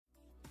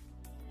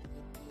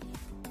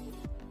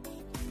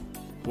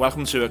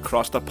Welcome to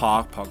Across the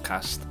Park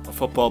podcast, a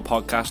football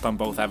podcast on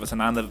both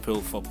Everton and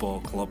Liverpool Football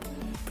Club,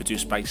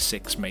 produced by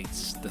six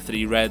mates, the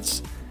three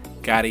Reds,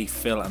 Gary,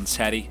 Phil and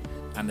Terry,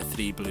 and the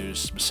three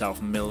Blues, myself,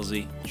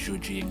 Millsy,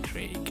 Judgy and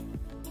Craig.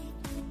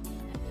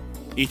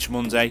 Each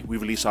Monday we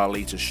release our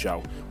latest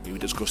show. We will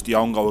discuss the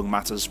ongoing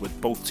matters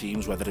with both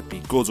teams, whether it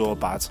be good or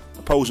bad,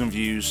 opposing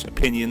views,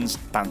 opinions,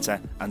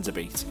 banter and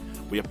debate.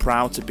 We are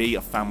proud to be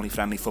a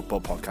family-friendly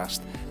football podcast,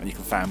 and you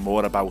can find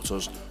more about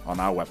us on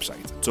our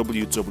website,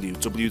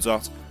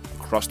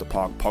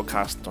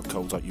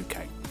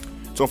 www.acrosstheparkpodcast.co.uk.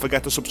 Don't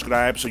forget to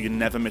subscribe so you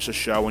never miss a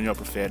show on your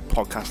preferred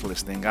podcast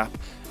listening app,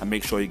 and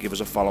make sure you give us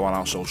a follow on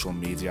our social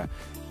media.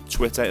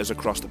 Twitter is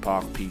Across the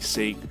Park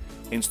PC,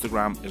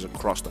 Instagram is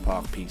Across the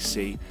Park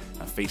PC,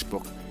 and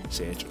Facebook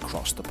search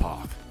Across the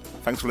Park.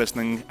 Thanks for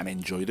listening and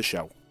enjoy the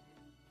show.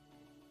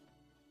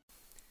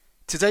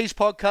 Today's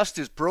podcast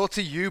is brought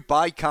to you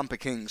by Camper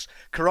Kings.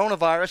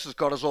 Coronavirus has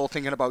got us all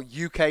thinking about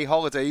UK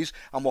holidays,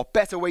 and what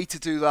better way to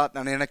do that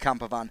than in a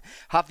camper van?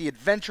 Have the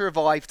adventure of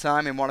a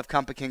lifetime in one of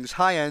Camper Kings'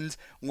 high-end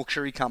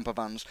luxury camper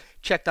vans.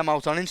 Check them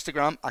out on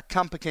Instagram at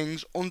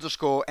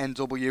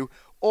camperkings_NW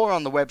or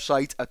on the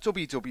website at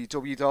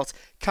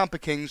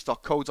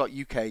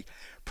www.camperkings.co.uk.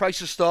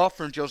 Prices start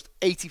from just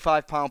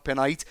 £85 per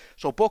night,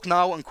 so book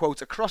now and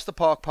quote Across the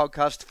Park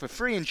podcast for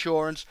free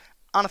insurance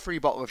and a free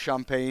bottle of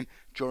champagne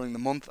during the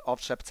month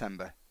of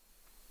September.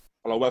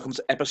 Hello, welcome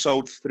to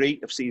episode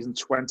 3 of season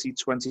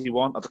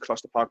 2021 of the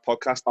Across the Park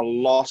podcast. A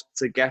lot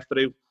to get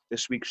through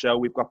this week's show.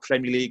 We've got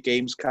Premier League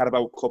games,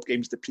 Carabao Cup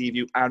games to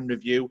preview and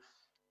review.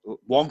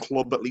 One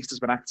club at least has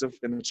been active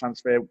in the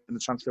transfer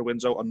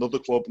window. Another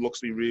club looks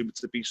to be rumoured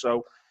to be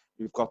so.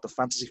 We've got the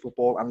fantasy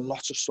football and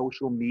lots of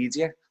social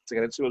media to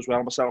get into as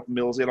well. Myself,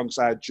 Millsy,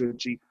 alongside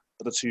Judgy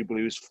of the two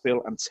Blues,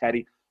 Phil and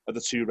Terry of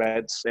the two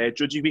Reds.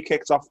 Judgy, we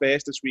kicked off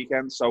first this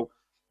weekend, so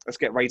let's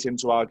get right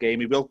into our game.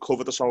 We will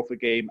cover the Salford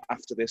game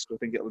after this, because I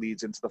think it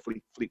leads into the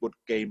Fleetwood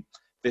game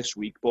this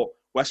week. But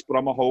West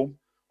Brom are home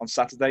on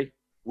Saturday.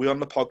 We on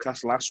the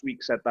podcast last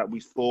week said that we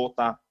thought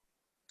that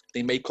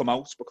they may come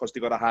out because they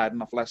got a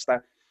hiding off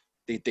Leicester.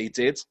 They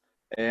did.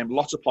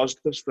 Lots of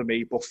positives for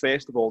me, but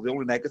first of all, the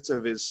only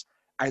negative is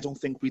I don't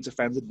think we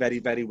defended very,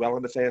 very well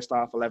in the first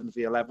half,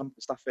 11v11.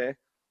 Is that fair?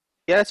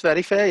 Yeah, it's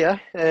very fair, yeah.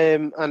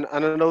 And I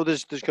know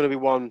there's going to be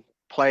one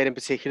player in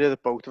particular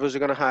that both of us are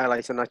going to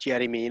highlight, and that's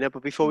Yerry Mina.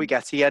 But before we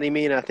get to Yerry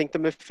Mina, I think the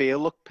midfield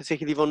looked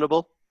particularly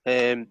vulnerable.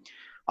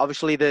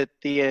 Obviously, the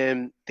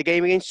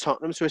game against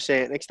Tottenham, to a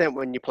certain extent,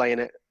 when you're playing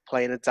at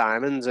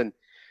diamonds, and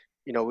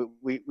you know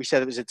we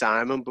said it was a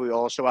diamond, but we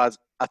also had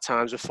at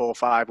times a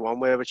 4-5-1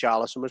 where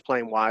Richarlison was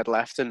playing wide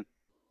left, and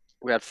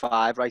we had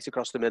 5 right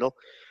across the middle.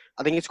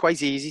 I think it's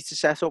quite easy to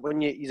set up when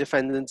you're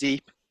defending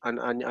deep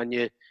and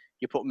you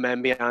put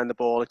men behind the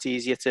ball. It's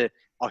easier to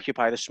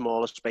occupy the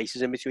smaller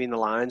spaces in between the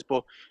lines.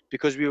 But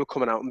because we were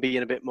coming out and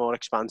being a bit more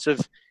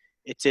expansive,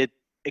 it did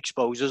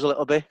expose us a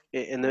little bit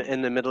in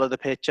the middle of the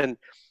pitch, and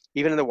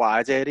even in the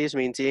wide areas. I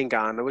mean,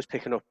 Diangana was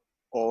picking up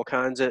all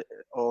kinds of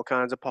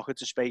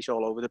pockets of space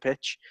all over the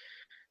pitch.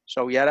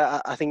 So yeah,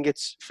 I think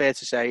it's fair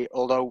to say,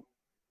 although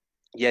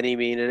Yerry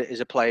Mina is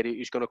a player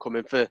who's going to come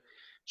in for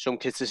some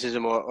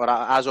criticism, or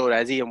has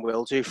already and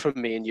will do from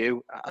me and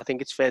you, I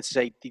think it's fair to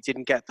say he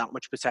didn't get that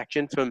much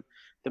protection from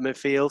the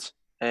midfield.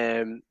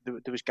 There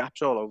was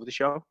gaps all over the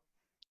show.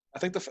 I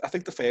think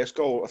the first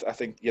goal, I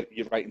think you're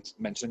right in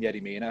mentioning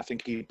Yerry Mina. I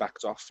think he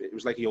backed off. It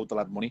was like he owed the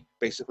lad money.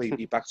 Basically,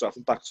 he backed off.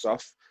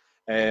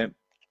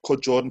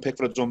 Could Jordan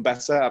Pickford have done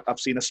better? I've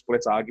seen a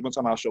split argument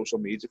on our social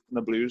media from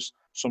the Blues.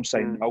 Some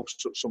say no,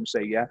 some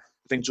say yeah.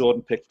 I think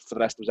Jordan Pickford for the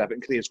rest of his Everton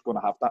career is going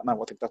to have that now.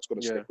 I think that's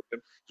going to stick with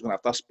him. He's going to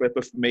have that split.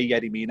 But for me,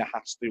 Yerry Mina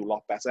has to do a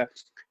lot better.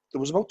 There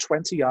was about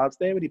 20 yards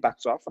there when he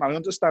backed off, and I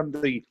understand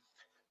the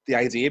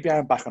idea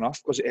behind backing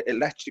off, because it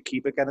lets your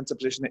keeper get into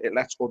position. It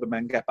lets other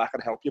men get back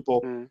and help you.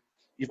 But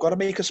you've got to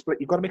make a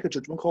split. You've got to make a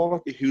judgment call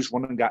of who's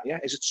running at you.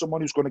 Is it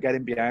someone who's going to get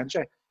in behind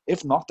you?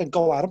 If not, then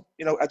go at him.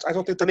 You know, I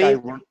don't think the guy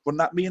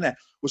running at Mina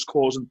was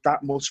causing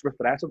that much of a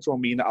threat until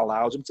Mina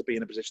allowed him to be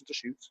in a position to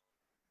shoot.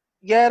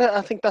 Yeah,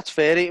 I think that's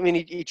fair. I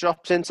mean, he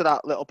drops into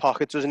that little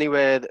pocket, doesn't he,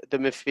 where the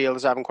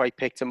midfielders haven't quite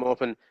picked him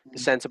up, and the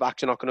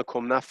centre-backs are not going to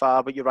come that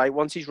far. But you're right,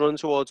 once he's run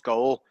towards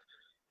goal,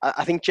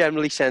 I think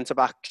generally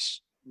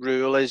centre-backs'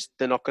 rule is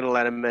they're not going to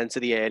let him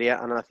enter the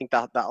area, and I think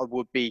that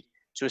would be,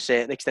 to a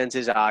certain extent,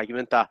 his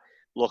argument that,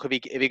 look,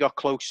 if he got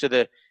close to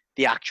the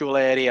actual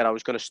area, I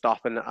was going to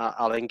stop and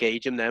I'll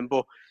engage him then.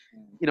 But,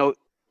 you know,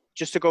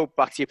 just to go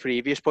back to your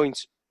previous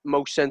point,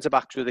 most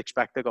centre-backs would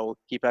expect the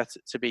goalkeeper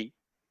to be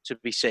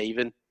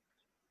saving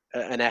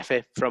an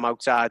effort from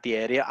outside the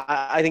area.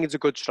 I think it's a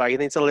good strike. I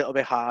think it's a little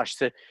bit harsh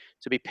to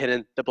be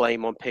pinning the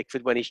blame on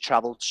Pickford when he's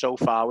travelled so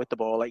far with the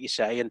ball, like you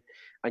say, and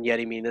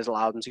Yerry Mina's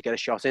allowed him to get a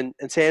shot in.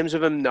 In terms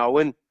of him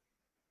knowing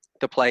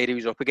the player he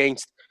was up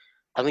against,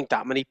 I think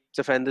that many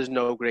defenders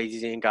know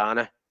Grady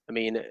Diangana. I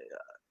mean,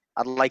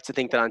 I'd like to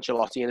think that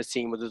Ancelotti and his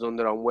team would have done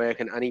their own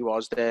work, and he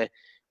was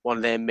one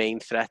of their main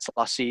threats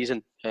last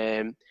season.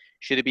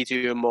 Should he be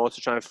doing more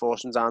to try and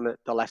force him down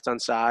the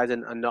left-hand side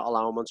and not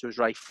allow him onto his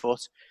right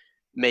foot?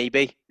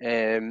 Maybe.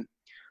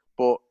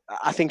 But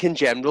I think in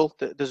general,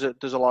 there's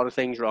a lot of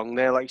things wrong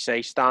there. Like you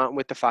say, starting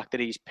with the fact that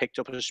he's picked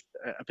up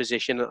a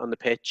position on the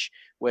pitch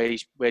where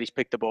he's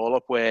picked the ball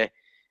up, where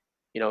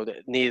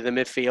neither the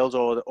midfield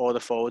or the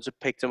forwards have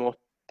picked him up.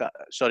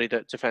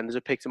 The defenders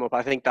have picked him up.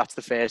 I think that's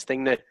the first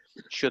thing that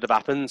should have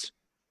happened.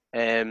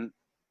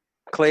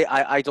 Clay,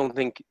 I don't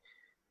think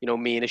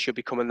Mina should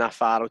be coming that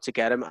far out to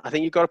get him. I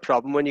think you've got a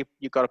problem when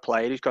you've got a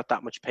player who's got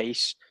that much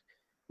pace,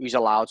 who's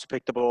allowed to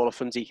pick the ball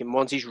up and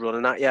once he's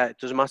running at you, it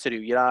doesn't matter who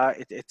you are.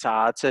 It's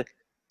hard to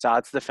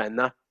defend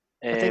that.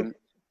 I think,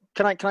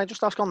 can I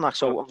just ask on that?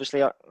 So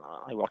obviously I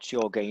watched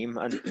your game,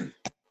 and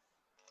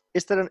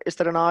is there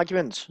an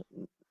argument?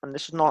 And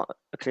this is not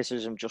a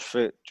criticism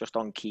just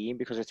on Keane,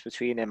 because it's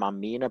between him and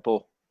Mina.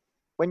 But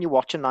when you're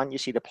watching that, and you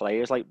see the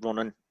players like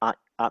running at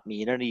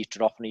Mina, and he's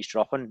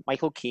dropping.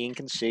 Michael Keane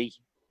can see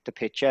the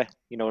picture.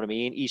 You know what I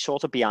mean? He's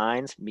sort of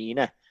behind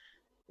Mina,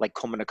 like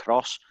coming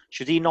across.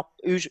 Should he not?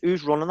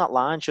 Who's running that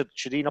line? Should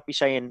he not be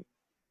saying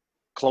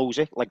close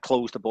it, like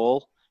close the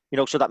ball?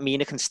 So that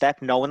Mina can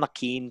step, knowing that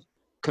Keane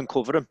can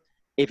cover him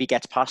if he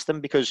gets past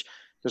him, because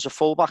there's a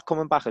fullback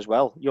coming back as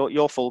well.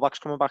 Your fullback's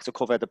coming back to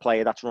cover the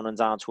player that's running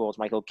down towards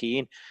Michael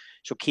Keane.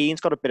 So Keane's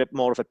got a bit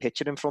more of a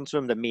picture in front of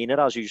him than Mina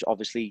has, who's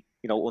obviously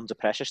under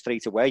pressure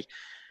straight away.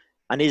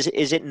 And is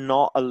it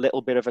not a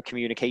little bit of a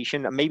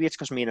communication? And maybe it's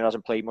because Mina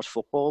hasn't played much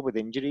football with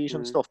injuries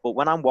and stuff. But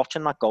when I'm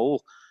watching that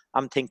goal,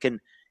 I'm thinking,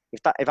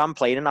 if I'm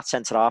playing in that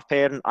centre half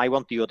pair, and I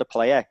want the other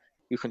player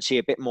who can see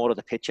a bit more of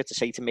the picture to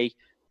say to me,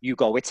 "You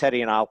go with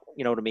Terry, and I'll,"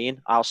 you know what I mean?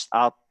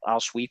 I'll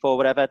sweep or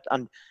whatever.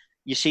 And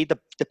you see the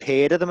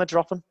pair of them are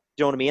dropping. Do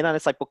you know what I mean? And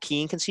it's like, but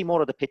Keane can see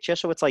more of the picture,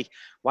 so it's like,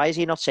 why is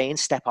he not saying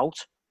step out?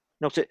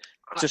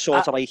 To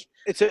sort of like.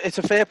 It's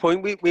a fair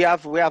point. We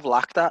have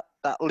lacked that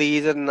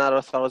leader and that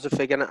authority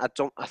figure.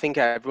 And I think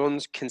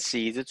everyone's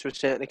conceded to a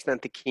certain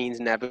extent that Keane's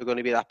never going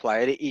to be that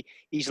player.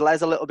 He's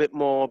led a little bit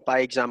more by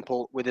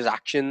example with his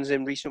actions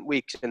in recent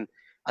weeks, and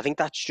I think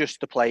that's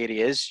just the player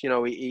he is.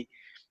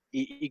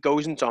 He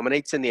goes and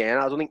dominates in the air.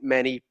 I don't think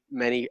many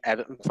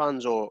Everton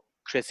fans or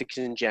critics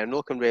in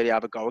general can really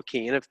have a go at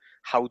Keane of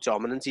how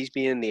dominant he's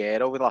been in the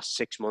air over the last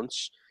 6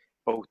 months,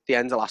 both the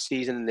end of last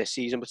season and this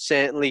season. But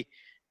certainly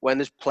when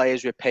there's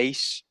players with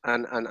pace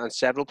and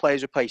several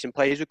players with pace and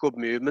players with good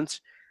movement,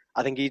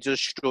 I think he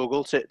does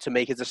struggle to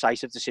make a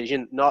decisive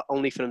decision, not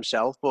only for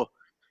himself but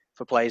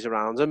for players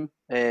around him.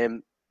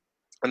 And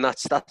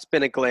that's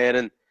been a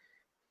glaring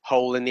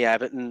hole in the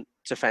Everton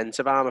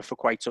defensive armour for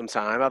quite some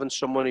time, having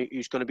someone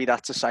who's going to be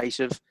that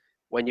decisive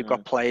when you've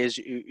got players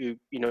who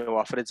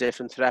offer a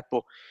different threat.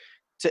 But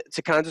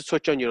to kind of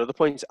touch on your other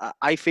points,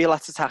 I feel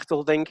that's a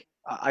tactical thing.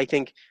 I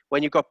think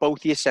when you've got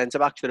both your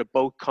centre-backs that are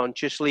both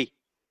consciously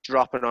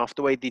dropping off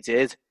the way they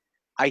did,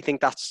 I think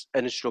that's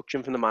an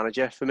instruction from the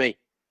manager for me.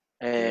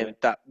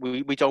 That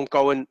we don't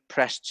go and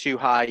press too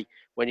high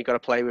when you've got to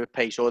play with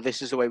pace, or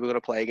this is the way we're going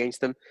to play against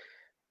them.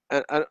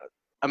 And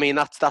I mean,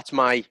 that's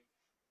my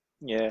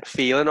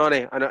feeling on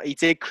it. And he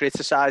did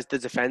criticise the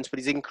defence, but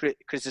he didn't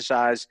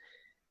criticise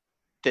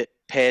the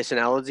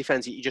personnel of the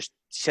defence. He just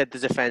said the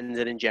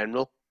defender in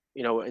general,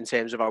 in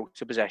terms of out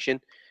of possession.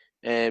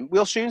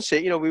 We'll soon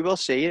see, we will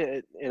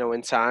see,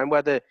 in time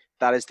whether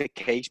that is the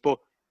case. But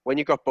when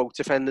you've got both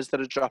defenders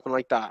that are dropping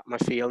like that, my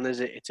feeling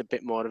is it's a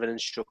bit more of an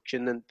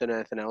instruction than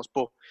anything else.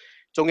 But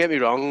don't get me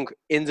wrong,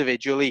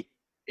 individually,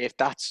 if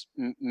that's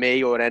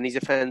me or any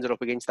defender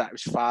up against that, it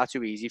was far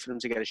too easy for them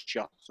to get a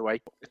shot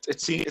away.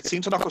 It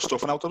seemed to knock us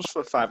stuffing out of us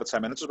for 5 or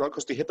 10 minutes as well,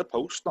 because they hit the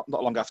post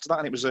not long after that,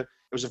 and it was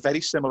a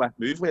very similar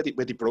move where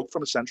they broke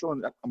from the central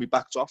and we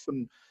backed off,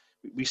 and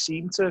we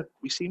seemed to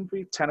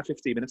be 10 or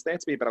 15 minutes there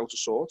to be a bit out of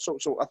sorts.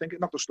 So I think it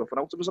knocked the stuffing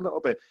out of us a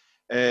little bit.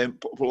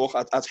 But look,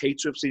 I'd hate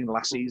to have seen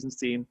last season's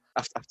team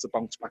have to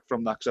bounce back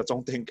from that, because I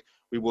don't think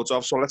we would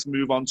have. So let's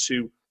move on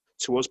to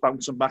us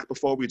bouncing back.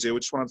 Before we do, I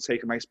just wanted to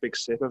take a nice big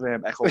sip of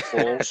Echo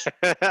Falls.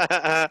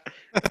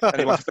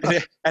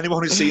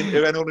 anyone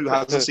who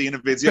hasn't seen a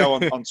video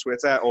on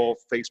Twitter or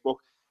Facebook,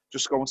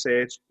 just go and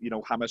search,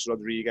 James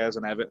Rodriguez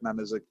and Everton, and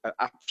there's an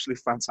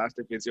absolutely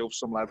fantastic video of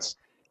some lads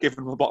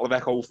giving them a bottle of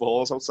Echo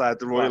Falls outside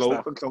the Royal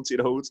Oak on County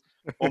Road.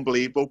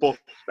 Unbelievable. But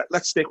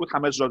let's stick with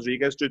James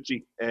Rodriguez,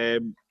 Judgy.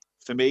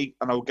 For me,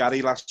 I know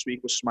Gary last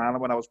week was smiling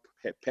when I was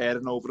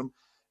pairing over him.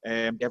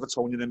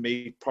 Evertonian in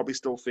me probably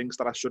still thinks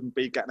that I shouldn't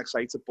be getting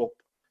excited, but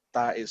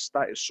that is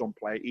some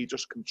play. He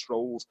just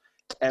controls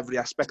every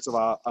aspect of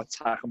our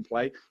attack and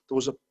play. There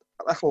was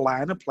a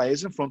line of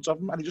players in front of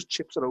him, and he just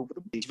chips it over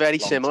them. He's very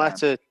similar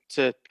to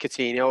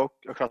Coutinho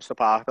across the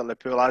park at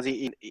Liverpool.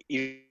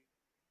 He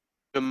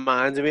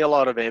reminds me a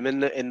lot of him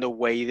in the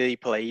way that he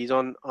plays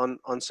on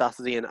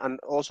Saturday, and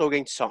also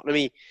against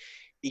Tottenham.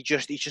 He's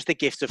just a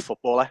gifted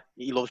footballer.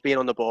 He loves being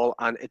on the ball,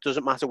 and it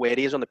doesn't matter where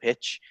he is on the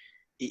pitch.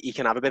 He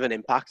can have a bit of an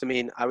impact. I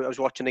mean, I was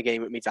watching a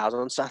game with my dad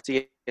on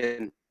Saturday,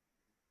 and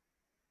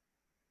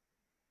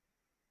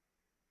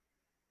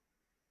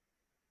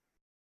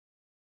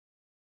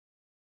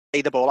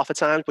the ball off at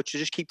times, but to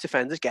just keep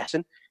defenders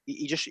guessing.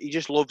 He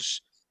just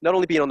loves not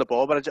only being on the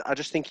ball, but I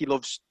just think he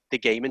loves the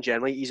game in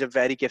general. He's a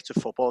very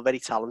gifted footballer, very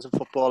talented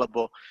footballer,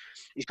 but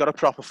he's got a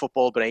proper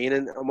football brain.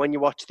 And when you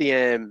watch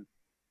the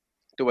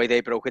way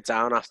they broke it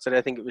down after,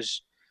 I think it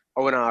was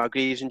Owen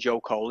Hargreaves and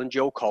Joe Cole, and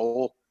Joe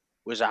Cole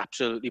was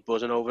absolutely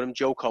buzzing over him.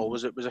 Joe Cole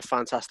was a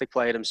fantastic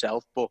player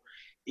himself, but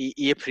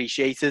he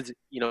appreciated,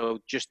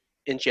 just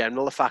in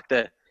general, the fact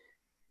that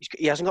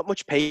he hasn't got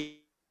much pace.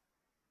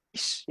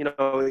 He's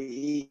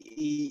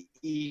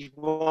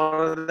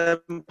one of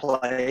them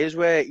players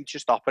where he's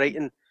just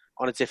operating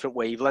on a different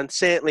wavelength,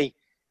 certainly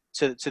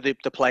to the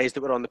players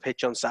that were on the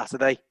pitch on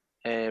Saturday.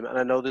 And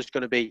I know there's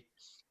going to be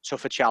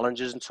tougher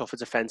challenges and tougher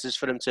defences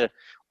for him to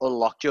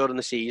unlock during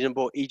the season,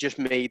 but he just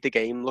made the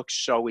game look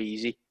so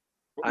easy.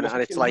 And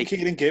it's like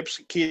Kieran Gibbs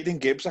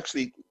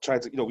actually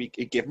tried to,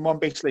 he gave him one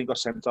basically and got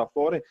sent off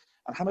for it.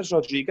 And James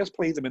Rodriguez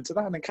played him into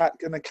that and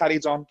then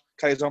carried on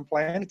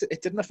playing.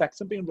 It didn't affect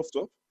him being roughed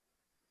up.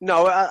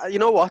 No, you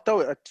know what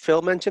though?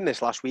 Phil mentioned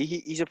this last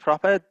week. He's a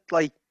proper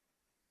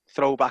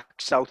throwback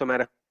South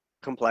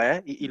American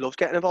player. He loves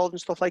getting involved in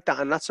stuff like that,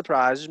 and that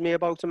surprises me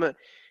about him.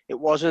 It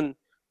wasn't.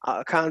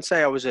 I can't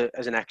say I was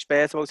as an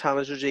expert about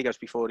James Rodriguez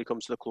before he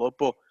comes to the club,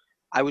 but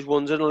I was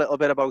wondering a little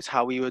bit about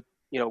how he would,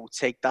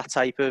 take that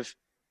type of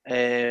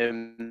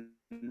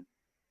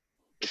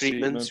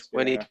treatment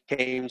when he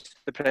came to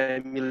the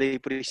Premier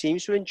League. But he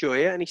seems to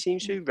enjoy it, and he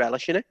seems to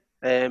relish in it.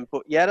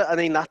 But yeah, I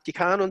mean, that you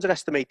can't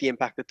underestimate the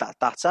impact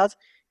that's had.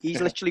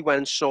 He's literally went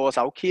and sought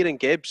out Kieran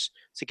Gibbs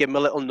to give him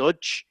a little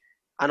nudge,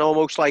 and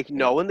almost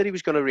knowing that he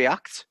was going to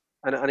react,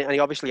 and he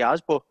obviously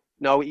has. But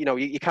no,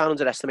 you can't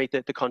underestimate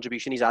the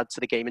contribution he's had to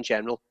the game in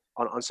general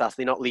on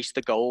Saturday. Not least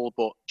the goal,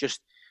 but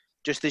just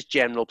his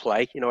general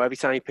play. Every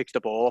time he picks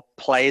the ball,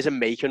 players are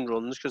making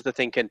runs because they're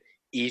thinking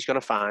he's going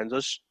to find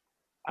us,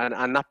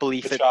 and that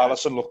belief.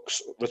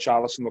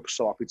 Richarlison looks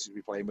so happy to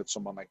be playing with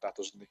someone like that,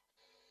 doesn't he?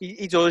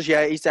 He does,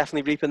 yeah. He's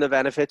definitely reaping the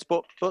benefits.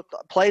 But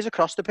players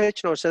across the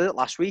pitch, I said it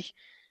last week,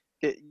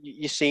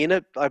 you're seeing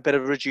a bit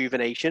of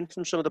rejuvenation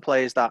from some of the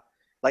players that,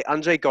 like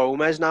Andre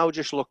Gomez now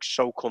just looks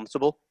so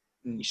comfortable.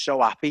 He's so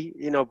happy,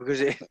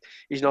 because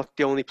he's not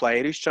the only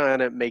player who's trying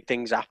to make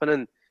things happen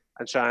and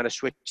trying to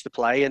switch the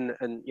play and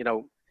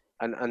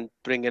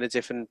bring in a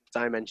different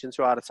dimension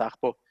to our attack.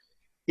 But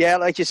yeah,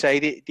 like you say,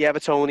 the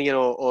Evertonian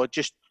or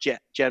just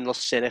general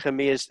cynic in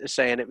me is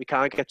saying that we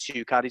can't get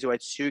too carried away.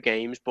 It's 2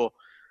 games, but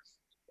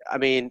I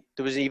mean,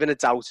 there was even a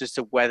doubt as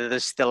to whether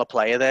there's still a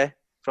player there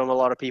from a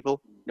lot of people.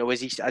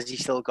 Has he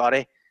still got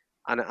it?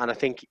 And I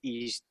think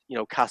he's,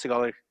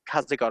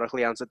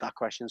 categorically answered that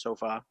question so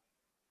far.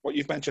 What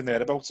you've mentioned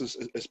there about his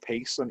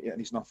pace, and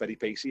he's not very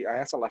pacey. I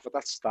had to laugh at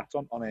that stat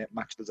on a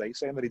Match of the Day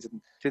saying that he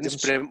didn't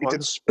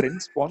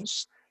sprint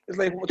once. It's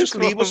like, well, just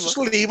leave us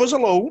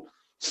alone.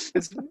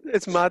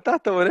 It's mad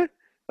that though, isn't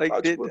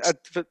it?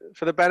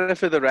 For the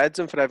benefit of the Reds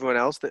and for everyone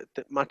else, the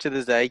Match of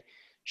the Day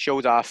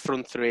showed our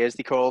front three, as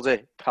they called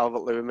it,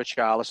 Calvert-Lewin,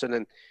 Richarlison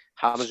and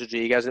James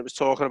Rodriguez, and it was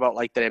talking about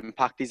their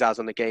impact he's has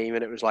on the game,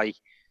 and it was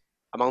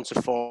amounts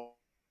of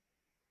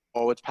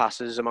forward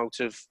passes, amount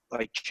of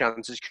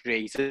chances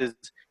created,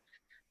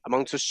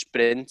 amount of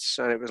sprints,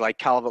 and it was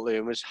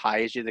Calvert-Lewin was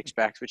high as you'd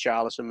expect,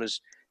 Richarlison was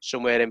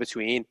somewhere in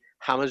between.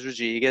 James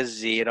Rodriguez,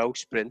 0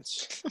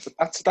 sprints.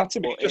 That to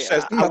me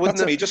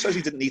just says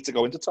he didn't need to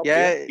go into top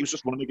gear. He was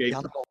just running the game.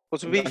 Well,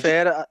 to be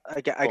fair,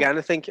 again,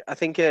 I think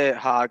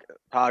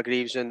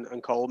Hargreaves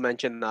and Cole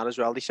mentioned that as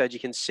well. They said you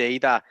can see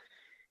that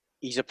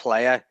he's a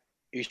player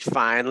who's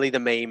finally the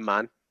main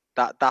man.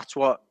 That's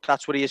what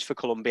he is for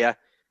Colombia.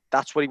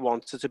 That's what he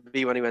wanted to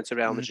be when he went to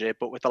Real Madrid.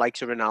 But with the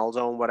likes of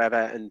Ronaldo and whatever,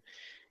 and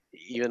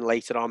even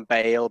later on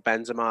Bale,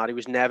 Benzema, he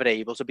was never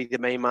able to be the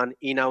main man.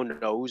 He now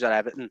knows at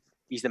Everton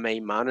he's the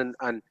main man,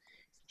 and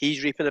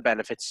he's reaping the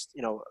benefits,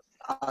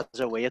 as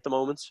a way at the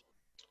moment.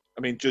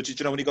 I mean,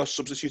 Judge, when he got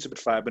substituted with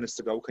 5 minutes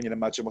to go, can you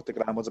imagine what the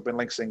ground would have been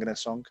like singing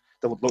his song?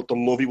 The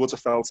love he would have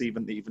felt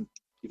even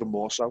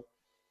more so.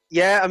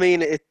 Yeah, I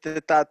mean,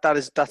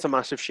 that's a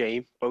massive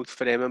shame, both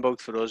for him and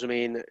both for us. I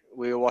mean,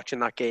 we were watching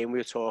that game, we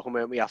were talking,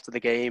 weren't we, after the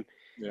game?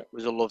 Yeah. It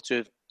was a love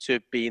to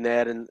be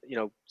there and,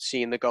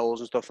 seeing the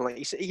goals and stuff. And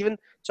even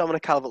someone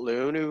like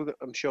Calvert-Lewin, who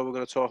I'm sure we're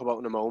going to talk about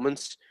in a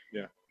moment,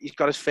 he's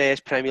got his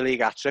first Premier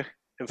League hat-trick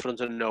in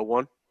front of no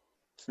one.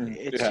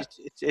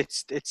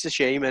 It's a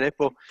shame, innit?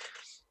 But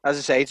as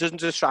I say, it doesn't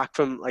distract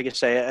from, like I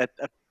say,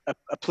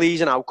 a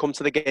pleasing outcome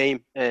to the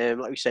game.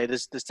 Like we say,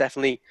 there's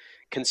definitely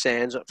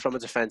concerns from a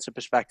defensive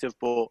perspective,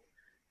 but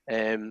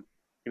it's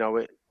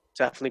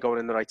definitely going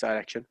in the right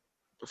direction.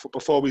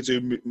 Before we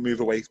do move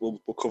away, we'll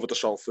cover the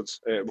Salford.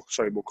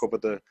 We'll cover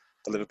the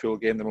Liverpool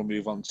game, then we'll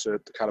move on to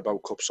the Carabao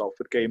Cup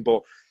Salford game.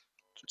 But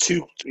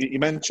you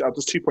mentioned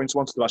there's 2 points I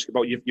wanted to ask you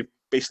about. You've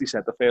basically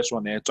said the first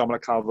one there,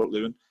 Dominic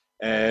Calvert-Lewin.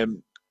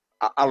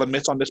 I'll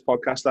admit on this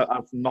podcast that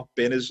I've not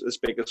been as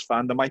big as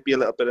fan. There might be a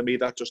little bit of me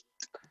that just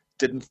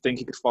didn't think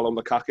he could follow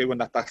Lukaku,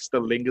 and that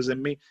still lingers in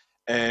me.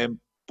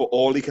 But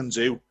all he can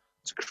do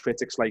to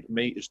critics like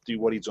me is do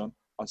what he done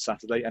on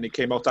Saturday. And he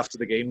came out after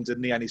the game,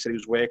 didn't he? And he said he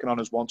was working on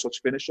his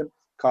one-touch finishing.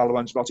 Carlo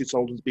Ancelotti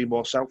told him to be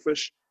more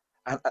selfish.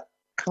 And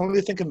can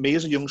only think of me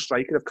as a young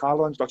striker. If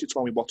Carlo Ancelotti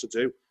told me what to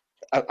do,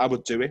 I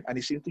would do it. And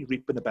he seems to be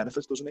reaping the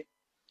benefits, doesn't he?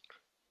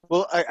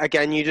 Well,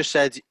 again, you just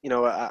said, you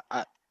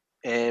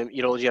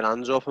hold your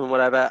hands up and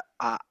whatever.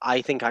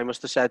 I think I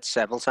must have said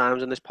several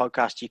times in this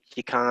podcast,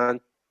 you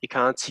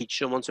can't teach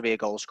someone to be a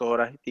goal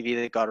scorer. They've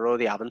either got it or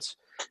they haven't.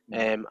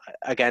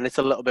 Again, it's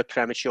a little bit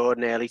premature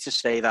and early to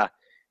say that,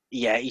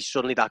 yeah, he's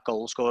suddenly that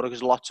goal scorer,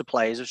 because lots of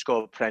players have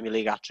scored Premier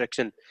League hat-tricks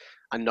and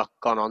not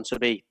gone on to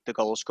be the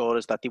goal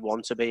scorers that they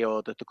want to be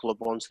or that the club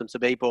wants them to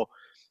be. But,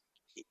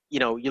 you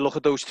look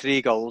at those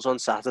 3 goals on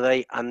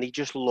Saturday and they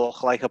just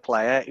look like a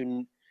player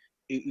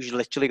who's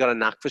literally got a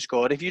knack for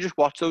scoring. If you just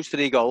watch those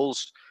 3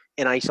 goals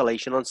in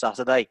isolation on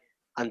Saturday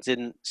and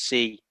didn't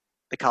see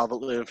the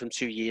Calvert-Lewin from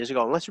 2 years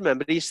ago, and let's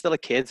remember, he's still a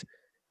kid,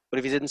 but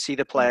if you didn't see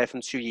the player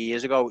from 2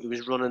 years ago who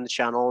was running the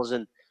channels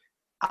and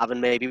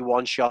having maybe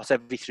 1 shot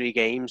every 3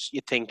 games,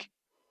 you'd think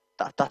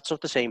that's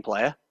not the same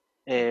player.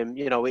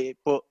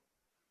 But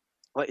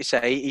like you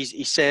say,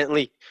 he's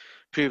certainly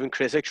proven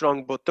critics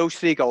wrong. But those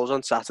 3 goals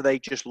on Saturday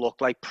just look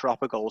like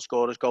proper goal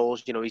scorers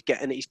goals. He's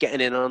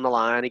getting in on the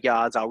line, he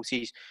yards out.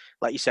 He's,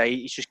 like you say,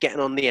 he's just getting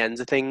on the ends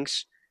of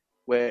things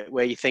where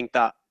you think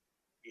that,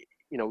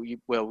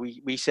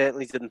 we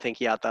certainly didn't think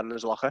he had that in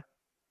his locker.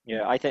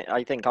 Yeah, I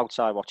think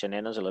outside watching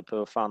in as a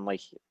Liverpool fan,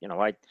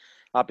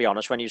 I'll be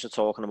honest, when you were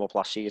talking him up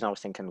last season, I was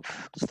thinking,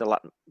 still,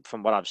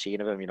 from what I've seen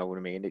of him, you know what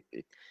I mean?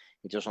 It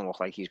doesn't look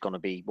like he's going to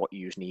be what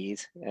you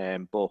need.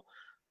 But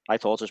I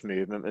thought his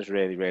movement was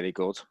really, really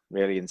good,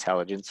 really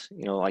intelligent.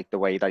 Like the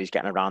way that he's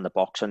getting around the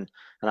box. And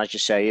as you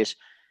say, is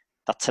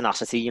that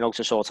tenacity,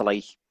 to sort of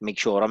make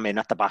sure I'm in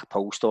at the back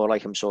post, or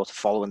I'm sort of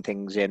following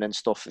things in and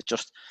stuff. It's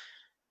just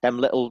them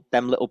little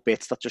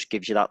bits that just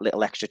gives you that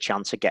little extra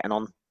chance of getting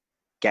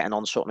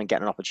on something and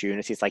getting an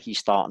opportunity. It's like he's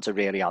starting to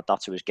really add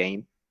that to his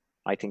game.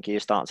 I think he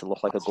is starting to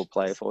look like a good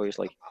player for you.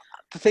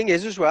 The thing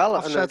is as well,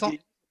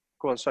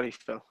 go on, sorry,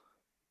 Phil.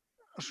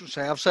 I was going to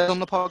say, I've said on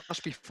the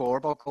podcast before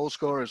about goal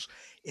scorers,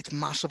 it's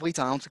massively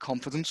down to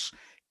confidence.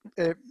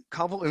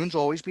 Calvert-Lewin's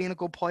always been a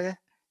good player.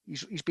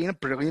 He's been a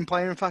brilliant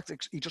player. In fact,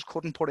 he just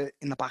couldn't put it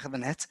in the back of the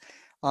net.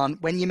 And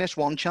when you miss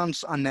one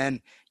chance and then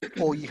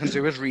all you can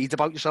do is read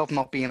about yourself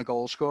not being a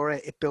goal scorer,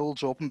 it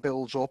builds up.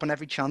 And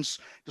every chance,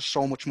 there's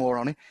so much more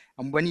on it.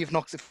 And when you've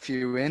knocked a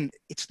few in,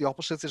 it's the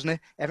opposite, isn't it?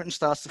 Everything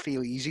starts to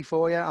feel easy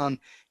for you. And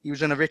he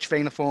was in a rich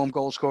vein of form,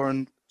 goal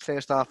scoring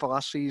first half of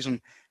last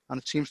season.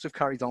 And it seems to have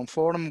carried on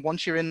for him.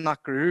 Once you're in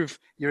that groove,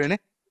 you're in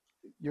it.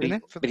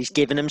 But he's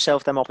giving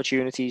himself them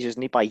opportunities,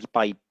 isn't he?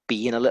 By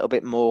being a little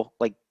bit more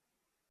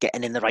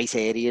getting in the right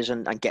areas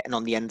and getting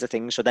on the end of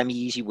things. So them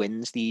easy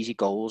wins, the easy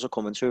goals are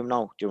coming to him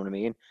now. Do you know what I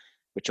mean?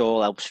 Which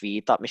all helps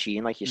feed that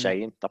machine, like you're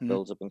saying, that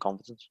builds up in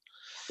confidence.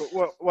 But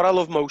what I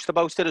love most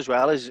about it as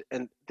well is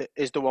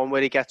the one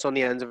where he gets on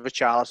the end of a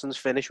Charleston's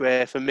finish,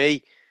 where for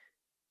me,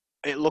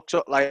 it looks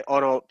like,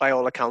 by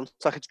all accounts,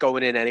 like it's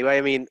going in anyway.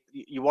 I mean,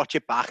 you watch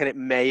it back and it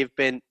may have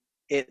been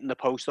hitting the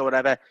post or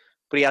whatever,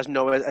 but he has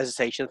no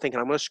hesitation thinking,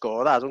 I'm going to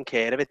score that. I don't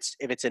care if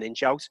it's an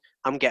inch out.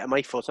 I'm getting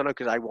my foot on it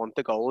because I want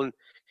the goal.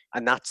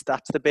 And that's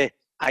the bit.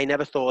 I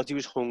never thought he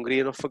was hungry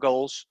enough for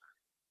goals,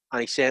 and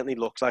he certainly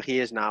looks like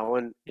he is now.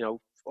 And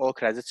all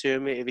credit to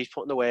him if he's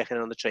putting the work in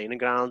on the training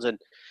grounds, and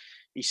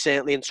he's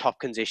certainly in top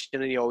condition,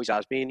 and he always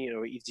has been.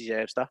 He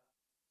deserves that.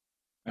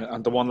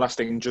 And the one last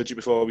thing, Judgy,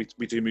 before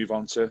we do move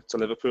on to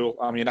Liverpool.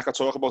 I mean, I could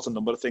talk about a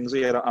number of things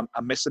here.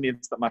 I'm missing the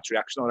instant match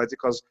reaction already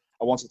because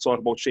I wanted to talk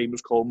about Seamus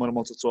Coleman, I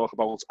wanted to talk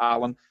about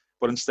Alan,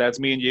 but instead,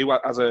 me and you,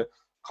 as a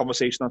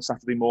conversation on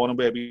Saturday morning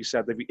where we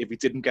said if we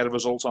didn't get a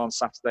result on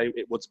Saturday,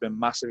 it would have been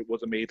massive. It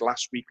would have made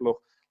last week look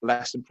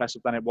less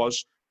impressive than it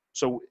was.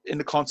 So in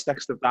the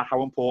context of that,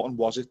 how important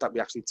was it that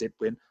we actually did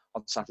win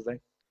on Saturday?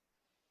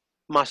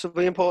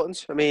 Massively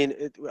important. I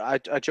mean, I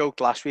joked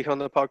last week on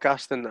the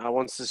podcast, and I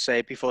wanted to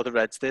say before the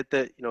Reds did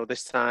that,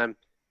 this time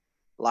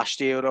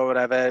last year or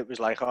whatever, it was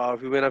like,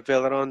 if we win at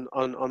Villa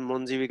on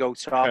Monday, we go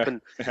top,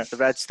 and the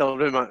Reds still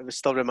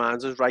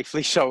reminds us,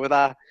 rightfully so, of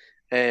that.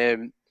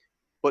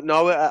 But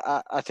no,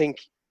 I think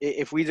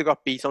if we'd have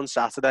got beat on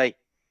Saturday,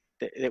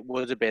 it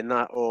would have been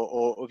that.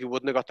 Or if you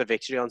wouldn't have got the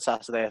victory on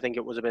Saturday, I think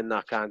it would have been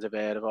that kind of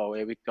air of,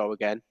 here we go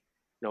again.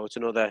 It's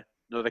another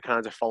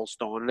kind of false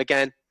dawn. And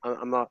again,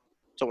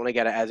 don't want to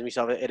get ahead of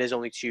myself. It is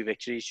only 2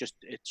 victories.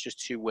 It's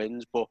just 2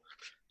 wins. But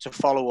to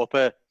follow up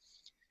a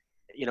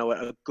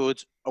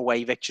good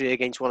away victory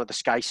against one of the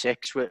Sky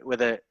Six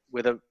with a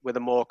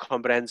more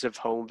comprehensive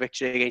home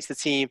victory against the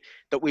team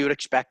that we were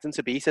expecting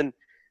to beat, and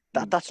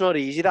that's not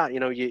easy. That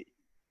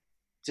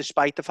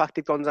despite the fact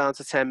they've gone down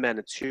to 10 men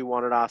and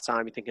 2-1 at half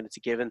time, you're thinking it's a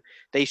given.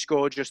 They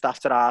scored just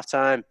after half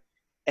time.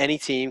 Any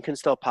team can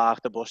still park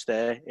the bus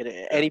there.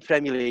 Any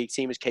Premier League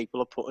team is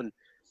capable of putting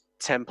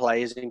 10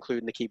 players,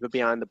 including the keeper,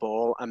 behind the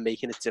ball and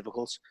making it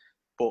difficult.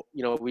 But,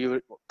 we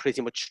were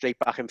pretty much straight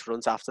back in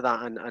front after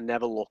that and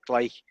never looked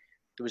like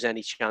there was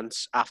any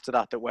chance after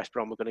that West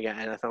Brom were going to get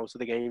anything out of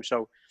the game.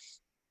 So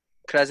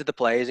credit the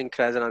players and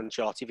credit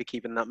Ancelotti for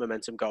keeping that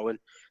momentum going,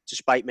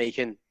 despite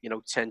making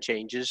 10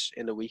 changes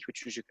in the week,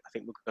 which I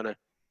think we're going to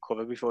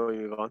cover before we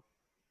move on.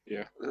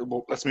 Yeah.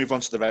 Well, let's move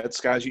on to the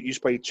Reds, guys. You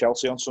played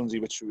Chelsea on Sunday,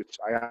 which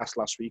I asked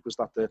last week, was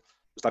that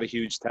a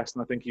huge test?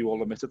 And I think you all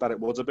admitted that it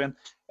would have been.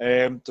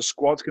 The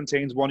squad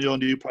contains one of your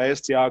new players,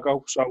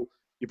 Thiago. So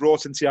you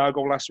brought in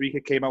Thiago last week.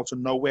 It came out of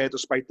nowhere,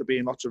 despite there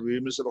being lots of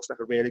rumours. It looks like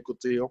a really good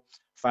deal.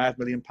 £5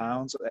 million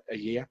a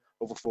year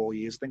over 4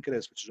 years, I think it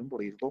is, which is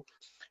unbelievable.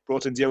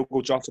 Brought in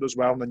Diogo Jota as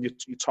well, and then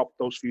you topped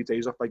those few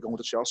days off by going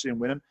to Chelsea and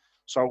winning.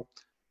 So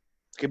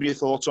give me your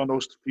thoughts on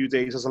those few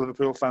days as a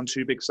Liverpool fan,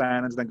 2 big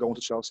signings, and then going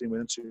to Chelsea and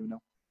winning 2-0.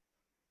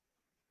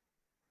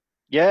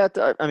 Yeah,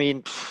 I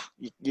mean,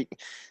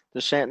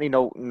 there's certainly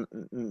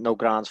no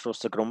grounds for us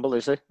to grumble,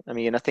 is there? I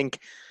mean, I think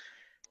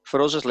for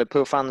us as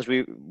Liverpool fans,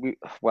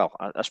 well,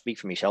 I speak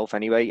for myself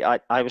anyway.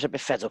 I was a bit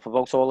fed up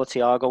about all the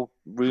Thiago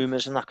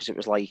rumours and that, because it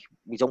was like,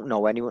 we don't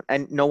know anyone,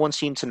 and no one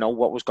seemed to know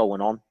what was going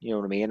on. You know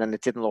what I mean? And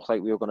it didn't look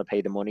like we were going to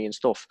pay the money and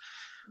stuff.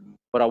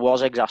 But I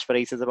was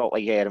exasperated about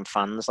like hearing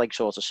fans like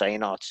sort of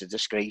saying, "Oh, it's a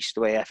disgrace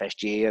the way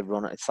FSG have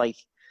run it." It's like,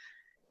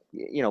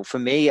 you know, for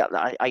me,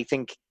 I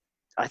think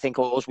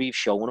all we've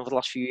shown over the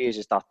last few years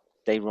is that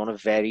they run a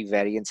very,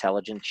 very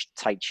intelligent,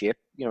 tight ship.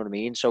 You know what I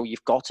mean? So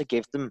you've got to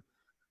give them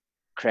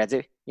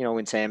credit, you know,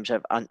 in terms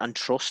of and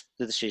trust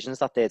the decisions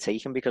that they're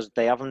taking, because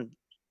they haven't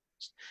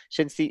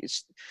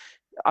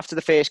after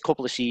the first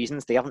couple of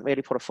seasons, they haven't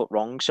really put a foot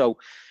wrong. So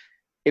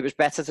it was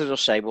better to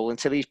just say, well,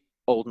 until he's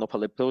holding up a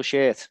Liverpool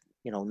shirt,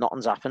 you know,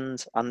 nothing's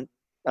happened. And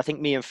I think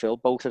me and Phil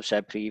both have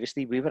said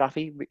previously, we were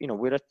happy. You know,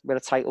 we're a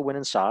title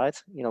winning side.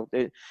 You know,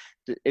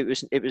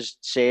 it was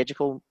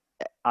surgical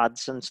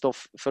ads and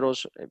stuff for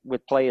us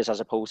with players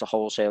as opposed to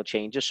wholesale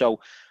changes. So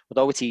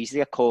although it's easy to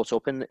get caught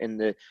up in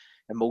the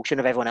emotion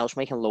of everyone else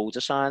making loads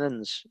of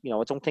signings, you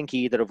know, I don't think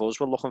either of us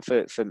were looking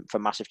for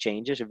massive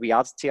changes. If we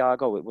had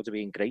Thiago, it would have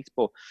been great.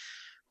 But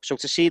so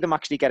to see them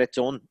actually get it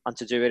done and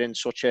to do it in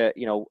such a,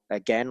 you know,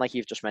 again, like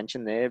you've just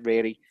mentioned there,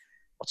 really,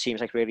 what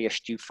seems like really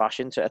astute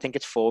fashion. I think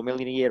it's $4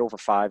 million a year over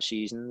 5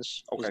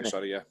 seasons. Okay,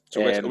 sorry, yeah.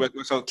 So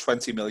it's out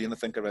 20 million, I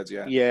think I read,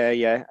 yeah.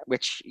 Yeah.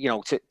 Which, you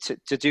know,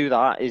 to do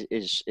that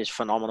is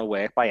phenomenal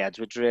work by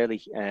Edwards,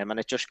 really. And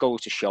it just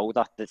goes to show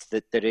that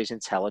there is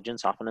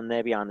intelligence happening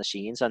there behind the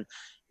scenes, and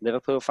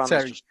Liverpool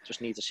fans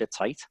just need to sit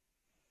tight.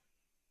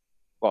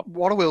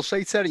 What I will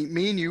say, Terry,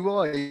 me and you,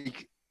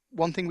 like,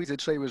 one thing we did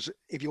say was,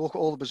 if you look at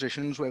all the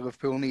positions where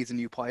Liverpool needs a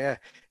new player,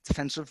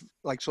 defensive,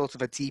 like sort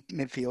of a deep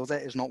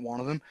midfielder is not one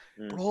of them.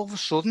 But all of a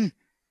sudden,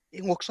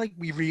 it looks like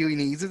we really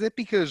needed it,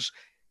 because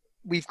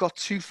we've got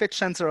 2 fit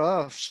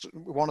centre-halves,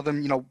 one of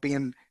them, you know,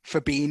 being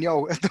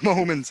Fabinho at the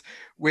moment,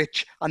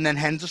 and then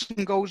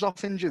Henderson goes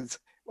off injured,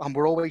 and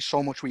we're always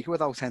so much weaker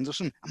without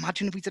Henderson.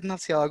 Imagine if we didn't have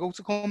Thiago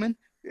to come in.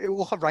 It would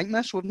look a right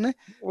mess, wouldn't it?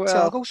 Well,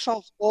 Thiago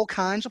solved all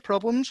kinds of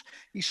problems.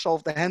 He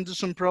solved the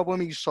Henderson problem.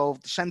 He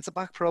solved the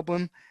centre-back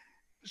problem.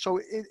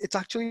 So it's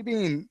actually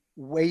been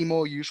way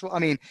more useful. I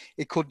mean,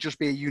 it could just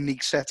be a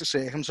unique set of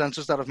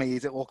circumstances that have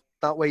made it look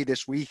that way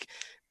this week.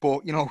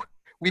 But, you know,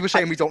 we were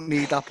saying we don't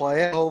need that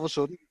player. All of a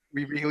sudden,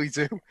 we really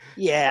do.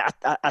 Yeah,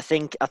 I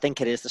think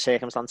it is the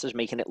circumstances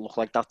making it look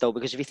like that, though.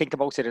 Because if you think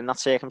about it, in that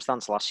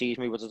circumstance last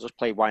season, we would have just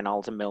played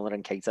Wijnaldum, Milner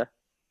and Keita,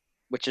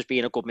 which has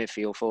been a good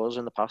midfield for us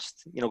in the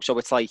past. You know, so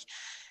it's like,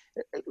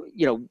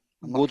 you know,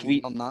 would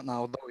we on that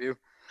now, though, you?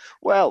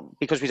 Well,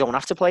 because we don't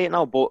have to play it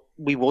now, but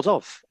we would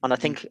have. And I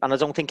think, and I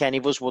don't think any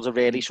of us would have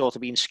really sort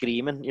of been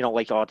screaming, you know,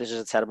 like, oh, this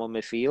is a terrible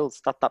midfield.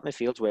 That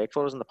midfield's worked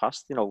for us in the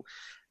past. You know,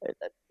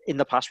 in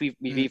the past, we've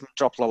even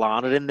dropped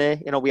Lallana in there.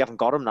 You know, we haven't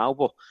got him now,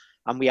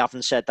 and we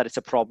haven't said that it's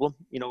a problem.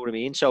 You know what I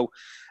mean? So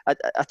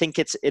I think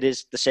it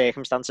is the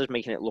circumstances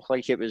making it look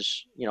like it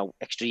was, you know,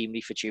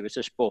 extremely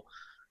fortuitous. But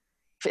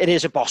it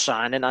is a boss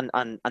signing,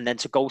 and then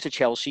to go to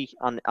Chelsea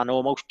and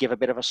almost give a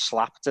bit of a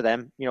slap to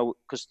them, you know,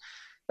 because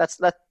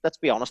let's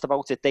be honest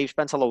about it. They've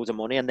spent a load of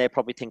money, and they're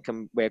probably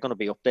thinking we're going to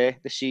be up there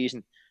this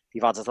season.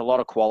 They've added a lot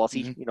of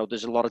quality. You know,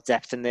 there's a lot of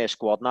depth in their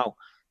squad now.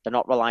 They're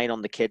not relying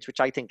on the kids, which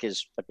I think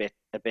is a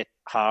bit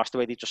harsh, the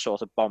way they just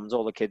sort of bombed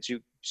all the kids who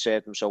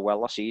served them so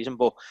well last season.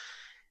 But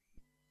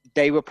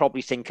they were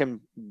probably thinking,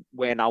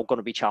 we're now going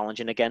to be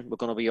challenging again. We're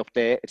going to be up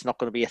there. It's not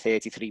going to be a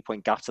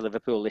 33-point gap to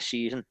Liverpool this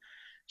season.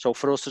 So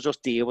for us to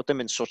just deal with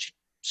them in such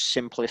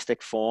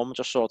simplistic form,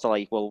 just sort of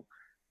like, well,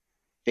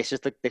 this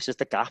is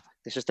the gap.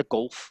 This is the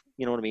gulf.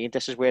 You know what I mean?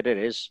 This is where it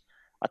is.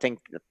 I think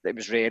it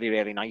was really,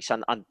 really nice.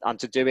 And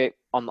to do it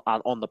on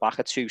the back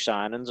of 2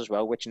 signings as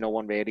well, which no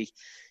one really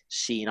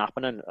seen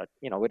happening.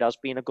 You know, it has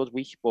been a good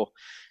week. But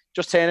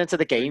just turning to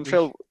the game,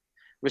 Phil,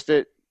 was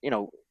you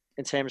know,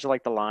 in terms of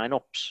like the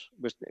lineups,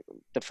 was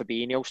the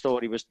Fabinho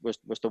story was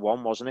the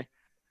one, wasn't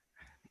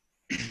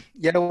it?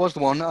 Yeah, it was the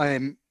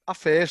one. At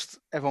first,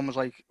 everyone was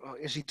like, oh,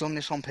 has he done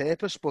this on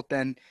purpose? But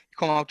then he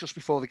come out just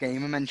before the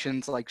game and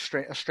mentioned like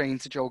a strain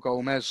to Joe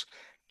Gomez.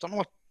 Don't know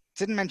what.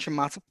 Didn't mention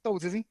Matip though,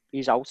 did he?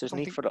 He's out, isn't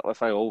he, for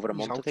over a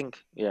month, out. I think.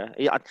 Yeah.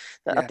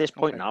 At this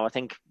point now, I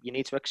think you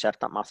need to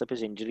accept that Matip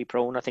is injury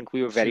prone. I think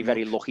we were very,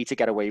 very lucky to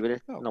get away with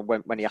it. You know,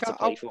 when he had to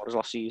play for us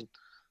last season.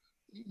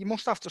 You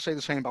must have to say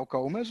the same about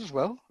Gomez as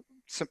well,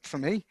 for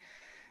me.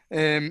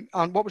 And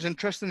what was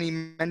interesting, he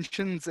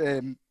mentioned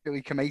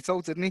Billy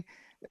Kometo, didn't he?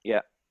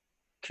 Yeah.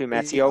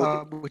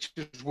 Kumetio. which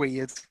is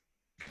weird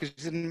because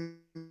he didn't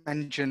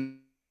mention.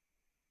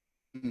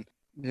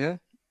 Yeah.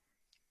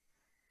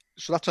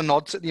 So that's a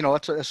nod,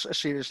 that's a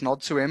serious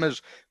nod to him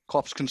as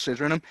Klopp's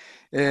considering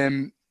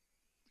him.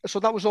 So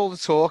that was all the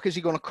talk. Is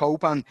he going to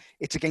cope? And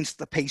it's against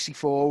the pacey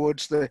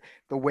forwards, the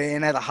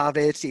Werner, the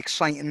Havertz, the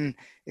exciting,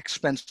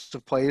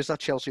 expensive players that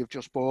Chelsea have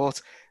just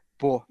bought.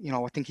 But,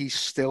 I think he's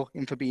still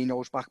in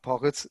Fabinho's back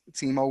pocket,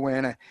 Timo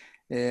Werner.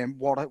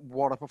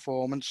 What a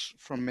performance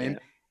from him.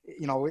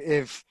 Yeah.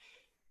 If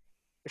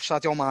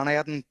Sadio Mane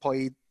hadn't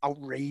played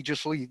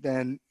outrageously,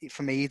 then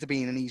for me, it'd have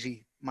been an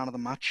easy man of the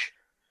match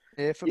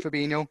for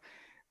Fabinho.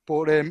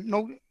 But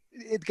no,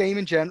 the game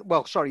in general.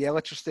 Well, sorry,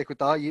 let's just stick with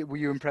that. Were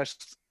you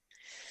impressed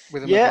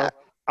with him? Yeah, as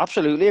well?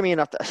 Absolutely. I mean,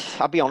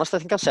 I'll be honest. I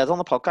think I said on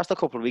the podcast a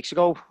couple of weeks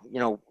ago.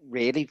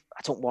 Really,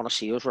 I don't want to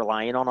see us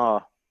relying on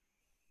our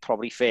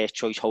probably first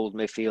choice hold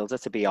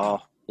midfielder to be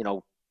our,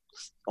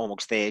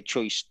 almost third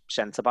choice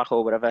centre back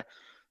or whatever.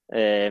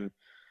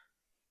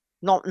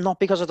 Not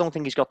because I don't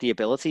think he's got the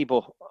ability,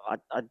 but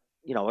I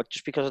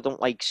just because I don't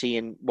like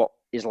seeing what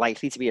is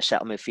likely to be a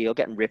settled midfield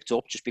getting ripped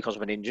up just because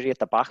of an injury at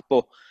the back.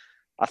 But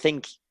I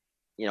think,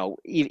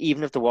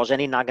 even if there was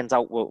any nagging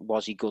doubt,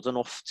 was he good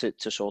enough to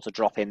sort of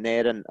drop in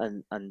there and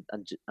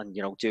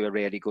do a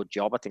really good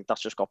job? I think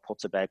that's just got put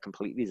to bed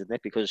completely, didn't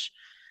it? Because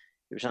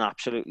it was an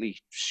absolutely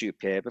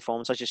superb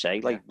performance, as you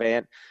say. Like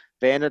Werner,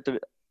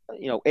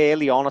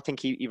 early on, I think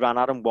he ran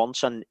at him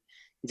once and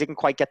he didn't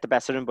quite get the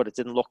better of him, but it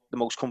didn't look the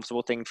most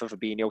comfortable thing for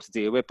Fabinho to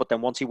deal with. But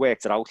then once he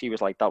worked it out, he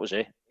was like, that was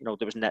it. There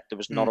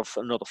was not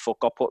another foot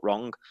got put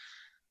wrong.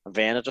 And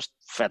Werner just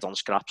fed on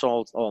scraps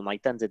all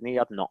night then, didn't he? He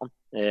had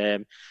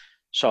nothing.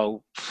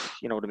 So,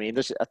 you know what I mean?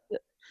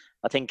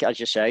 I think, as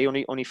you say,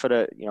 only for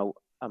a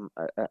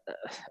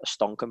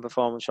stonking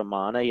performance from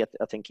Mane,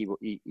 I think he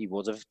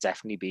would have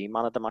definitely been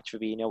man of the match for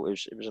Fabinho.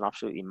 It was an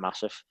absolutely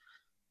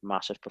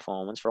massive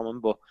performance from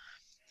him. But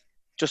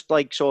just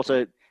like sort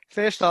of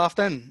first half,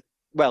 then.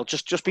 Well,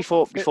 just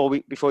before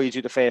you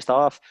do the first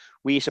half,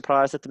 were you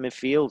surprised at the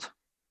midfield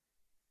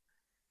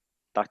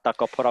that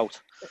got put out?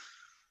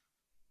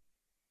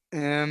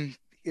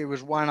 It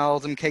was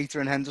Wijnaldum, Keita,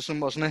 and Henderson,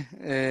 wasn't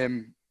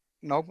it?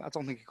 No, I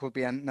don't think it could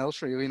be anything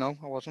else, really. No,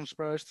 I wasn't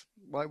surprised.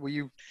 Why were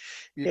you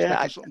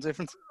expecting something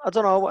different? I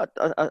don't know.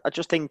 I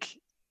just think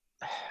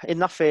in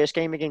that first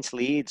game against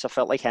Leeds, I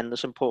felt like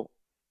Henderson put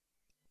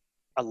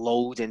a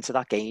load into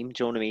that game.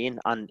 Do you know what I mean?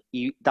 And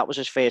that was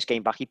his first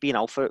game back. He'd been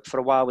out for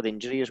a while with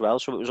injury as well,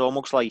 so it was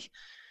almost like,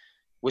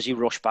 was he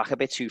rushed back a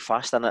bit too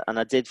fast? And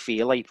I did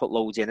feel like he put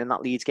loads in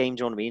that Leeds game.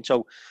 Do you know what I mean?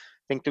 So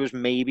I think there was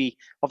maybe,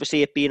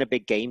 obviously it being a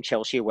big game,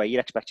 Chelsea away, you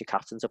expect your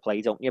captain to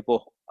play, don't you?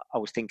 But I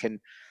was thinking,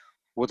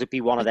 would it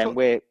be one of them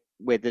where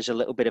there's a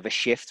little bit of a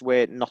shift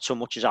where not so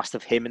much is asked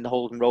of him in the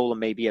holding role and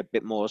maybe a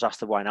bit more is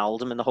asked of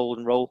Wijnaldum in the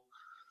holding role?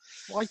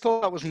 Well, I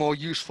thought that was more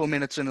useful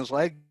minutes in his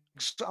legs,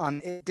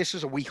 and this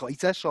is a week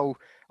later, so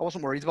I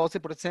wasn't worried about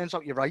it. But it turns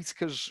out you're right,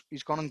 because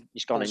he's gone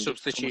in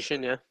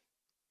substitution. Yeah.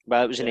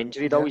 Well, it was an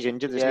injury though. He's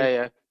injured, isn't he?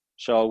 Yeah.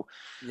 So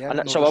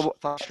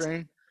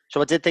So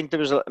I did think there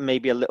was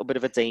maybe a little bit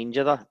of a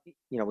danger that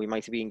we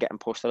might have been getting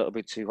pushed a little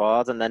bit too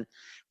hard. And then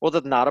other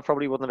than that, I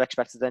probably wouldn't have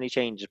expected any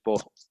changes.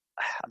 But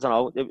I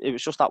don't know. It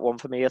was just that one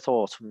for me, I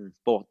thought.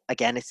 But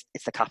again, it's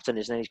the captain,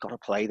 isn't it? He's got to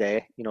play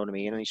there. You know what I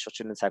mean? And he's such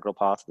an integral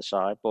part of the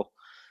side. But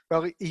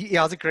well, he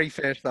had a great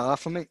first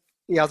half for me.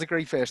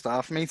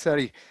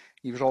 Terry.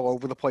 He was all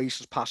over the place.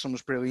 His passing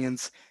was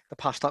brilliant. The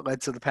pass that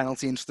led to the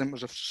penalty incident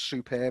was a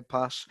superb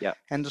pass. Yeah.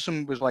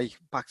 Henderson was like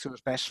back to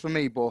his best for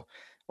me, but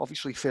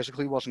obviously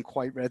physically wasn't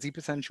quite ready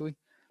potentially.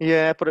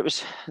 Yeah, but it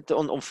was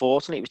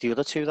unfortunately it was the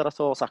other two that I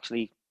thought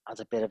actually had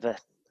a bit of a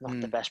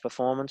not the best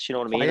performance. You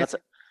know what I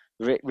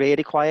mean?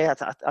 Really quiet.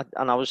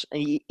 And I was,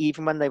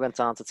 even when they went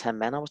down to 10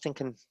 men, I was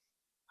thinking,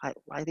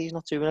 why are these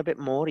not doing a bit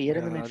more here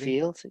in the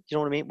midfield? Do you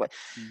know what I mean?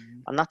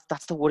 And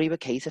that's the worry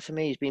with Keita for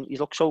me. He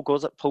looked so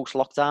good at post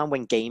lockdown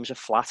when games are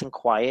flat and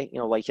quiet,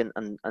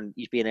 and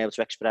he's being able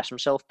to express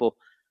himself. But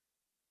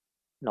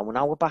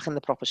now we're back in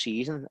the proper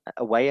season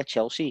away at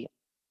Chelsea.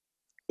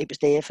 It was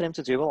there for him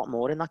to do a lot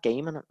more in that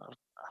game, and I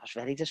was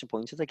very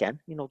disappointed again.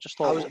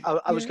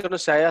 I was going to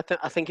say,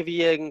 I think if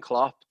you're Jurgen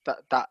Klopp,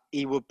 that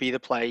he would be the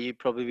player you'd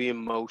probably be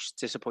most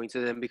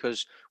disappointed in,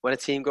 because when a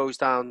team goes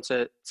down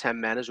to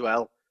 10 men as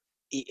well,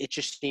 it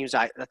just seems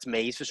like that's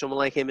made for someone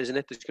like him, isn't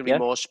it? There's going to be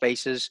more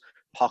spaces,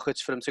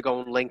 pockets for him to go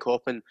and link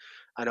up and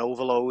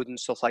overload and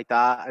stuff like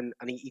that. And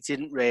he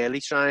didn't really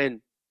try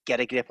and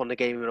get a grip on the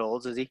game at all,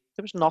 did he?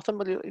 There was nothing,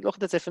 but look at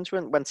the difference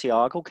when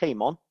Thiago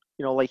came on.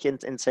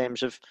 In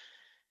terms of,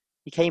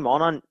 he came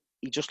on and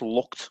he just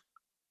looked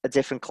a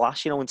different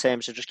class, in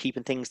terms of just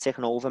keeping things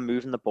ticking over,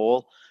 moving the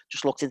ball,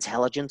 just looked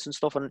intelligent and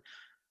stuff. And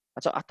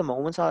at the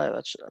moment,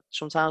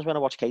 sometimes when I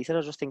watch Keita,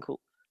 I just think, well,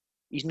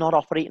 he's not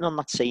operating on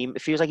that same.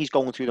 It feels like he's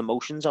going through the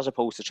motions as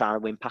opposed to trying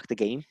to impact the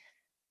game.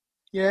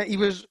 Yeah, he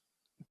was.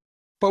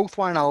 Both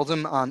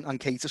Wijnaldum and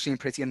Keita seemed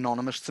pretty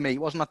anonymous to me.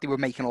 It wasn't that they were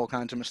making all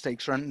kinds of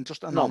mistakes or anything,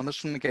 just anonymous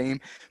from the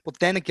game. But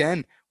then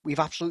again, we've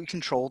absolutely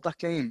controlled that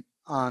game.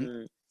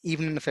 And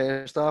even in the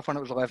first half when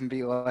it was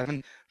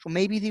 11v11. So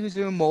maybe they were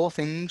doing more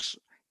things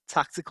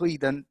tactically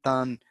than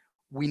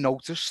we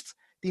noticed.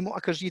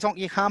 Because you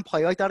can't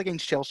play like that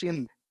against Chelsea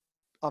and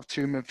have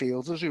two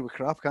midfielders who were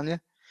crap, can you?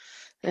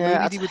 Yeah,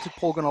 Maybe they were just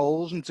plugging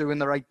holes and doing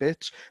the right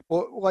bits.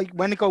 But like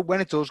when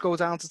it does go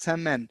down to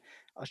 10 men,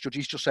 as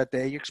Judgy's just said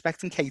there, you're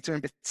expecting Keita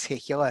in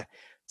particular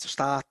to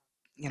start,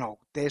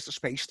 there's the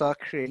space, start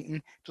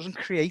creating. Doesn't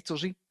create,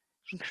 does he?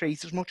 Doesn't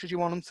create as much as you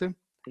want him to.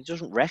 He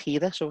doesn't wreck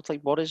either, so it's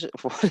like, what is it?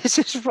 What is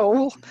his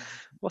role?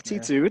 What's he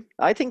doing?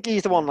 I think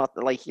he's the one that,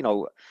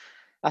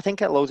 I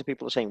think loads of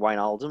people are saying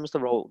Wijnaldum's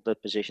the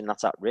position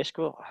that's at risk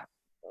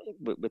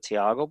with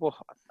Thiago, but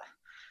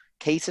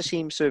Keita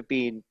seems to have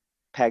been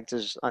pegged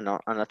as, and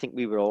I think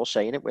we were all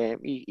saying it, where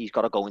he's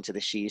got to go into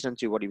this season and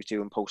do what he was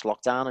doing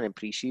post-lockdown and in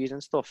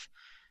pre-season stuff.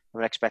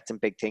 We're expecting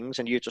big things,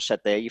 and you just said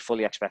there you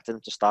fully expected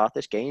him to start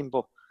this game,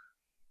 but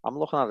I'm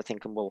looking at it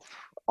thinking, well,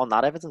 on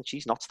that evidence,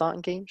 he's not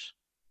starting games.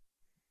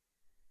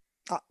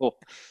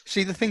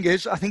 See, the thing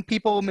is, I think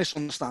people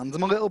misunderstand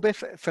him a little bit.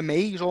 For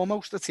me, he's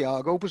almost a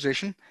Thiago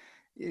position.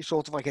 He's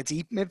sort of like a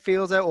deep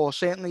midfielder, or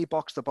certainly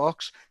box to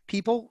box.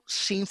 People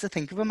seem to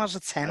think of him as a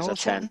 10 or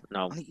something.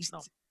 No.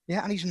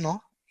 Yeah, and he's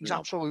not. He's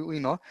absolutely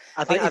not.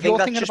 I think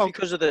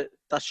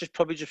that's just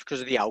probably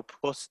because of the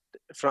output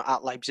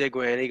at Leipzig,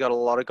 where he got a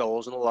lot of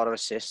goals and a lot of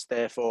assists.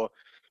 Therefore,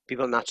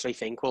 people naturally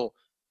think, well,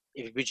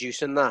 if you're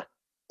producing that,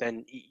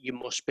 then you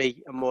must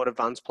be a more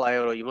advanced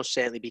player, or you must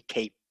certainly be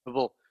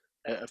capable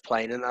of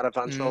playing in that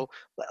advanced role.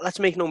 Let's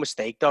make no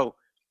mistake, though.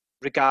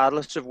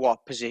 Regardless of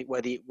what position,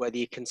 whether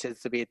you consider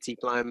to be a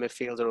deep line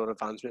midfielder or an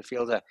advanced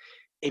midfielder,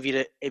 if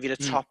you're a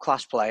top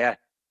class player,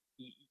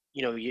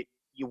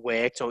 you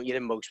work, don't you,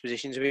 in most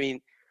positions. I mean,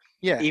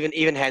 yeah.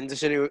 Even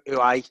Henderson,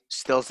 who I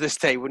still to this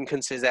day wouldn't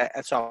consider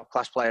a top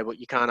class player, but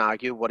you can't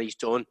argue what he's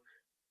done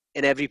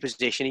in every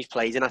position he's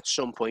played in. At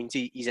some point,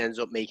 he's ends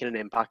up making an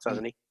impact,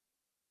 hasn't he?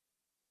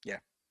 Yeah.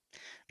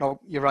 No,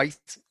 you're right.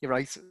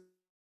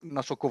 And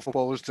that's what good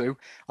footballers do.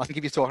 I think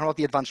if you're talking about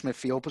the advanced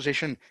midfield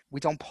position, we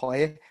don't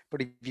play it.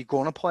 But if you're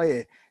going to play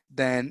it,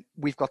 then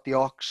we've got the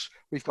Ox,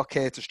 we've got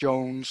Curtis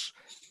Jones.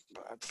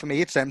 For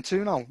me, it's them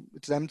two now.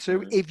 It's them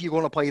two. If you're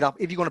going to play that,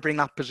 if you're going to bring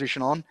that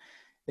position on.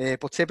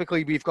 But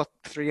typically, we've got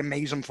three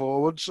amazing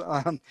forwards,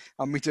 and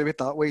we do it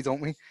that way,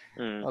 don't we?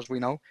 As we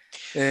know.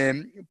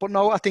 But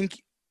no, I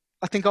think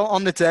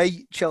on the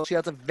day, Chelsea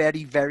had a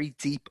very, very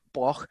deep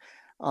block,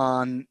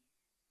 and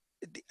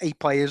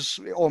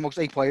almost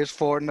eight players,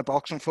 four in the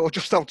box and four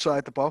just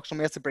outside the box, and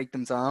we had to break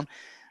them down.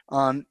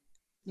 And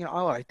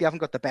all right, they haven't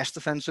got the best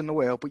defence in the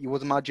world, but you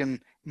would imagine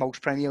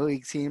most Premier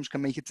League teams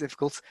can make it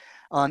difficult.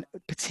 And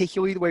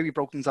particularly the way we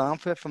broke them down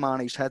for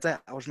Mane's header,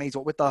 I was made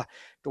up with that.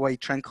 The way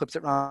Trent clipped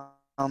it round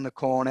the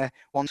corner,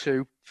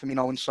 1-2,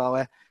 Firmino and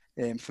Salah.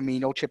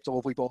 Firmino chipped a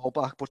lovely ball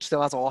back, but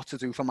still had a lot to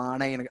do for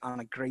Mane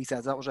and a great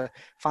header. That was a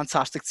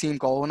fantastic team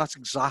goal, and that's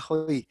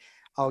exactly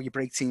how you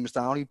break teams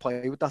down. You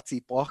play with that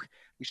deep block.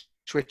 You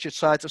switch it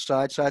side to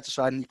side,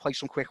 and you play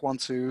some quick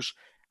 1-2s,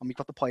 and we've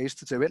got the players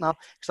to do it now.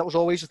 Because that was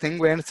always the thing,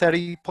 where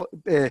Terry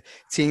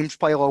teams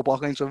play a low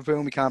block into Liverpool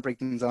and we can't break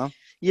them down.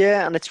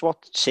 Yeah, and it's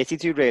what City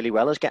do really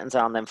well, is getting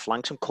down them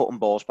flanks and cutting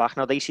balls back.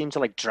 Now they seem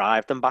to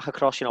drive them back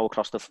across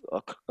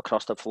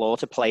the floor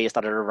to players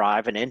that are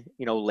arriving in,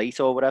 late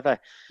or whatever.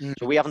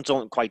 So we haven't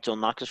quite done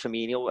that, because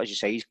Firmino, as you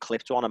say, he's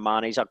clipped one, and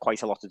Mane's had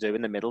quite a lot to do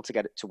in the middle to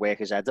get it to work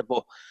his header.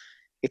 But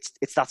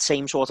it's that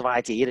same sort of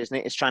idea, isn't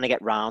it? It's trying to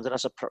get round it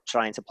as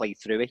trying to play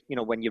through it.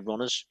 When your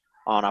runners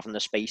aren't having the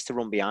space to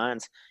run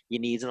behind, you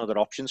need another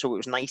option. So it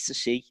was nice to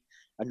see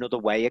another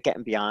way of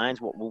getting behind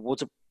what would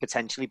have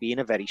potentially been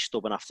a very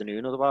stubborn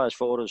afternoon otherwise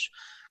for us.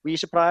 Were you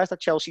surprised that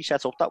Chelsea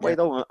set up that way,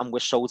 though, and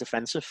was so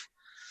defensive?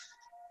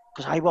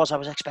 Because I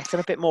was expecting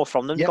a bit more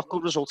from them. They got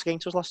good results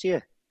against us last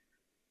year.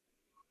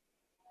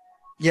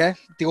 Yeah,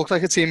 they looked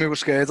like a team who was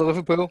scared of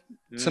Liverpool.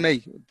 To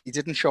me, he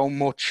didn't show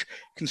much,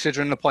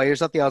 considering the players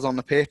that they had on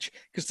the pitch.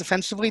 Because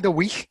defensively, they're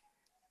weak.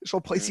 So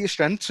play to your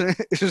strengths,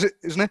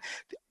 isn't it?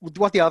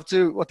 What they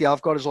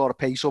have got is a lot of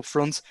pace up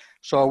front.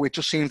 So it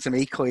just seemed to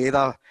me clear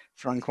that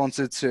Frank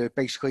wanted to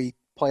basically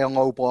play a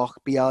low block,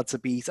 be hard to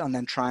beat, and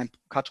then try and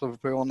catch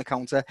Liverpool on the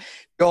counter.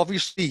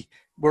 Obviously,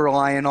 we're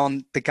relying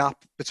on the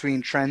gap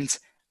between Trent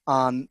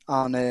and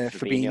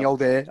Fabinho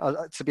there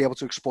to be able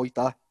to exploit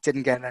that.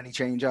 Didn't get any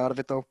change out of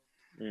it, though.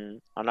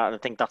 And I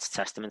think that's a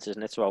testament,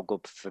 isn't it, to how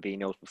good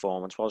Fabinho's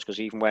performance was? Because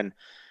even when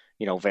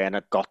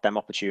Werner got them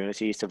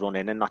opportunities to run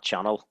in that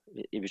channel,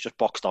 he was just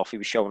boxed off. He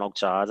was showing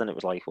outside, and it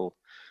was like, well,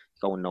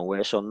 going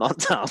nowhere, so not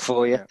down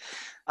for you.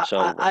 Yeah. So,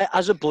 I,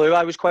 as a Blue,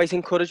 I was quite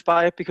encouraged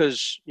by it,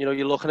 because you're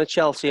looking at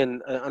Chelsea,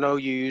 and I know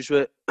you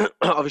were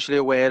obviously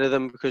aware of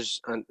them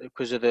because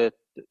of the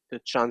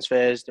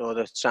transfers or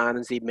the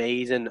signings they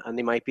made, and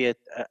they might be a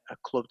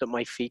club that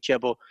might feature,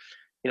 but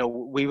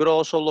we were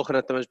also looking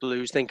at them as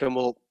Blues, thinking,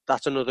 well,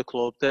 that's another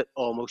club that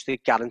almost is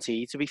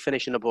guaranteed to be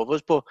finishing above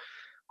us. But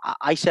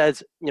I said,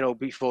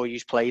 before you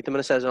played them, and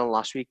I said on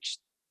last week's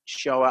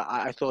show,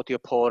 I thought they were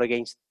poor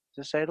against.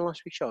 Did I say it on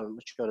last week's show? I'm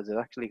not sure I did,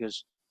 actually,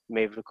 because we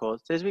may have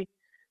recorded. Did we?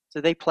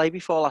 Did they play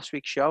before last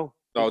week's show?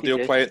 No, they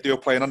were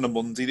playing on the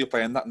Monday. They were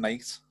playing that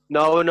night.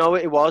 No,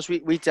 it was.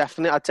 I'd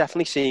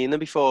definitely seen them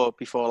before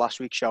last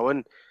week's show,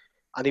 and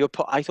they were.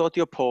 I thought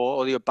they were poor,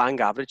 or they were bang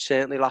average.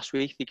 Certainly last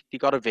week, they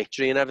got a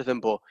victory and everything,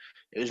 but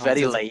it was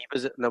very lame.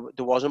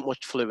 There wasn't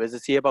much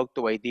fluidity about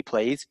the way they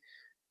played.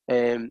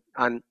 And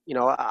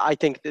I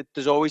think that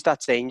there's always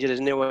that danger,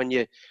 isn't there, when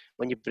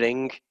you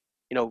bring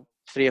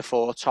 3 or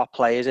 4 top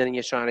players in and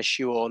you're trying to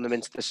shoehorn them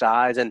into the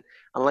sides, and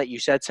like you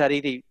said,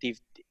 Terry,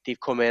 they've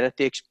come in at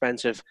the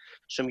expense of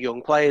some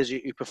young players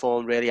who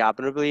performed really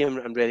admirably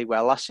and really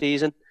well last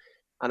season.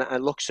 And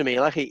it looks to me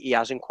like he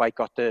hasn't quite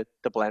got the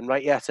blend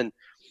right yet. And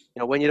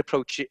when you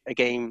approach a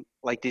game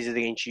like this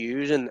against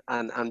Hughes and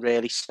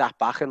really step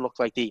back and look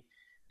like they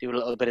were a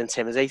little bit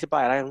intimidated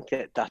by it, I don't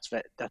think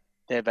that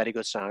they're very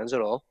good signs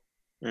at all.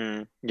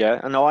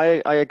 Yeah, no,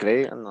 I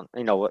agree, and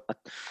I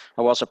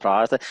was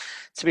surprised.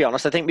 To be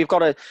honest, I think we've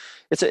got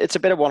it's a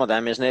bit of one of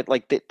them, isn't it?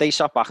 Like they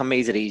sat back and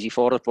made it easy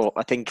for us, but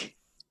I think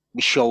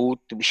we showed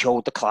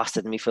the class,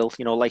 didn't we, Phil?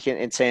 Like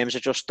in terms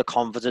of just the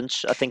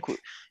confidence, I think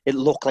it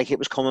looked like it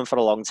was coming for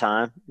a long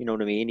time. You know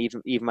what I mean?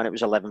 Even when it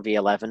was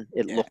 11v11,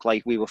 it looked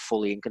like we were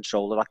fully in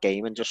control of that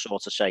game and just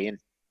sort of saying,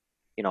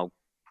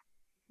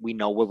 we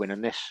know we're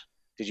winning this.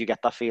 Did you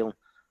get that feeling?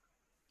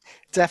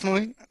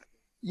 Definitely.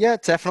 Yeah,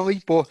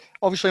 definitely. But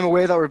obviously, I'm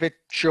aware that we're a bit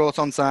short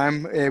on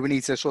time. We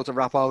need to sort of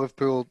wrap our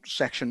Liverpool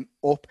section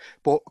up.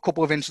 But a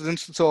couple of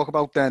incidents to talk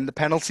about then. The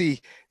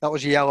penalty, that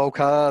was a yellow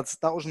card.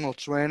 That was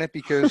nuts, wasn't it?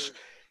 Because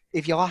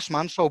if your last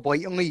man so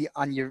blatantly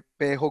and you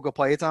bear hug a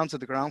player down to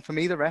the ground, for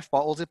me, the ref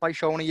bottles it by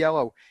showing a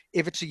yellow.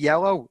 If it's a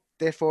yellow,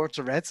 therefore it's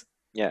a red.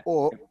 Yeah.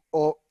 Or you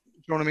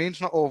know what I mean?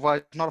 It's not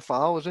a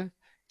foul, is it?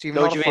 It's either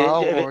not a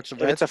foul or it's a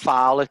red. If it's a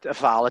foul,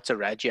 it's a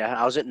red, yeah.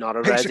 How's it not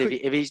a red?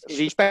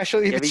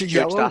 Especially if it's a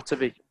yellow. That to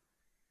be, it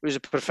was a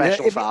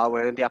professional foul,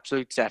 wearing the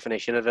absolute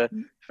definition of a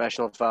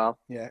professional foul.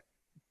 Yeah.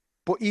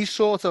 But he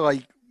sort of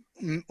like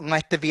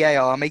let the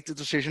VAR make the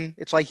decision.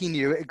 It's like he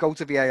knew it'd go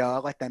to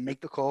VAR, let them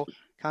make the call.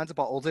 Kind of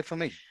bottled it for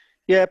me.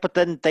 Yeah, but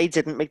then they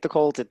didn't make the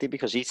call, did they?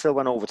 Because he still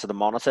went over to the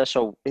monitor.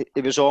 So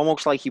it was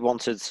almost like he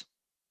wanted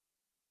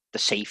the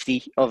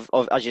safety of,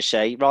 as you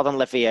say, rather than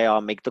let VAR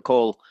make the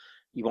call,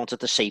 he wanted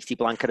the safety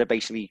blanket of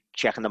basically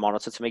checking the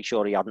monitor to make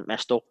sure he hadn't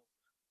messed up.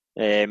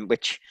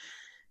 Which,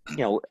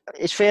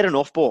 it's fair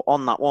enough, but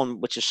on that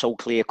one, which is so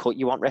clear cut,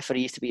 you want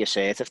referees to be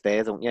assertive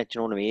there, don't you? Do you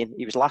know what I mean?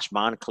 He was last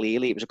man,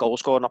 clearly. It was a goal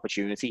scoring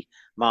opportunity.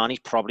 He's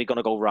probably going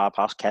to go right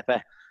past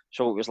Kepa.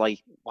 So it was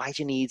like, why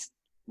do you need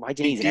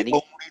any?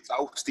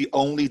 The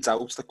only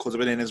doubt that could have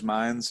been in his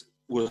mind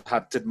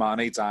did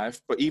Mane dive?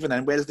 But even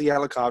then, where does the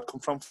yellow card come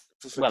from?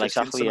 Well,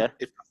 exactly, yeah.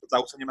 If that's the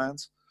doubt in your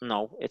mind.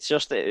 No, it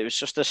was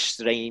just a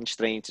strange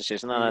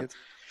decision, and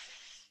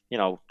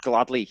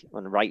gladly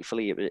and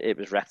rightfully it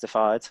was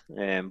rectified.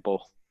 But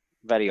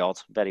very odd.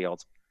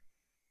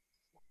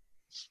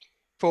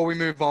 Before we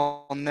move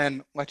on,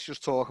 then let's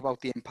just talk about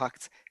the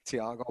impact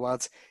Thiago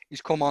had.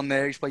 He's come on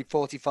there. He's played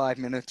 45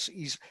 minutes.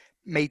 He's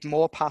made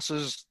more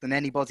passes than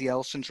anybody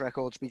else since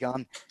records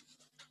began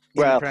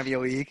in the Premier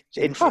League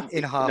in half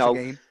a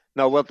game.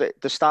 No, well,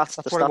 the stat.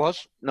 That's what it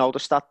was. No, the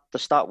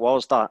stat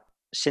was that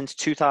since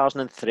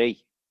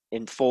 2003,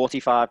 in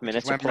 45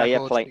 minutes, a player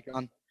played.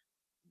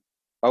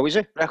 Oh, is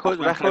it?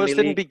 Records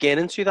didn't begin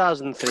in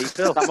 2003,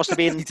 Phil. That must have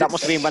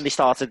been when they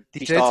started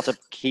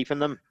keeping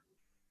them.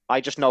 I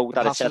just know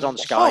that it says on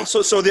Sky.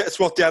 So it's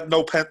what they had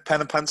no pen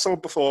and pencil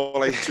before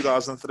like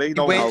 2003.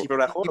 No one keep a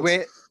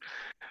record.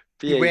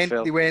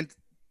 They weren't.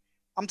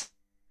 I'm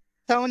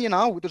telling you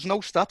now, there's no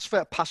stats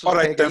for passes. All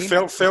right, then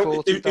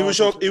Phil,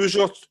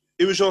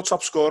 he was your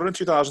top scorer in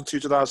 2002,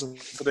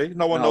 2003.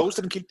 No one knows.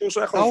 Didn't keep those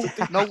records.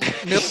 No.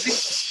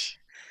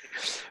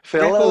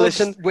 Phil,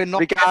 listen. We're not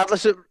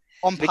regardless of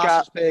on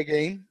passes per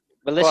game.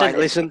 But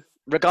listen.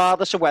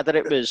 Regardless of whether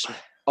it was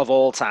of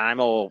all time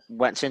or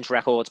since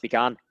records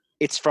began,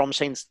 it's from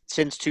since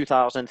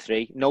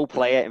 2003. No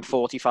player in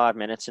 45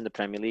 minutes in the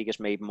Premier League has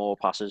made more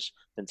passes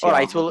than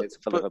Thiago did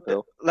for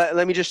Liverpool.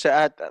 Let me just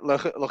say,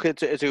 look,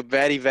 it's a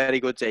very, very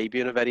good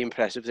debut and a very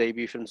impressive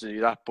debut for him to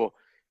do that. But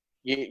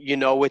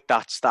with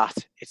that stat,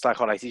 it's like,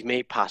 all right, he's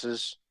made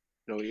passes.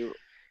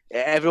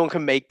 Everyone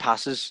can make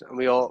passes, and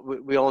we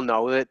all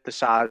know that the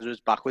side was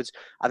backwards.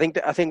 I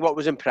think what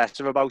was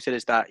impressive about it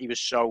is that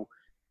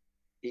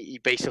he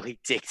basically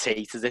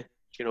dictated it.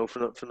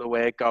 From the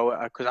way it go,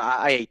 because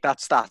I hate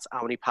that stat,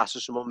 how many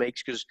passes someone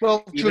makes, because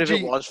even if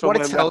it was from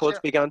when records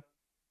began.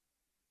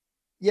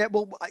 Yeah,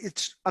 well, I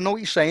know what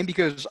you're saying,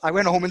 because I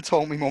went home and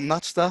told my mum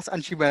that stat,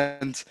 and she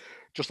went,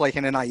 just like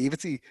in a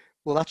naivety,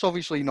 well, that's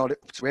obviously not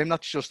up to him,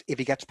 that's just if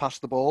he gets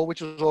past the ball,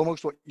 which is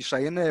almost what you're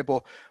saying there,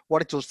 but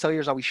what it does tell you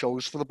is how he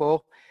shows for the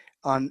ball,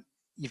 and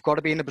you've got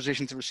to be in a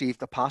position to receive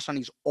the pass, and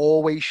he's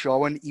always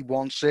showing he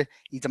wants it,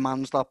 he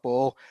demands that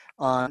ball,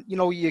 and,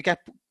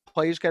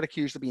 players get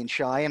accused of being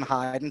shy and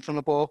hiding from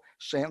the ball.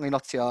 Certainly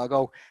not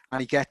Thiago, and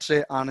he gets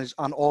it. And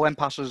all them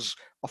passes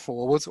are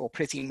forward, or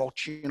pretty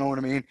much. You know what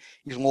I mean?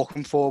 He's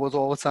looking forward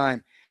all the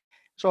time.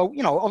 So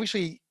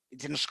obviously he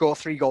didn't score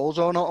 3 goals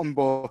or nothing,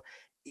 but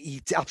he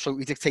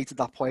absolutely dictated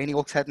that play, and he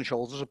looked head and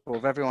shoulders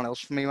above everyone else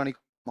for me when he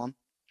on.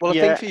 Well, I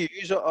think for you,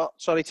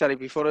 sorry Terry,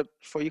 before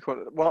you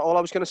come, well, all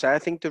I was going to say, I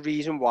think the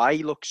reason why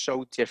he looks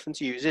so different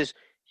to you is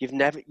you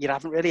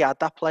haven't really had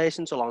that player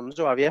since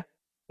Alonso, have you? You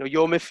know,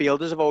 your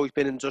midfielders have always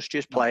been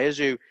industrious players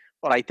who,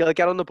 all right, they'll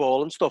get on the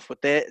ball and stuff,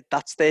 but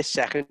that's their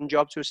second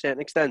job to a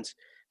certain extent.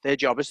 Their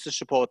job is to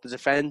support the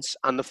defence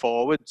and the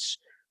forwards,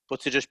 but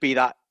to just be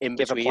that in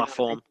between. Give a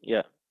platform,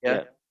 yeah,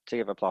 to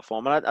give a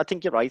platform. And I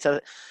think you're right.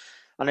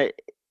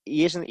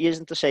 He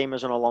isn't the same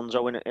as an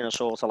Alonso in a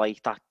sort of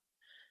like that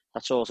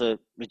sort of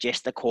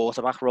register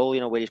quarterback role, you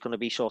know, where he's going to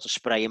be sort of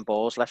spraying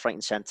balls left, right,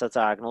 and centre,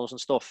 diagonals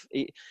and stuff.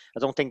 I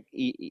don't think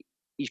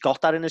he's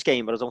got that in his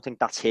game, but I don't think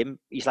that's him.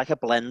 He's like a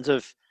blend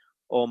of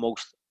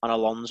almost an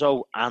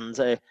Alonso and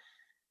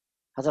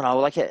I don't know,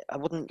 like I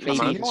wouldn't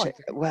maybe even say,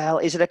 well,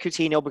 is it a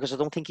Coutinho? Because I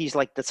don't think he's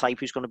like the type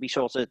who's going to be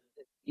sort of,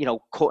 you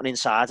know, cutting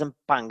inside and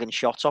banging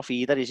shots off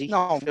either, is he?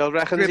 No, Phil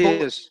reckons he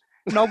is.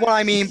 No, what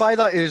I mean by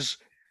that is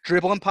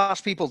dribbling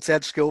past people,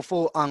 dead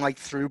skillful, and like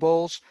through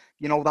balls.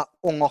 You know, that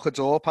unlock a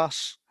door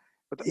pass.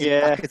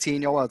 Yeah,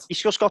 Coutinho had.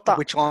 He's just got that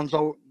which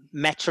Alonso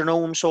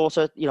metronome sort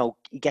of. You know,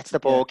 he gets the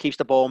ball, keeps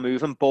the ball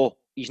moving, but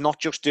he's not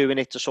just doing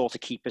it to sort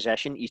of keep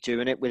possession. He's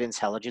doing it with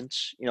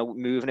intelligence. You know,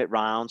 moving it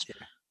round,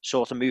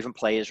 sort of moving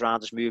players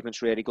around. His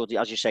movement's really good.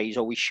 As you say, he's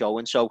always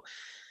showing. So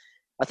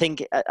I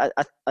think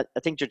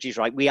Judgy's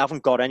right. We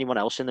haven't got anyone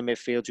else in the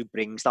midfield who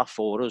brings that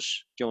for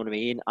us. Do you know what I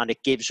mean? And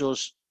it gives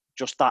us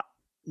just that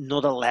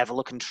another level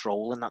of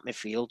control in that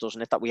midfield,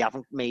 doesn't it? That we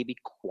haven't maybe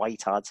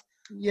quite had.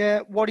 Yeah,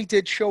 what he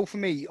did show for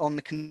me on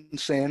the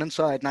concerning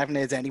side, and I haven't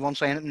heard anyone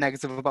saying anything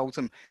negative about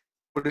him,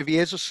 but if he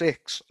is a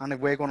 6 and if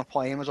we're going to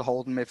play him as a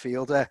holding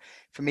midfielder,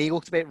 for me he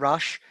looked a bit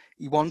rash.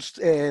 He once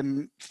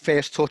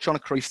first touch on a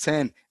crease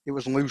turn, it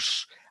was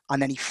loose,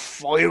 and then he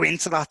flew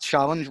into that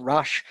challenge,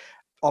 rash.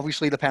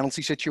 Obviously the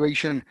penalty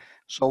situation.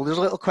 So there's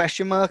a little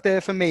question mark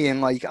there for me, and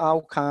like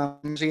how calm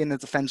is he in the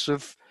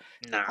defensive?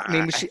 Nah. I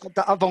mean,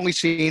 I've only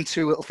seen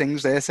 2 little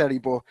things there, Terry,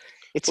 but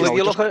it's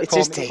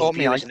his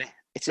debut, isn't it?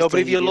 But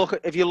if you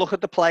look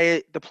at the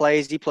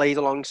players he played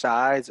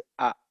alongside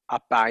at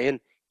Bayern,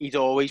 he'd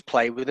always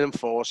play with an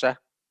enforcer.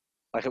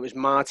 Like it was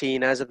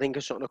Martinez, I think,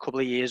 or something a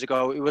couple of years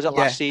ago. It was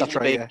last season,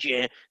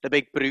 the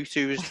big brute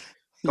who was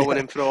going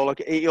in for all.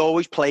 Like, he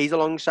always plays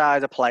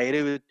alongside a player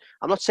who.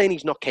 I'm not saying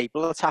he's not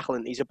capable of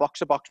tackling. He's a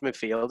box-to-box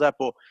midfielder,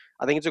 but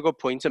I think it's a good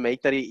point to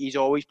make that he's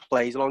always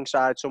plays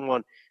alongside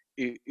someone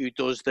who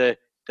does the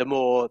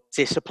more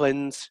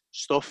disciplined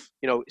stuff.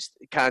 You know,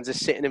 kind of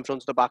sitting in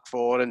front of the back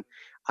four and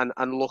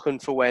looking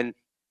for when,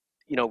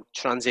 you know,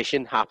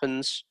 transition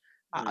happens.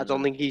 I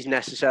don't think he's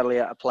necessarily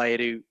a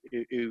player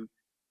who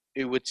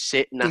would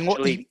sit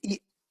naturally.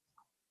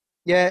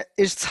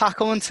 His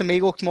tackling to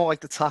me looked more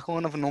like the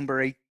tackling of a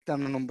number 8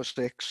 than a number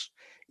 6.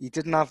 He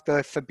didn't have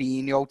the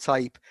Fabinho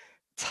type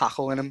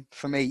tackling him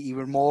for me. He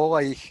was more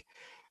like,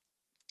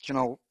 you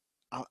know,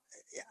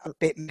 a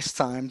bit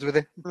mistimed with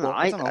it.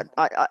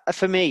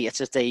 For me, it's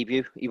his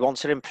debut. He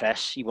wants to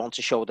impress. He wants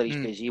to show that he's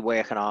busy,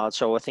 working hard.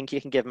 So I think you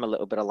can give him a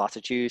little bit of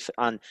latitude.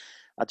 And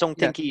I don't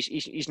think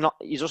he's not.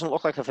 He doesn't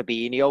look like a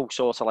Fabinho,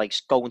 sort of like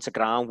going to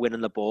ground,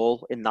 winning the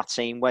ball in that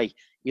same way.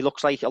 He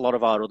looks like a lot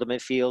of our other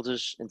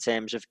midfielders in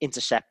terms of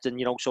intercepting,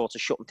 you know, sort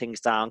of shutting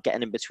things down,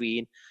 getting in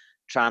between,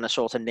 trying to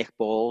sort of nick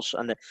balls.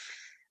 And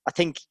I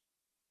think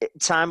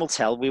time will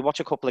tell. We watch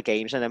a couple of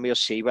games and then we'll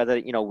see whether,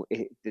 you know,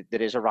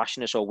 there is a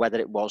rashness or whether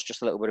it was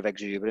just a little bit of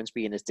exuberance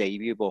being his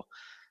debut. But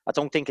I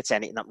don't think it's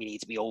anything that we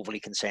need to be overly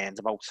concerned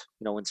about,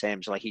 you know, in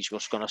terms of like he's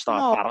just going to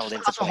start barreling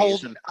into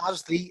players.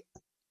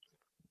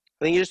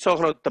 I think you're just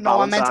talking about the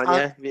balance,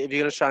 aren't you? If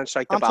you're going to try and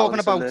strike the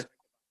balance.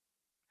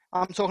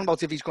 I'm talking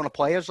about if he's going to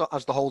play as the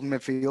holding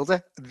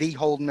midfielder,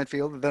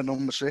 the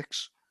number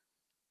 6.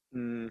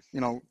 You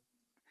know.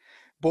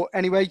 But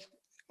anyway,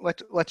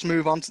 let's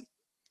move on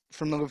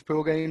from the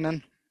Liverpool game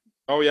then.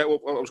 Oh yeah, well,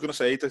 I was going to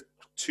say the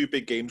 2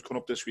 big games coming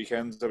up this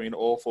weekend. I mean,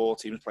 all 4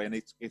 teams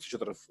playing each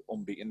other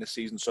unbeaten this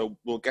season, so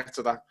we'll get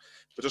to that.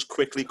 But just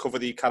quickly cover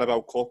the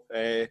Carabao Cup.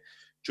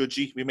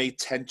 Judgy, we made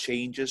 10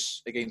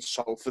 changes against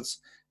Salford.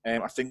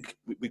 I think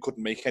we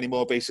couldn't make any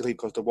more, basically,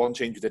 because the one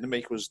change we didn't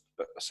make was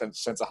a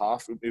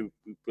centre-half. We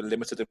were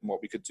limited in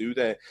what we could do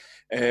there.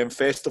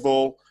 First of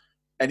all,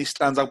 any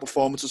standout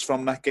performances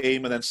from that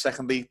game? And then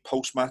secondly,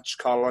 post-match,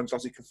 Carlo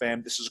Ancelotti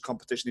confirmed this is a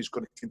competition he's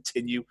going to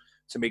continue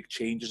to make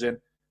changes in.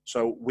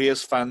 So we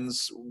as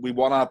fans, we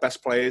want our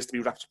best players to be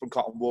wrapped up in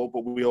cotton wool,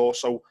 but we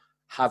also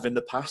have in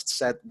the past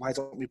said, why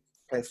don't we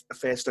play a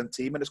first-end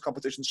team in this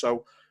competition?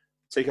 So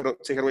take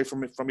it away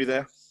from you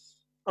there.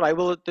 All right,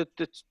 well,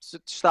 to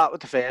start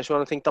with the first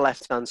one, I think the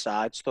left-hand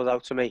side stood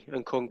out to me.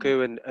 And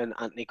Nkunku and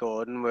Anthony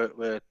Gordon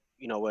were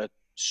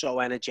so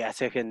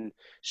energetic and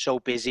so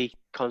busy,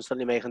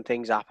 constantly making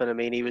things happen. I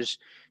mean, he was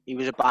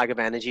a bag of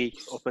energy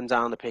up and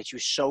down the pitch. He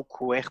was so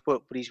quick,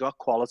 but he's got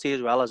quality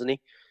as well, hasn't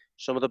he?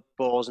 Some of the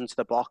balls into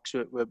the box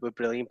were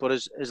brilliant. But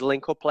his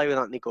link-up play with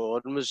Anthony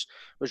Gordon was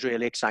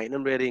really exciting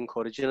and really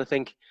encouraging. I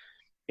think,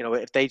 you know,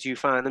 if they do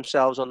find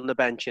themselves on the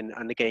bench and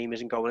the game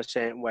isn't going a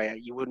certain way,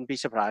 you wouldn't be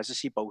surprised to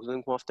see both of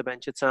them come off the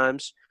bench at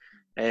times.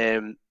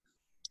 So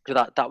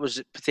that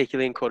was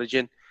particularly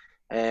encouraging.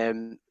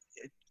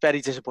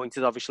 Very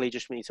disappointed, obviously.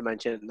 Just need to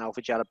mention it now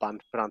for Jared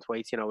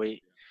Brantwaite. You know,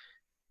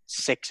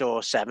 6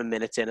 or 7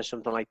 minutes in or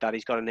something like that,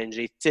 he's got an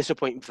injury.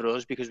 Disappointing for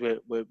us because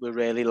we're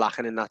really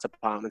lacking in that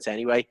department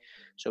anyway.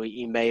 So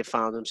he may have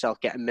found himself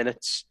getting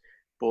minutes,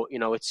 but you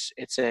know, it's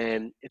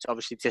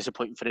obviously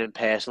disappointing for him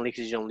personally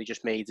because he's only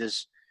just made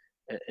his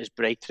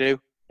breakthrough.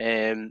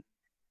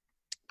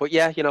 But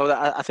yeah, you know,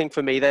 I think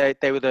for me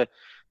they were the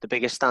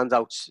biggest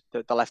standouts,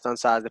 the left hand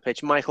side of the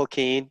pitch. Michael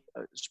Keane,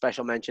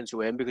 special mention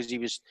to him because he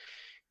was,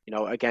 you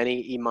know, again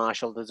he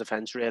marshalled the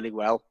defence really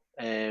well.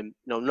 You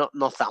know,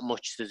 not that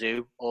much to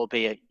do,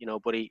 albeit, you know,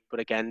 but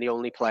again, the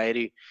only player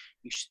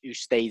who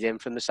stayed in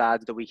from the side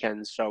of the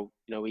weekend. So,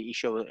 you know, he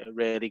showed a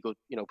really good,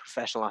 you know,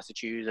 professional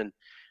attitude and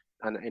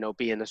you know,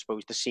 being, I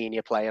suppose, the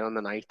senior player on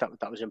the night,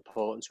 that was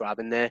important to have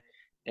in there.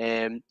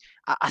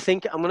 I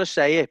think I'm going to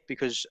say it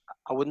because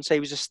I wouldn't say he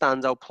was a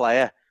standout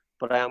player,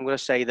 but I am going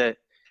to say that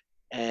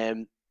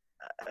a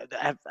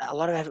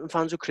lot of Everton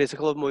fans were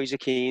critical of Moise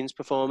Keane's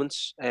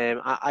performance.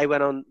 I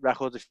went on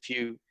record a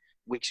few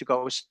weeks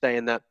ago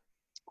saying that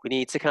we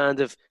need to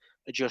kind of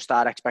adjust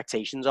our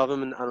expectations of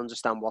him and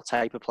understand what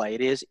type of player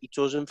he is. He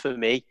doesn't, for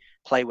me,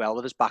 play well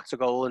with his back to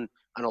goal and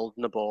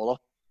holding the ball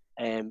up.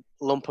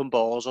 Lumping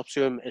balls up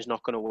to him is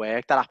not going to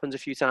work. That happens a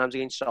few times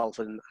against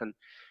Salford, and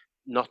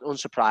not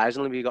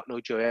unsurprisingly, we got no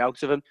joy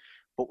out of him.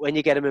 But when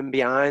you get him in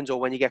behind or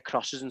when you get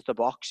crosses into the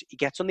box, he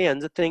gets on the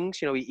end of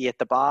things. You know, he hit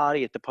the bar,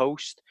 he hit the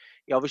post.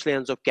 He obviously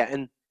ends up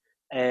getting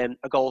a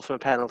goal from a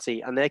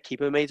penalty, and their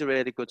keeper made a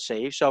really good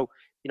save. So,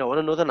 you know, on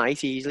another night,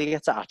 he easily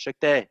gets a hat-trick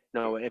there.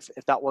 You know, if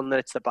that one that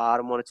hits the bar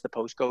and one hits the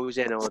post goes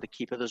in, or the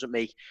keeper doesn't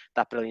make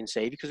that brilliant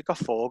save, because it got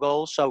 4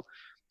 goals. So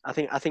I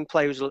think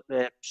players,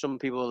 some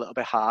people a little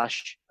bit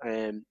harsh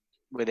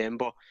with him.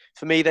 But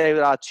for me, they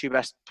were our 2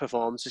 best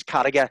performances.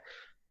 Carragher,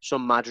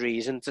 some mad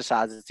reason,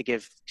 decided to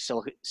give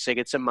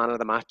Sigurdsson man of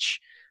the match.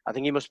 I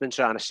think he must have been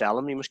trying to sell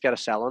him. He must get a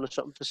sell on or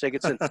something for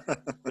Sigurdsson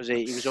because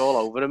he was all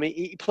over him.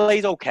 He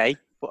played okay,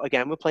 but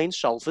again, we're playing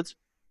Salford.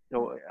 You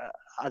know,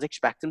 I'd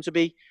expect him to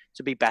be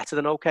better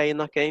than okay in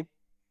that game.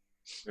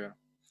 Yeah.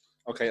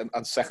 Okay,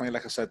 and secondly,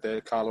 like I said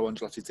there, Carlo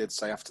Ancelotti did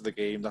say after the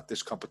game that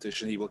this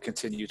competition he will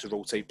continue to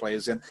rotate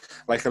players in.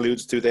 Like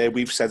alluded to there,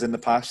 we've said in the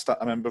past that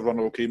I remember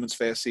Ronald Koeman's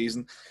first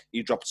season,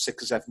 he dropped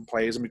 6 or 7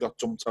 players and we got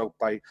dumped out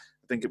by, I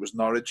think it was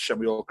Norwich, and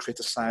we all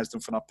criticised him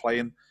for not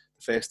playing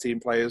the first team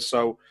players.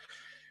 So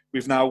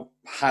we've now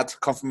had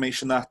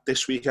confirmation that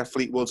this week at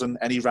Fleetwood and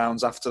any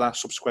rounds after that,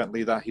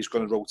 subsequently, that he's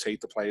going to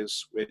rotate the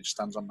players. Where he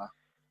stands on that?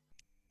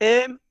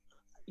 Do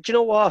you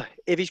know what?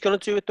 If he's going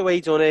to do it the way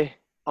he done it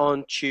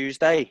on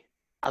Tuesday,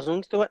 as long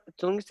as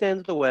it's the end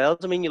of the world.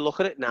 I mean, you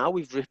look at it now,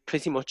 we've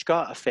pretty much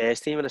got a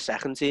first team and a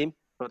second team.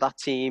 But that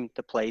team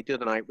that played the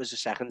other night was a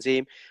second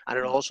team. And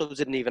it also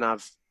didn't even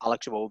have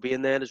Alex Iwobi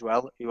in there as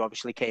well, who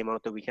obviously came on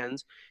at the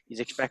weekend. You'd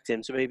expect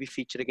him to maybe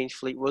feature against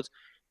Fleetwood.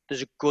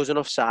 There's a good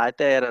enough side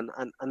there. And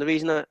the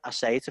reason I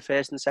say it's a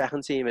first and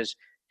second team is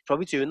he's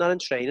probably doing that in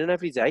training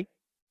every day.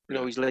 You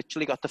know, he's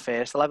literally got the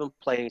first 11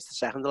 playing against the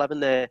second 11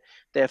 there.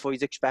 Therefore,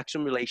 you'd expect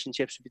some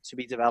relationships to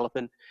be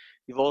developing.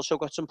 You've also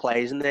got some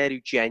players in there who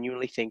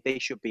genuinely think they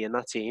should be in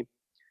that team.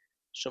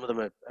 Some of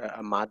them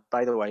are mad,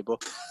 by the way,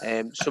 but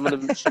some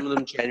of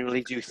them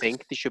genuinely do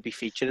think they should be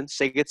featuring.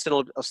 Sigurdsson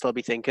will still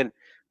be thinking,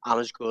 I'm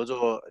as good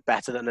or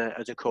better than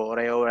a Decore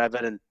or whatever.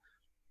 And,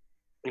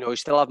 you know, we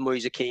still have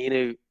Moise Keane,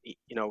 who,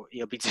 you know,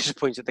 he'll be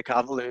disappointed the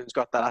Cavaliers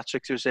got that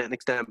hat-trick to a certain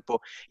extent, but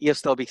he'll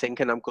still be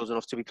thinking I'm good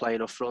enough to be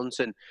playing up front.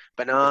 And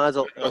Bernard...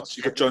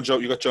 You got John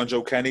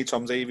Joe Kenny,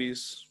 Tom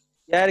Davies.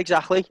 Yeah,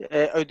 exactly.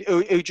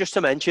 Just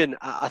to mention,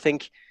 I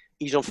think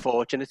he's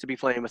unfortunate to be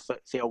playing with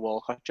Theo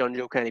Walcott, John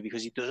Joe Kenny,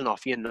 because he doesn't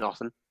offer you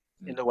nothing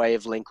in the way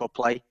of link-up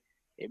play.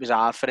 It was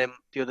hard for him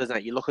the other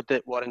night. You look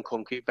at what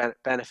Nkunku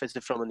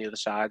benefited from on the other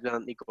side with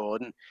Anthony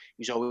Gordon.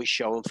 He's always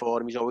showing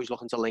for him. He's always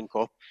looking to link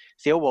up.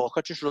 Theo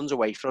Walcott just runs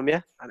away from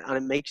you, and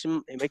it makes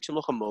him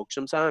look a mug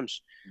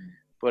sometimes.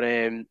 But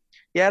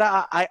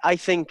yeah, I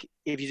think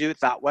if you do it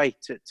that way,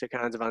 to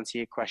kind of answer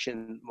your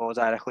question more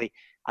directly,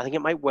 I think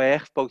it might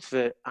work both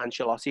for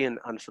Ancelotti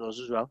and for us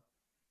as well.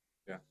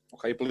 Yeah.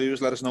 Okay,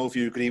 Blues, let us know if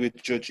you agree with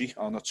Judgy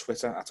on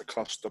Twitter at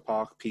Across the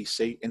Park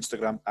PC,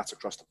 Instagram at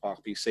Across the Park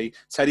PC.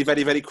 Teddy,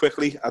 very, very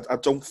quickly, I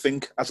don't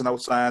think as an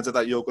outsider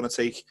that you're going to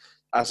take,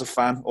 as a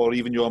fan, or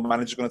even your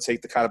manager, going to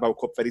take the Carabao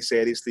Cup very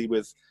seriously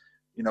with,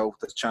 you know,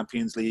 the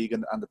Champions League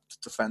and the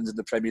defending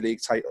the Premier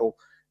League title.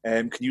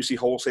 Can you see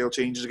wholesale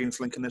changes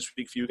against Lincoln this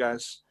week for you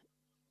guys?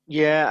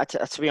 Yeah,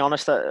 to be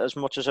honest, as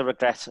much as I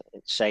regret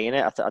saying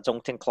it, I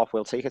don't think Klopp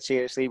will take it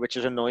seriously, which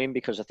is annoying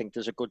because I think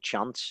there's a good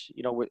chance,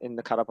 you know, in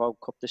the Carabao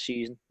Cup this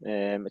season.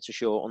 It's a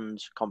shortened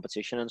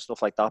competition and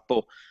stuff like that,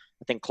 but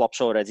I think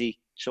Klopp's already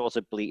sort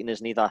of bleating,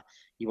 isn't he, that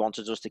he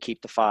wanted us to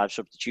keep the 5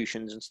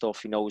 substitutions and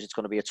stuff. He knows it's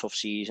going to be a tough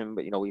season,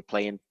 but, you know, you're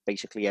playing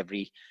basically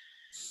every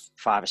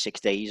 5 or 6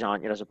 days,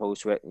 aren't you, as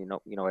opposed to, you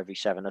know, every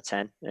 7 or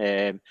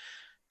 10.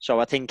 So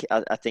I think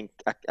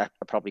I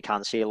probably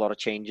can see a lot of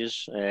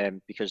changes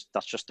because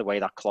that's just the way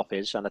that Klopp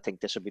is, and I think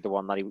this will be the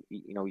one that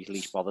he's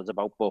least bothered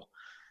about. But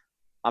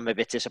I'm a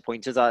bit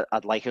disappointed.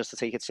 I'd like us to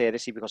take it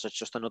seriously because it's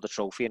just another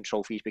trophy, and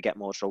trophies beget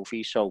more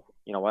trophies. So,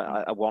 you know,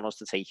 I want us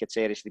to take it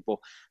seriously, but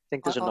I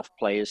think there's enough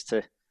players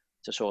to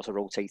sort of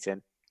rotate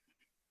in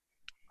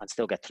and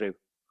still get through.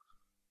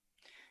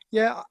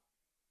 Yeah,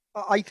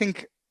 I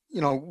think,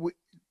 you know,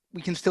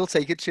 we can still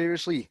take it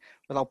seriously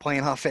without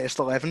playing our first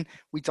 11.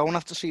 We don't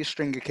have to see a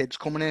string of kids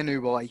coming in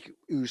who are like,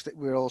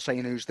 we're all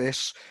saying, who's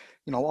this?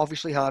 You know,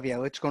 obviously Harvey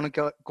Elliott's going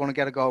to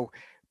get a go,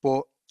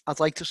 but I'd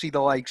like to see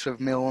the likes of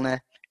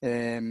Milner,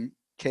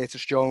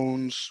 Curtis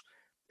Jones,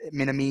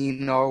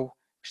 Minamino.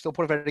 Still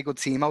put a very good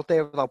team out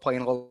there without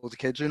playing a lot of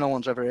kids who no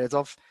one's ever heard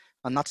of,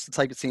 and that's the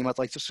type of team I'd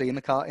like to see in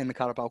the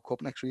Carabao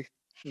Cup next week.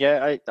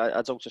 Yeah,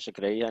 I don't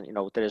disagree, and you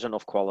know there is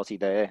enough quality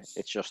there.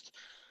 It's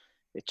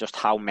just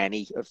how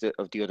many of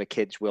the other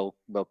kids will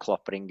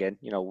Klopp bring in.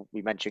 You know,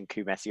 we mentioned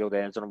Kumetio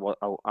there. I don't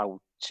know how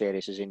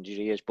serious his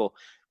injury is, but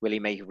will he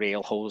make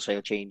real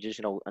wholesale changes?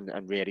 You know,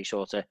 and really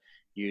sort of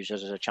use it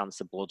as a chance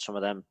to blood some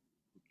of them,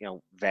 you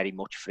know, very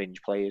much fringe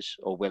players,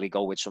 or will he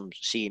go with some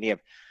senior,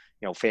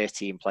 you know, first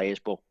team players?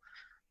 But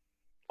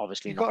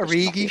obviously, you've got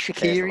Origi,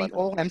 Shaqiri,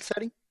 all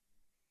empty.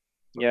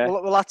 Yeah,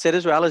 well, that's it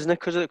as well, isn't it?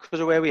 Because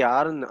of where we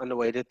are and the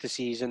way that the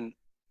season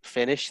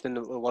finished, and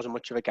there wasn't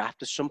much of a gap.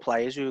 There's some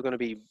players who are going to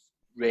be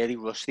really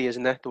rusty,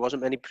 isn't there? There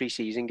wasn't many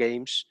pre-season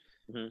games,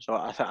 so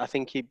I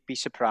think you'd be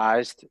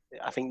surprised.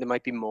 I think there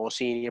might be more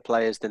senior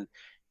players than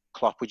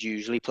Klopp would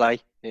usually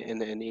play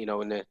in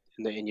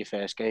your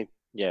first game.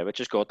 Yeah, which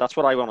is good. That's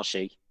what I want to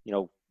see. You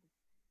know,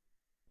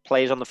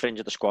 players on the fringe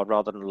of the squad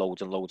rather than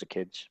loads and loads of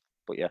kids.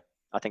 But yeah,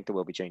 I think there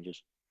will be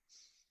changes.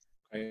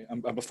 Okay.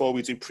 And before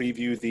we do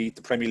preview the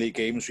Premier League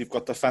games, we've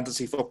got the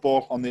fantasy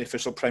football on the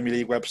official Premier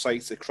League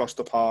website, Across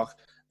the Park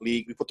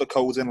League. We put the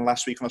codes in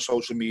last week on our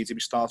social media. We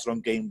started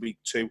on game week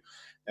 2.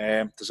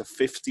 There's a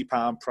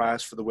 £50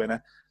 prize for the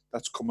winner.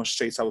 That's coming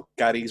straight out of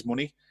Gary's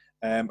money.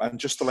 And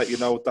just to let you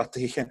know that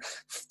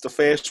the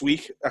first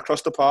week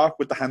Across the Park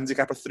with the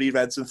handicap of 3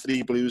 reds and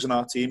 3 blues in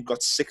our team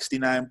got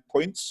 69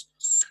 points.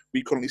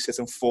 We currently sit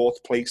in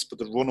 4th place, but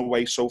the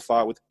runaway so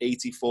far with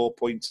 84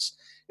 points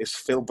is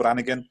Phil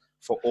Brannigan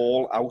for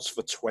All Out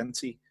for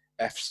 20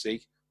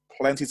 FC.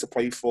 Plenty to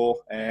play for.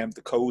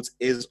 The code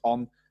is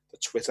on the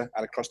Twitter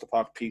at Across the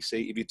Park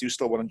PC. If you do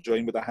still want to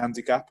join with a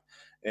handicap,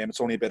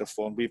 it's only a bit of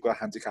fun. We've got a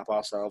handicap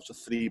ourselves with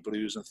 3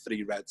 blues and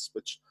 3 reds,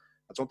 which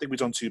I don't think we've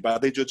done too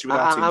bad. They judge you with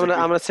our team. I'm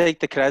going to take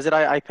the credit.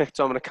 I picked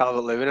Dominic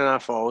Calvert-Lewin in our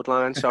forward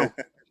line, so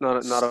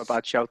not a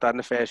bad shout that in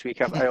the first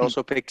week. I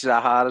also picked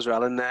Zaha as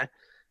well in there,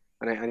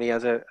 and he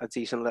has a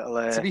decent little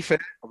to be fair,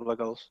 couple of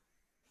goals.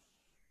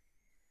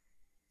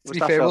 To be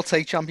fair, we'll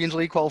take Champions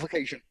League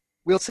qualification.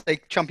 We'll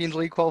take Champions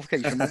League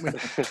qualification,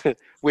 won't we?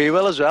 We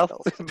will as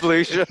well.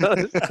 Blues.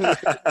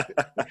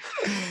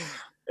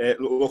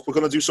 Look, we're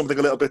going to do something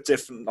a little bit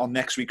different on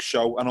next week's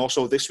show. And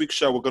also this week's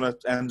show, we're going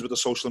to end with the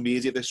social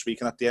media this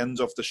week. And at the end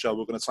of the show,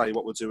 we're going to tell you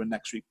what we're doing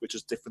next week, which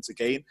is different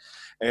again.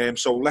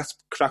 So let's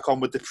crack on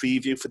with the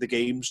preview for the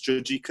games.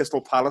 Judgy, Crystal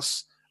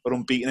Palace are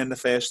unbeaten in the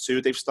first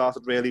 2. They've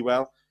started really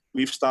well.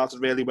 We've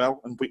started really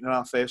well and beaten in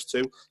our first 2.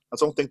 I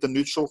don't think the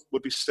neutral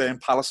would be saying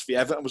Palace v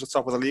Everton was the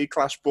top of the league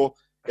clash, but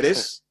it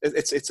is.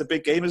 It's a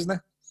big game, isn't it?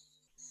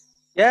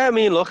 Yeah, I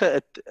mean, look,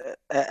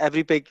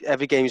 every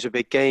game is a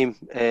big game.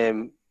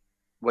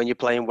 When you're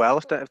playing well,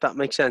 if that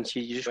makes sense,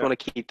 you just want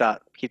to keep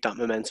that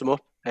momentum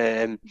up.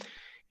 You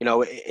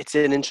know, it's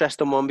an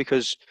interesting one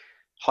because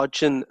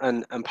Hodgson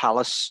and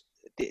Palace,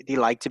 they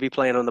like to be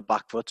playing on the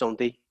back foot, don't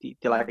they?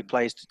 They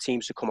like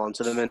teams to come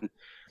onto them,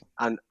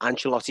 and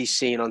Ancelotti's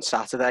seen on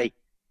Saturday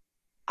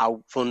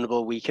how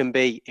vulnerable we can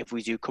be if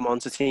we do come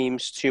onto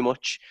teams too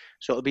much.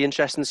 So it'll be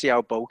interesting to see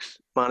how both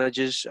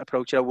managers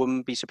approach it. I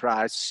wouldn't be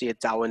surprised to see it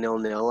down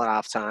 0-0 at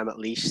half time at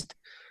least,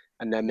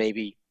 and then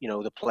maybe, you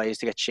know, the players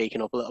to get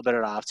shaken up a little bit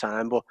at half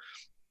time. But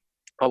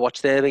I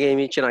watched the game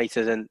against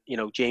United, and you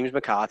know, James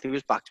McCarthy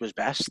was back to his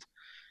best.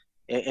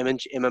 Him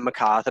and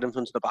McCarthy in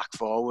front of the back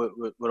 4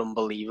 were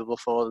unbelievable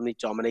for them. They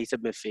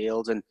dominated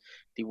midfield and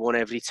they won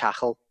every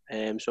tackle.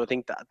 So I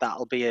think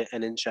that'll be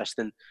an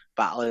interesting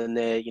battle in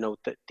there. You know,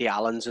 the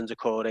Allens and the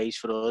Corres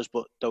for us,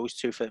 but those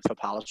 2 for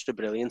Palace were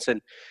brilliant.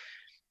 And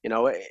you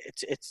know,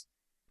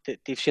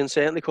 they've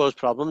certainly caused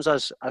problems,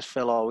 as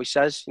Phil always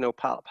says. You know,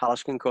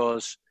 Palace can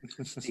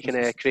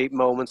create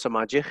moments of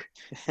magic,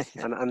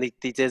 and they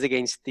did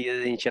against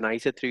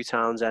United through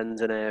Townsend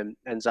and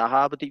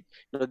Zaha.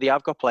 But they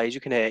have got players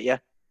who can hurt you,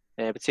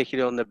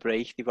 particularly on the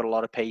break. They've got a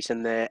lot of pace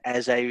in there.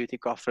 Eze, who they've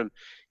got from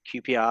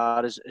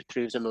QPR, has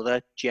proved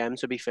another gem.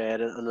 To be fair,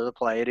 another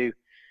player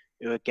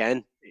who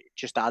again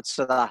just adds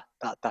to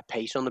that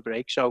pace on the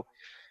break. So.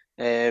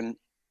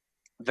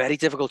 Very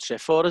difficult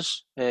shift for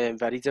us,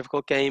 very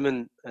difficult game,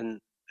 and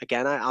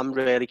again, I'm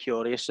really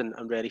curious and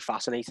I'm really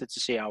fascinated to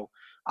see how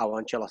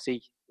Ancelotti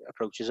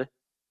approaches it.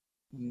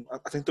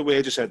 I think the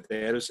word you said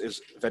there is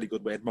a very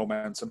good word,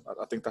 momentum.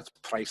 I think that's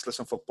priceless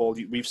in football.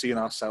 We've seen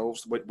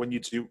ourselves, when you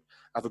do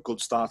have a good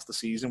start to the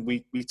season,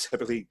 we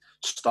typically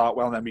start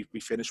well and then we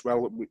finish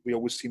well. We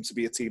always seem to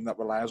be a team that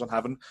relies on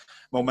having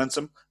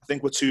momentum. I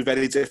think we're two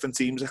very different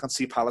teams. I can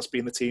see Palace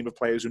being a team of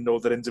players who know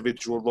their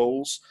individual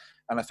roles.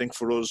 And I think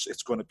for us,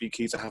 it's going to be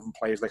key to having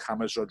players like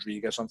James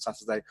Rodriguez on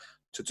Saturday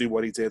to do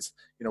what he did,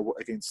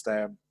 against,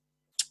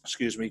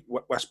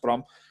 West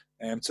Brom.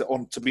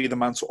 To be the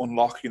man to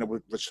unlock,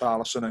 with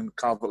Richarlison and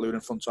Calvert-Lewin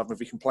in front of him. If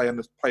he can play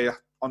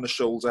on the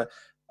shoulder,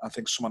 I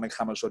think someone like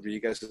James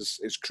Rodriguez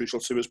is crucial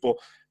to us. But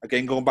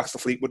again, going back to the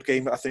Fleetwood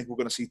game, I think we're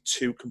going to see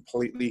two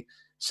completely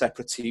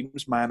separate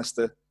teams, minus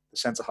the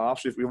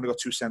centre-halves. We've only got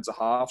two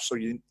centre-halves, so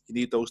you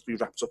need those to be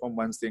wrapped up on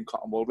Wednesday in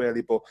Cotton Wool,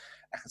 really. But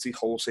I can see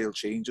wholesale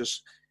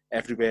changes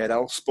everywhere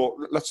else. But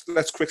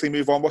let's quickly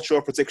move on. What's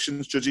your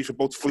predictions, Judgy, for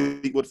both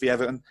Fleetwood v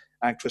Everton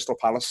and Crystal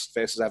Palace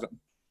versus Everton?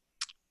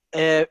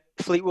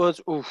 Fleetwood,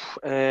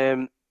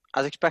 I'd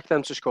expect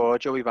them to score.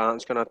 Joey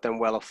Barton's going to have them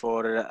well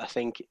afford it. I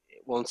think it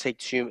won't take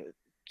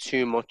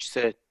too much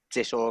to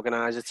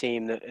disorganise a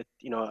team that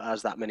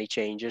has that many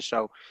changes.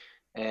 So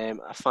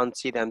I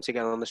fancy them to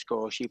get on the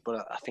score sheet,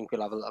 but I think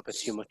we'll have a little bit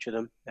too much of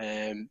them.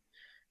 I'm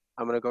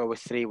going to go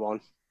with 3-1.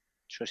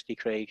 Trusty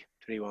Craig,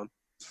 3-1.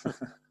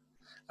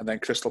 And then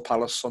Crystal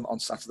Palace on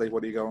Saturday.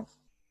 What are you going?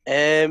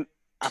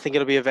 I think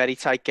it'll be a very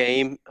tight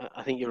game.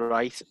 I think you're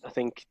right. I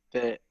think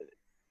that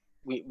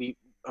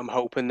I'm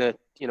hoping that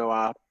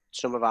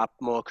some of our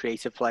more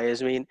creative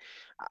players. I mean,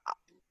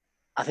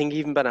 I think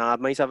even Bernard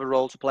might have a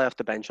role to play off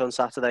the bench on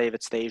Saturday if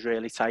it stays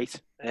really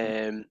tight.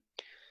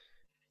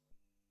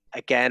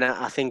 Again,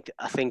 I think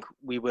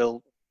we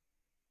will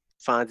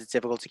find it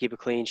difficult to keep a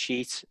clean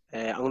sheet.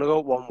 I'm going to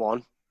go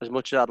 1-1. As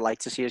much as I'd like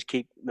to see us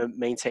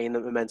maintain the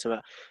momentum,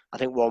 I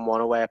think 1-1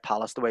 away at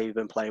Palace, the way we've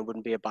been playing,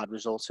 wouldn't be a bad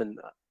result, and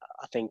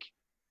I think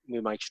we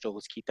might struggle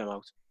to keep them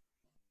out.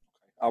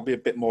 I'll be a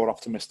bit more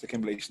optimistic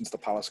in relation to the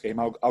Palace game.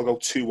 I'll go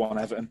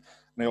 2-1 Everton.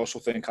 And I also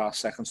think our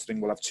second string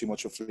will have too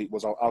much of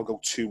Fleetwood. I'll go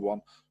 2-1.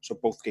 So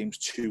both games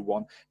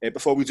 2-1.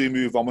 Before we do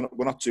move on,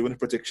 we're not doing a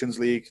predictions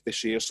league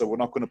this year, so we're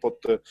not going to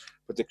put the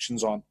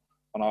predictions on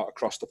our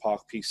Across the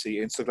Park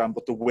PC Instagram.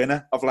 But the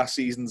winner of last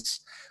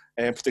season's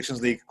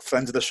predictions league,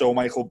 friend of the show,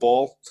 Michael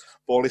Ball,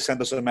 he sent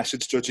us a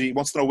message, Judge. He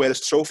wants to know where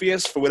his trophy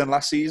is for winning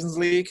last season's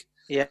league.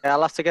 Yeah,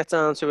 I'll have to get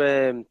down to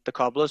the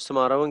Cobblers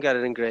tomorrow and get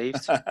it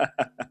engraved.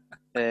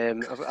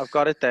 I've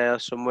got it there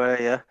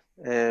somewhere,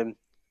 yeah.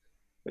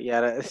 But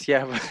yeah,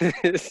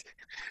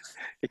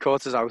 he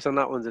caught us out on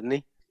that one, didn't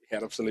he? Yeah,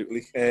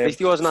 absolutely. At least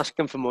he wasn't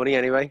asking for money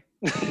anyway.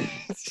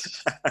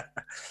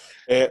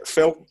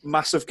 Phil,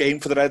 massive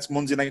game for the Reds,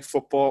 Monday Night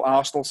Football.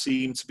 Arsenal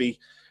seem to be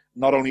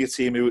not only a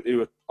team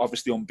who are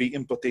obviously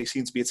unbeaten, but they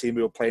seem to be a team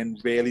who are playing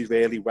really,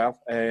 really well.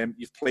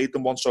 You've played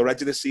them once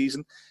already this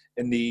season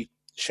in the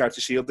Charity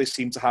Shield. They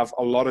seem to have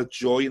a lot of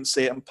joy in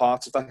certain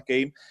parts of that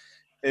game.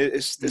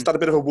 Is that a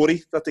bit of a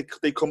worry that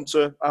they come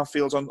to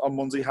Anfield on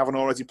Monday, having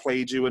already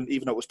played you, and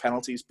even though it was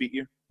penalties, beat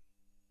you?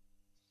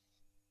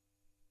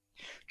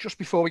 Just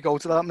before we go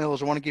to that,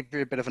 Mills, I want to give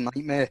you a bit of a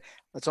nightmare.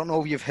 I don't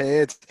know if you've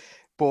heard,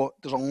 but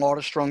there's a lot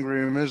of strong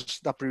rumours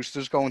that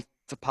Brewster's going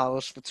to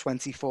Palace for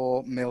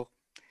 24 mil.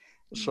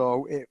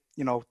 So, if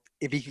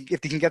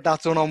they can get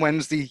that done on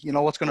Wednesday, you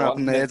know what's going to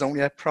happen there, don't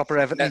you? Proper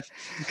Everton.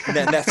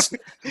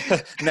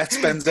 Net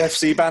spends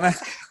FC banner.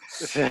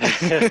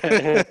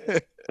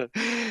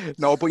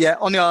 No, but yeah,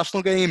 on the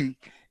Arsenal game,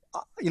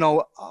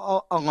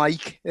 I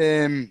like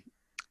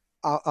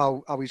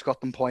how he's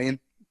got them playing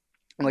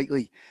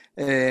lately.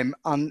 And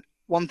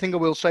one thing I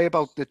will say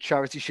about the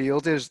Charity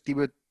Shield is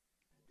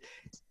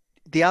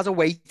they had a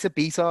way to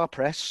beat our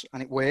press,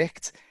 and it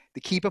worked.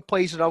 The keeper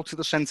plays it out to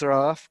the centre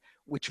half,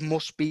 which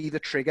must be the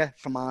trigger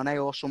for Mane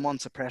or someone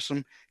to press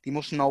him. They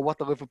must know what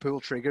the Liverpool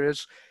trigger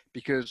is,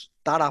 because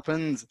that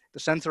happened. The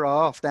centre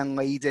half then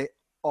laid it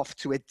off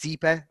to a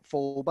deeper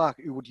fullback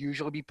who would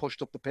usually be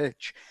pushed up the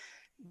pitch.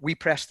 We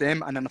pressed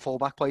him, and then the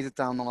fullback played it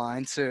down the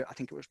line to, I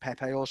think it was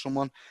Pepe or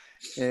someone,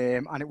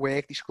 and it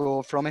worked. He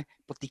scored from it,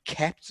 but they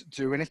kept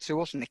doing it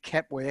to us, and it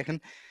kept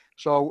working.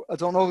 So I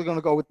don't know if they're going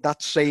to go with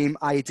that same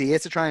idea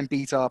to try and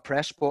beat our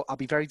press, but I'll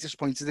be very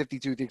disappointed if they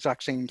do the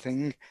exact same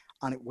thing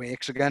and it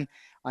works again.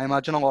 I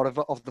imagine a lot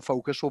of the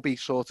focus will be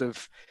sort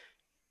of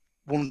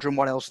wondering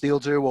what else they'll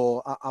do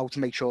or how to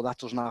make sure that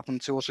doesn't happen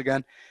to us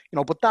again.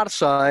 But that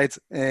aside,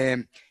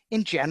 in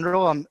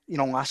general,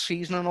 last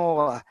season and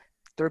all that,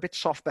 they're a bit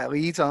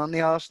soft-bellied, aren't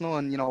they, Arsenal?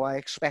 And, I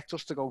expect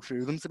us to go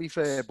through them, to be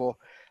fair, but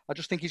I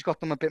just think he's got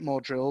them a bit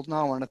more drilled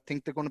now, and I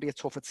think they're going to be a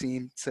tougher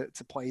team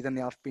to play than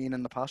they have been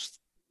in the past.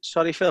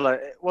 Sorry, Phil,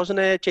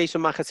 wasn't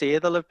Jason McAteer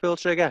the Liverpool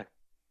trigger?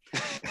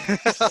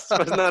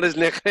 Wasn't that his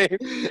nickname?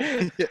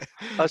 Yeah.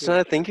 I was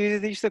trying to think who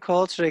they used to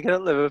call Trigger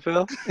at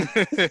Liverpool.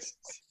 It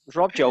was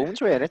Rob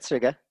Jones, weren't it,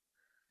 Trigger?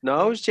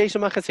 No, it was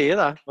Jason McAteer,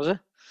 that. Was it?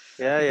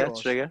 Yeah,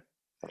 Trigger.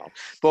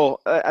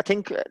 But I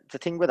think the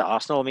thing with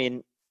Arsenal, I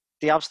mean,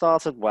 they have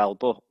started well,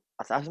 but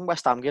I think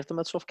West Ham gave them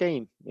a tough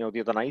game. You know,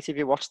 the other night, if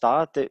you watched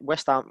that,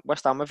 West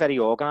Ham were very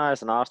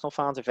organised, and Arsenal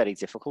found it very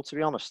difficult, to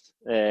be honest.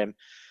 And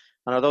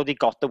although they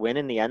got the win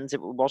in the end,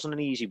 it wasn't an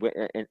easy,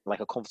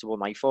 like a comfortable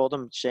night for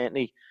them.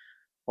 Certainly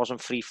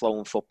wasn't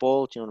free-flowing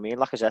football. Do you know what I mean?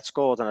 Lacazette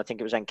scored, and I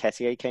think it was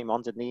Nketiah came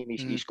on, didn't he? And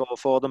he scored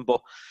for them, but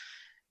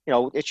you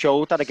know, it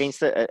showed that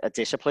against a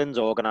disciplined,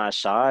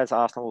 organised side,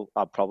 Arsenal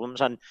had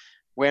problems, and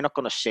we're not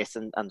going to sit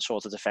and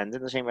sort of defend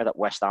in the same way that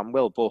West Ham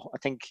will. But I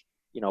think,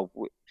 you know,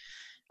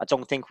 I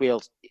don't think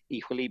we'll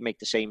equally make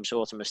the same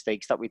sort of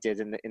mistakes that we did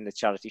in the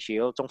Charity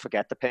Shield. Don't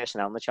forget the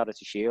personnel in the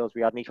Charity Shield.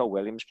 We had Nico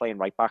Williams playing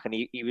right back, and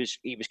he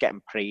was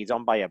getting preyed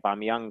on by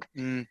Aubameyang.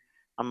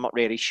 I'm not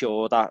really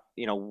sure that,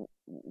 you know,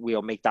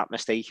 we'll make that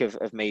mistake of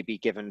maybe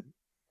giving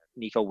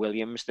Nico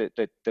Williams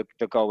the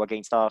go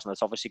against Arsenal.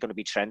 It's obviously going to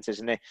be Trent,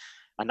 isn't it?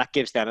 And that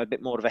gives them a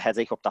bit more of a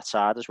headache up that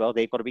side as well.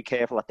 They've got to be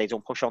careful that they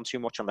don't push on too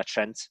much on the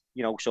Trent,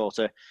 you know, sort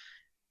of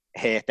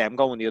hurt them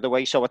going the other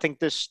way. So I think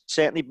there's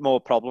certainly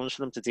more problems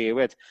for them to deal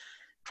with.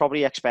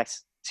 Probably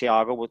expect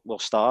Thiago will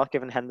start,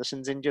 given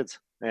Henderson's injured,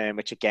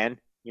 which again,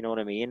 you know what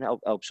I mean,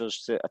 helps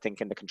us to, I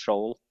think, in the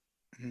control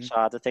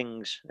side of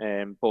things.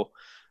 But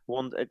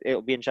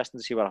it'll be interesting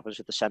to see what happens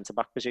with the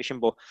centre-back position,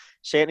 but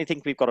certainly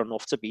think we've got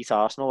enough to beat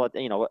Arsenal.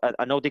 You know,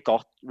 I know they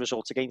got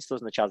results against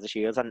us in the Charity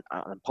Shield and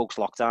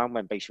post-lockdown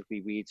when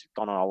basically we'd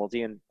gone on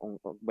holiday and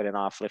we're in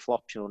our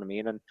flip-flops, you know what I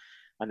mean?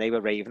 And they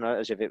were raving it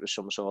as if it was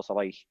some sort of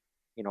like,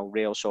 you know,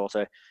 real sort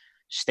of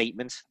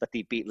statement that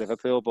they beat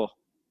Liverpool, but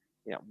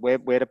you know,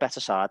 we're a better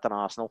side than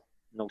Arsenal.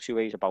 No two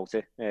ways about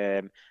it.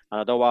 And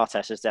although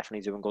Arteta's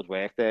definitely doing good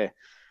work there,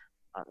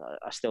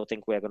 I still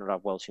think we're going to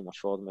have well too much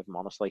for them, if I'm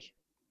honest. Like,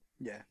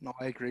 yeah, no,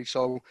 I agree.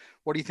 So,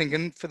 what are you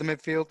thinking for the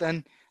midfield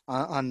then?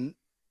 And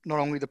not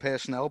only the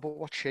personnel, but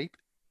what shape?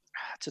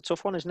 It's a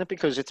tough one, isn't it?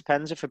 Because it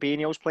depends if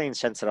Fabinho's playing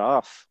centre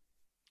half.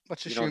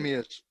 Let's assume he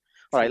is.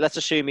 All right, let's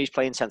assume he's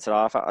playing centre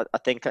half. I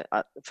think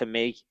for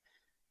me,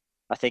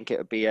 I think it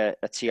would be a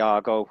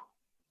Thiago,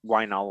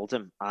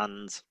 Wijnaldum,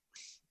 and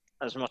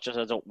as much as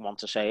I don't want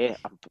to say it,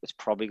 it's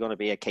probably going to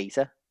be a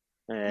Keita,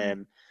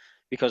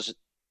 because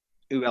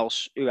who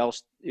else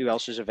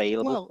is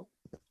available?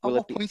 Well,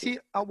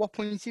 at what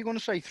point are you going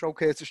to say throw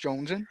Curtis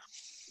Jones in?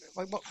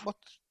 Like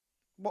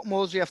what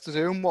more does he have to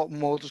do, and what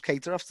more does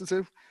Keita have to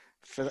do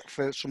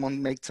for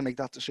someone to make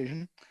that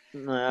decision?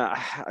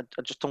 I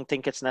just don't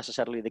think it's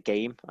necessarily the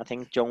game. I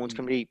think Jones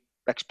can be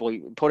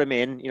put him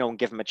in, you know, and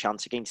give him a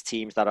chance against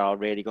teams that are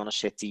really going to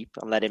sit deep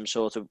and let him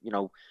sort of, you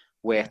know,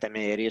 work them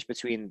areas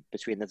between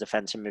the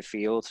defence and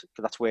midfield,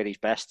 because that's where he's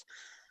best.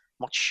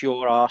 I'm not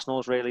sure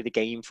Arsenal's really the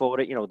game for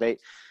it. You know, the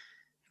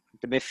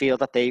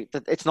midfield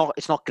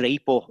it's not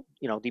great, but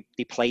you know,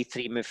 they play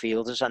three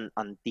midfielders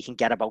and they can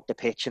get about the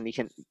pitch, and they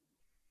can.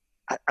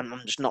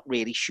 I'm just not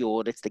really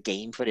sure it's the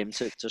game for him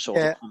to sort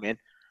of come in.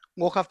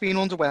 Look, I've been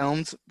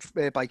underwhelmed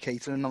by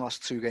Keita in the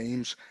last two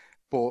games,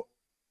 but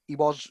he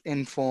was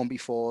in form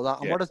before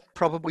that. And what I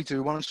probably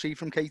do want to see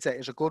from Keita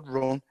is a good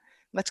run.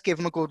 Let's give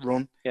him a good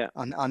run. Yeah.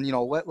 And you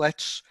know,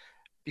 let's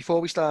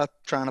before we start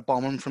trying to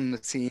bomb him from the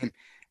team,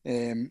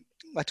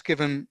 let's give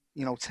him,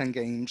 you know, 10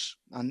 games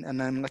and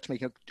then let's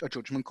make a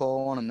judgment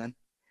call on him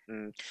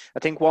then. I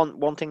think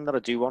one thing that I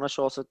do want to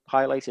sort of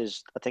highlight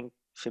is I think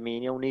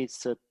Firmino needs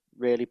to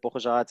really buck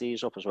his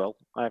ideas up as well.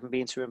 I haven't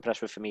been too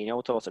impressed with Firmino.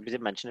 I thought, we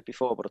didn't mention it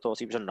before, but I thought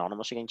he was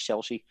anonymous against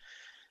Chelsea.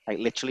 Like,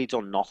 literally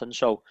done nothing.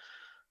 So,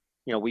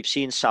 you know, we've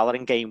seen Salah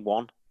in game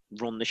one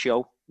run the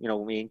show. You know,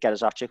 we get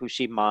his hat-trick. We've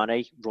seen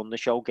Mane run the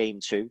show game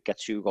two, get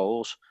 2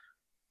 goals.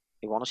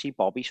 We want to see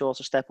Bobby sort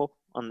of step up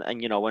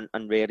and you know,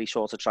 and really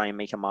sort of try and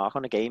make a mark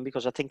on the game,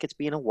 because I think it's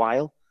been a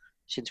while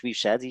since we've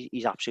said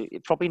he's absolutely,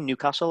 probably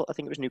Newcastle. I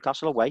think it was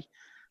Newcastle away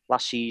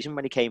last season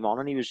when he came on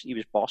and he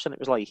was boss, and it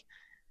was like,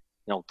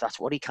 you know, that's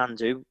what he can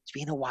do. It's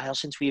been a while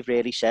since we've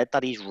really said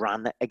that he's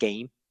ran a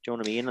game. Do you know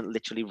what I mean? And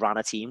literally ran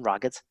a team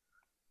ragged.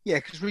 Yeah,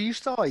 because we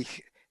used to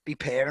like be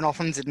pairing off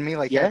him, didn't we?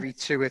 Like every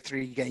 2 or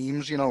 3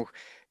 games, you know.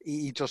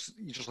 You're just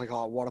like,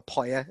 oh, what a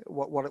player,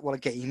 what a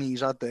game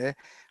he's had there.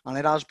 And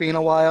it has been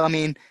a while. I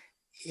mean,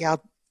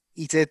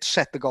 he did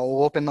set the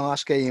goal up in the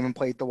last game and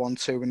played the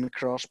 1-2 in the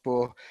cross,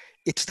 but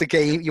it's the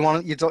game. You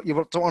don't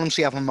want him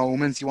to have a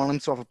moment. You want him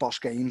to have a boss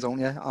game, don't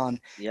you? And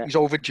he's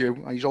overdue.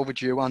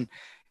 And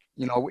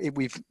you know,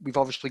 we've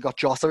obviously got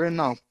Jota in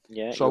now.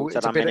 Yeah, so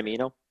it's a bit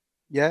Minamino.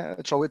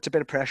 So it's a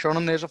bit of pressure on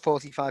him. There's a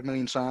 45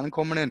 million signing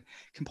coming in.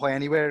 Can play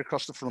anywhere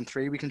across the front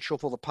three. We can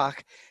shuffle the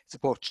pack to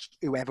put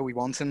whoever we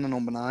want in the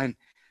number 9.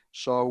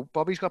 So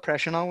Bobby's got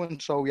pressure now,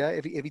 and so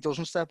if he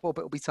doesn't step up,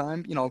 it'll be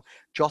time. You know,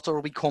 Jota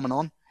will be coming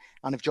on,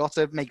 and if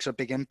Jota makes a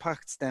big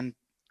impact, then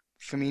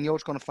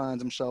Firmino's going to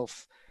find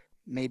himself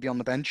maybe on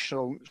the bench.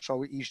 So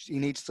he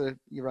needs to.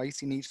 You're right.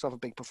 He needs to have a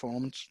big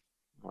performance.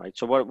 All right.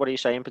 So what are you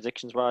saying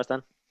predictions wise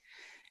then?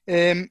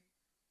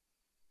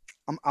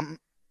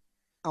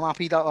 I'm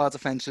happy that our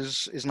defence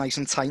is nice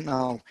and tight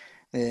now.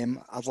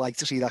 I'd like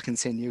to see that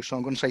continue, so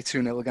I'm going to say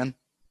 2-0 again.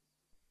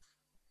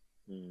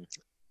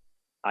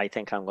 I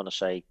think I'm going to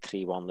say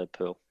 3-1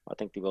 Liverpool. I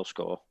think they will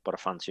score, but I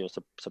fancy us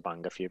to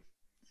bang a few.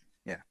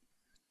 Yeah.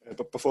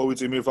 But before we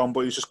do move on,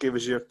 boys, just give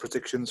us your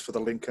predictions for the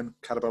Lincoln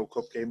Carabao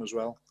Cup game as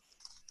well.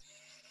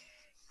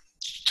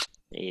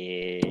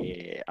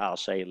 I'll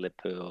say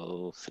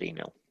Liverpool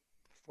 3-0.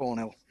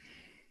 4-0.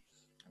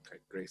 Okay,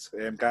 great.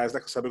 Guys,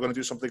 like I said, we're going to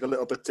do something a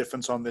little bit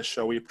different on this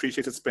show. We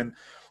appreciate it's been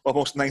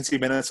almost 90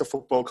 minutes of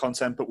football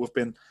content, but we've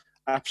been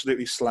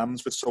absolutely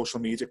slammed with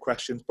social media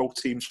questions, both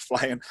teams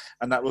flying,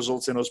 and that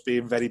results in us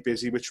being very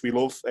busy, which we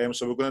love.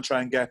 So we're going to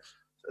try and get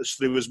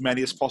through as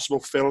many as possible.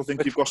 Phil, I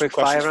think you've got some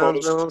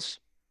questions for us.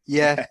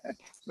 Yeah,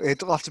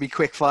 it'll have to be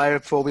quick fire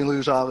before we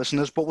lose our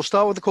listeners. But we'll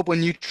start with a couple of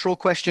neutral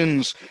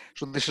questions.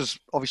 So this is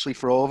obviously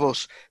for all of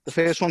us. The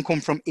first one come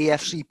from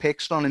EFC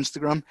Picks on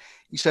Instagram.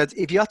 He said,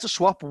 if you had to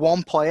swap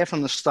one player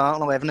from the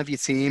starting 11 of your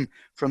team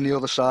from the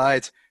other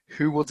side,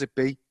 who would it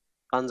be?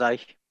 Van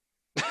Dijk.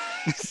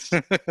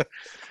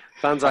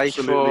 Van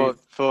Dijk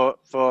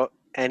for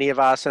any of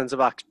our centre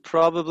backs.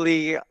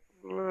 Probably.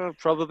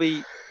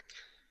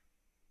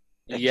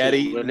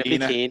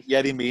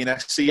 Yerry Mina.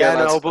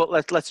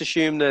 But let's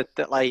assume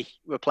that like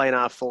we're playing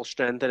our full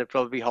strength, and it'd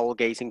probably be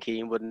Holgate and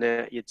Keane, wouldn't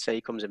it? You'd say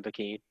he comes in for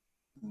Keane.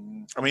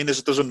 I mean,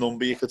 there's a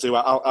number you could do.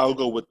 I'll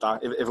go with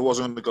that. If it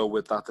wasn't going to go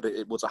with that,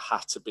 it would have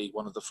had to be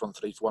one of the front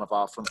three. For one of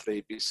our front three,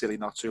 it'd be silly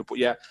not to. But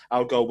yeah,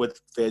 I'll go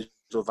with Virgil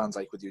van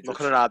Dijk with you.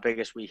 Looking at our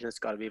biggest weakness, it's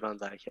got to be Van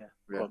Dijk.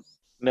 Yeah.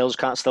 Mills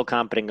still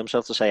can't bring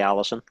himself to say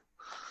Alisson.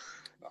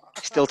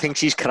 Still thinks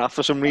he's crap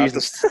for some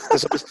reason.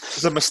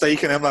 There's a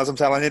mistake in him, lads. I'm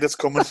telling you, that's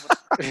coming. So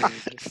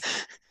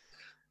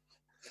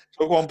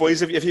go on,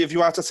 boys. If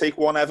you had to take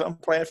one Everton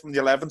player from the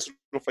 11 to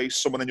replace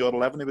someone in your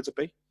 11, who would it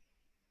be?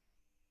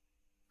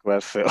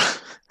 Well, Phil.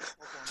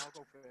 I'll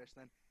go first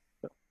then.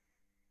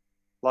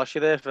 Lost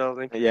you there, Phil. I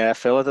think. Yeah,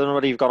 Phil. I don't know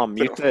whether you've got on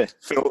mute there.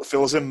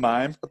 Phil's in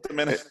mime at the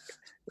minute.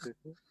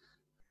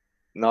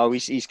 No,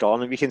 he's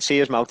gone, and we can see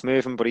his mouth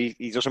moving, but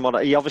he doesn't want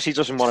to. He obviously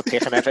doesn't want to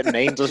pick an Everton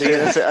name, does he?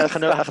 I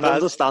can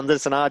understand it.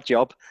 It's an hard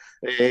job.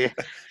 It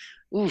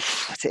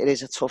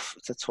is a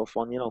tough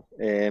one, you know.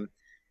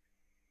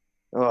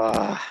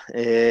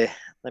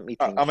 Let me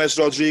think. James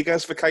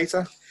Rodriguez for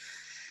Keita?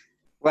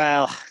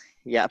 Well,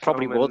 yeah, I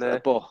probably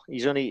would, but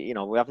he's only,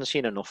 we haven't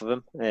seen enough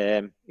of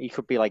him. He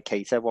could be like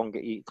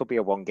Keita. He could be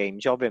a one-game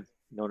job, him.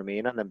 You know what I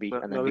mean? And then be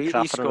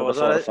crapping another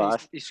 4 or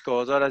 5. He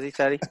scores already,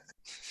 Terry.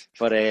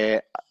 But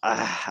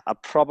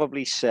I'd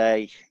probably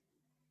say,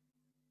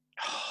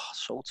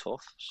 so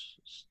tough.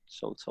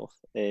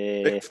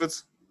 Pickford?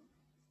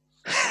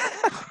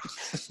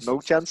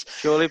 No chance.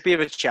 Surely it'd be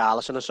with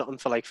Charlison or something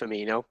for like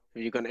Firmino.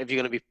 If you're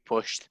gonna be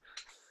pushed.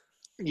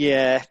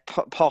 Yeah,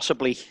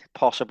 possibly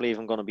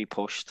even going to be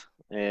pushed.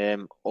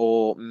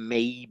 Or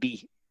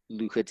maybe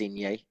Luca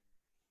Digne,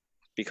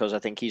 because I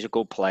think he's a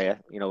good player.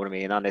 You know what I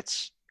mean? And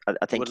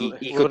I think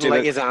he could do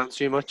his arm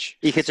too much.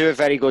 He could do a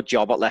very good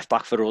job at left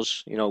back for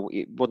us. He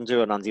wouldn't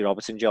do an Andy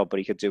Robertson job, but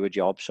he could do a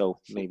job. So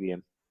maybe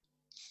him.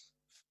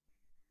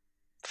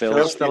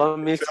 Phil's still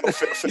on mute.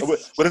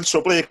 We're in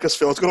trouble here because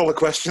Phil's got all the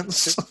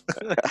questions.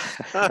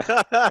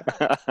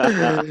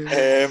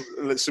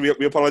 So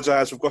we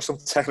apologise. We've got some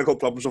technical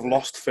problems. We've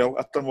lost Phil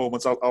at the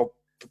moment. I'll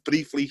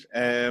briefly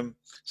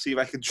see if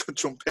I can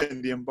jump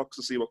in the inbox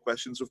and see what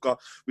questions we've got.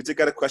 We did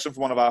get a question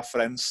from one of our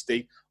friends,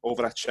 Steve,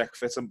 over at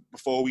CheckFit. And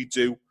before we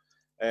do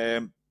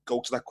go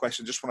to that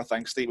question, just want to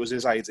thank Steve. It was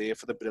his idea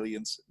for the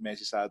brilliant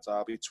Merseyside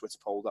Derby Twitter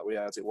poll that we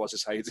had. It was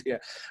his idea.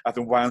 I've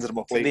been winding him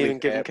up lately. Didn't even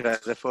give him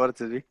credit for it,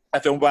 did he?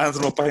 I've been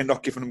winding him up by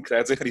not giving him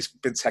credit, and he's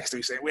been texting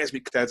me saying, "Where's my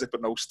credit?"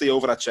 But no, Steve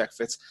over at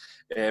CheckFit.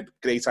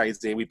 Great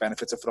idea. We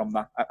benefited from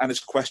that. And his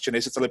question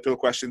is, it's a Liverpool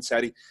question,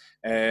 Terry,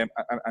 and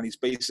he's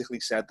basically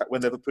said that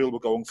when Liverpool were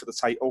going for the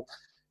title,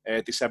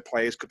 they said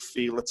players could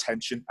feel the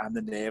tension and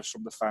the nerves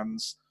from the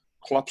fans.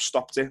 Klopp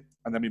stopped it,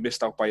 and then we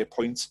missed out by a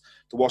point.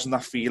 There wasn't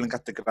that feeling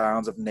at the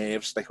ground of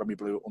nerves like when we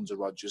blew it under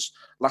Rodgers.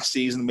 Last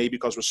season, maybe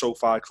because we're so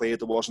far clear,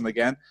 there wasn't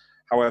again.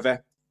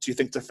 However, do you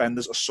think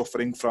defenders are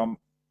suffering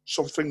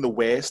the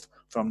worst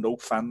from no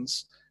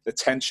fans? The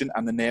tension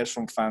and the nerves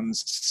from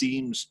fans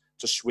seems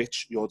to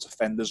switch your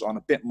defenders on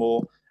a bit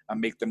more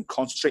and make them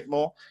concentrate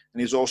more.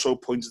 And he's also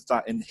pointed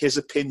that, in his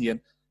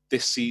opinion,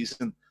 this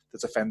season, the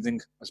defending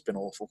has been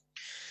awful.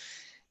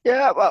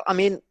 Yeah, well, I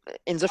mean,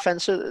 in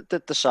defence of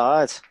the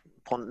side,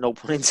 no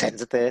pun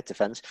intended there,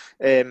 defence.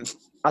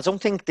 I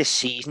don't think this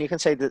season you can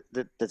say that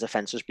the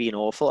defence has been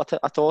awful.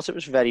 I thought it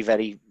was very,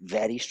 very,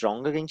 very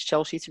strong against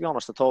Chelsea, to be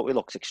honest. I thought we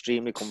looked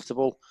extremely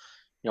comfortable,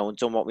 and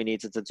done what we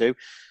needed to do.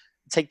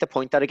 Take the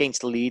point that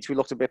against the Leeds we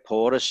looked a bit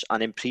porous,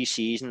 and in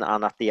pre-season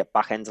and at the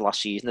back end of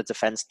last season, the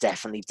defence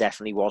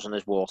definitely wasn't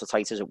as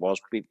watertight as it was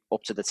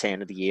up to the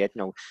turn of the year.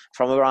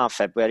 From around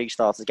February,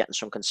 started getting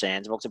some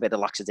concerns about a bit of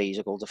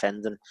lackadaisical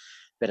defending, a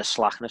bit of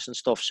slackness and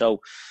stuff.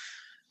 So,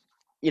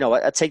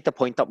 I take the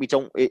point that we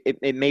don't.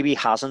 It maybe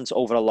hasn't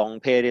over a long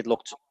period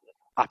looked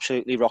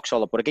absolutely rock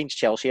solid, but against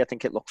Chelsea, I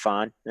think it looked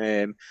fine.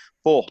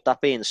 But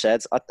that being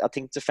said, I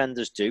think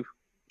defenders do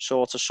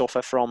sort of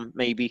suffer from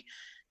maybe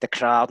the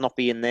crowd not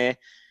being there,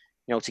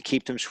 to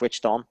keep them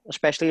switched on,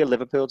 especially a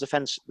Liverpool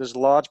defence. There's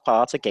large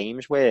parts of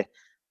games where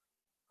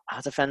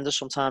our defenders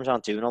sometimes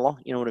aren't doing a lot.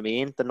 You know what I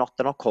mean? They're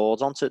not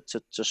called on to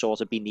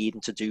sort of be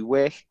needing to do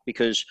work,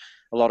 because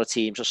a lot of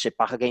teams will sit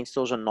back against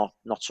us and not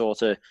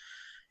sort of,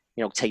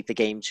 you know, take the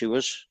game to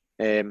us.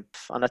 And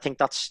I think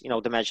that's, you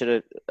know, the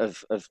measure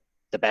of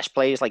the best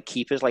players, like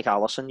keepers like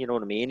Alisson. You know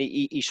what I mean?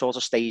 He sort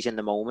of stays in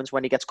the moment.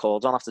 When he gets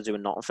called on after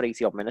doing nothing for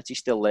 80 odd minutes, he's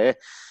still there.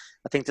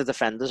 I think the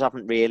defenders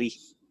don't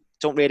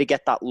really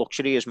get that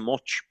luxury as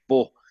much,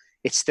 but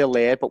it's still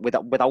there. But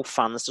without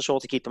fans to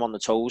sort of keep them on the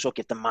toes or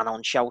give the man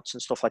on shouts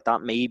and stuff like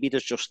that, maybe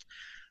there's just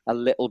a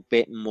little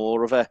bit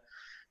more of a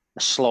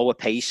slower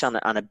pace and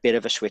a bit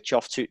of a switch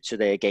off to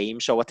their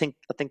game. So I think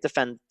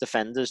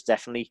defenders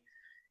definitely,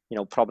 you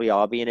know, probably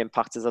are being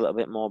impacted a little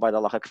bit more by the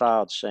lack of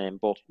crowds.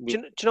 But do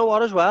you know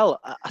what as well?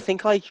 I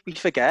think like we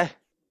forget,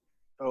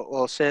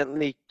 or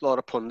certainly a lot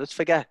of pundits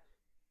forget,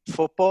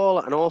 football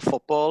and all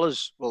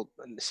footballers, well,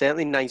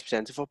 certainly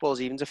 90% of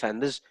footballers, even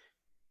defenders,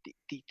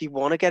 they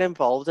want to get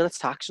involved in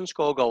attacks and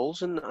score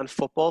goals. And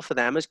football for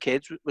them as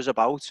kids was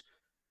about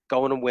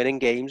going and winning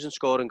games and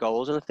scoring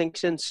goals. And I think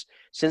since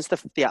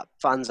the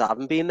fans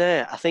haven't been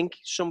there, I think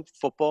some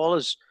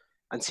footballers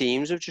and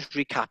teams have just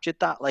recaptured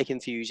that like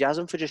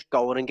enthusiasm for just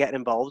going and getting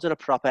involved in a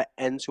proper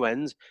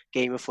end-to-end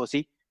game of footy.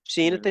 You've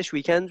seen it this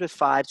weekend with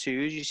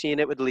 5-2s. You've seen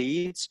it with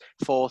Leeds,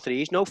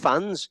 4-3s. No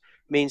fans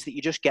means that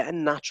you're just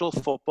getting natural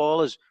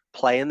footballers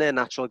playing their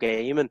natural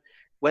game. And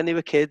when they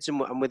were kids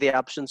and with the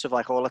absence of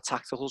like all the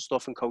tactical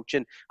stuff and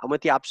coaching, and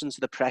with the absence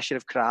of the pressure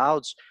of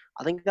crowds,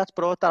 I think that's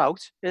brought that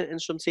out in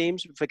some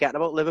teams, forgetting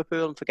about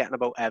Liverpool and forgetting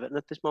about Everton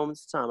at this moment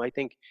in time. I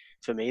think,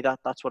 for me,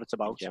 that's what it's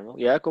about.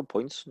 Yeah, good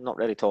point. Not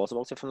really thought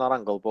about it from that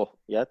angle, but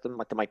yeah,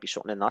 there might be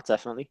something in that,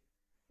 definitely.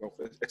 Well,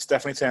 it's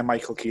definitely turned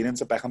Michael Keane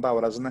into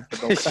Beckenbauer, hasn't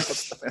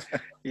it?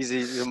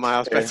 He's a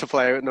miles better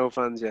player with no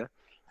fans, yeah.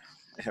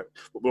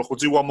 We'll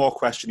do one more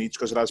question each,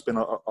 because it has been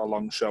a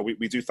long show.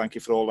 We do thank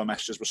you for all the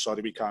messages. We're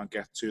sorry we can't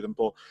get to them.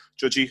 But,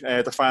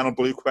 Judgy, the final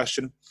blue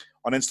question.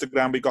 On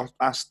Instagram, we got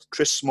asked,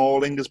 Chris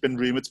Smalling has been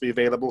rumoured to be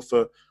available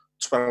for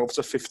 12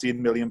 to 15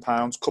 million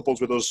pounds,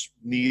 coupled with us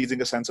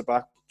needing a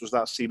centre-back. Does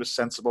that seem a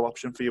sensible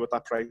option for you at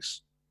that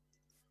price?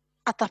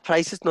 At that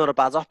price, it's not a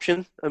bad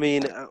option. I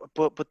mean,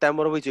 but then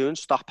what are we doing?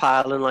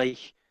 Stockpiling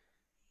like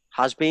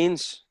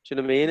has-beens? Do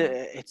you know what I mean?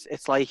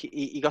 It's like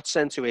he got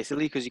sent to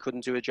Italy because he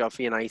couldn't do a job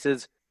for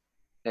United,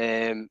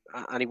 and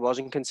he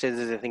wasn't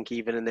considered, I think,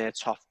 even in their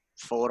top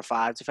 4 or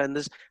 5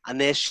 defenders, and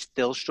they're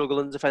still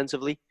struggling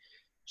defensively.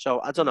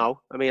 So I don't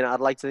know. I mean, I'd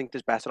like to think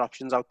there's better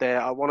options out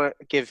there. I want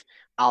to give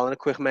Alan a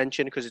quick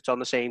mention because it's on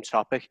the same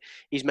topic.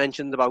 He's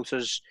mentioned about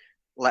us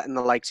letting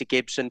the likes of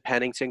Gibson,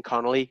 Pennington,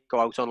 Connolly go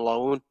out on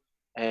loan,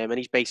 and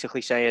he's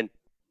basically saying,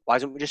 why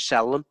don't we just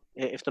sell them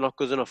if they're not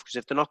good enough? Because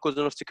if they're not good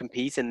enough to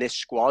compete in this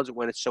squad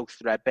when it's so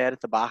threadbare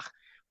at the back,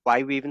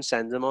 why we even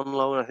send them on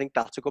loan? I think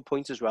that's a good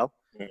point as well.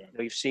 Yeah. You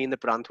know, you've seen the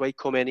Branthwaite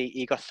come in,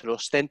 he got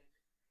thrust in,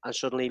 and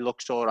suddenly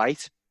looks all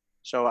right.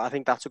 So I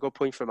think that's a good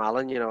point from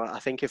Alan. You know, I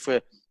think if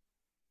we're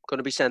going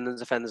to be sending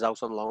defenders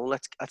out on loan,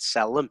 let's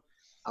sell them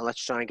and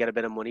let's try and get a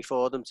bit of money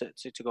for them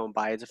to go and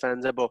buy a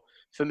defender. But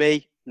for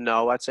me,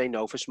 no, I'd say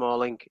no for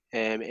Smalling.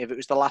 If it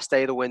was the last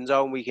day of the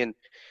window and we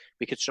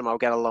could somehow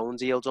get a loan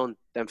deal done,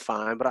 then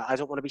fine. But I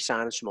don't want to be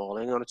signing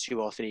Smalling on a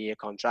 2 or 3 year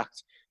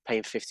contract,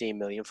 paying 15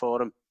 million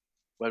for him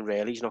when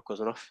really he's not good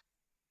enough.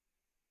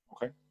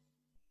 Okay.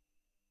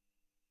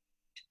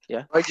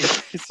 Yeah. Right,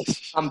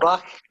 I'm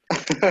back.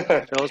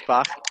 Phil's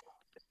back.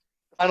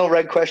 Final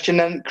red question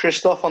then.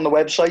 Christoph on the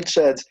website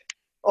said,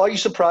 are you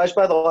surprised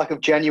by the lack of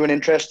genuine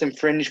interest in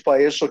fringe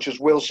players such as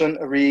Wilson,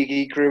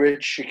 Origi,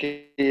 Grujic,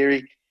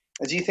 Shaqiri?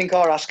 And do you think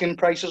our asking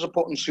prices are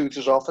putting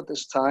suitors off at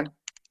this time?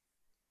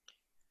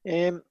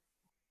 I'm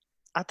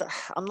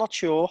not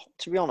sure,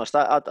 to be honest.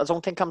 I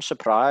don't think I'm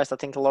surprised. I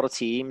think a lot of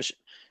teams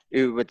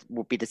who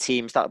would be the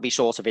teams that would be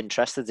sort of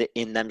interested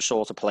in them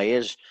sort of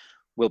players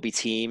will be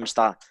teams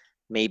that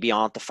maybe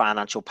aren't the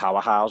financial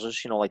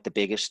powerhouses, you know, like the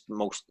biggest,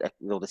 most,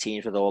 you know, the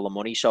teams with all the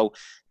money. So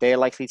they're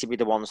likely to be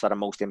the ones that are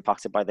most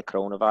impacted by the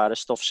coronavirus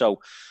stuff. So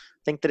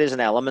I think there is an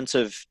element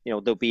of, you know,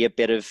 there'll be a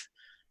bit of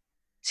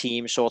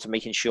teams sort of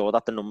making sure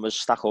that the numbers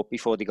stack up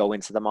before they go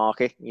into the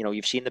market. You know,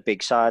 you've seen the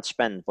big side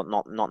spend, but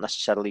not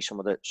necessarily some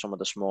of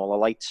the smaller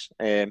lights.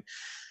 I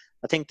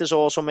think there's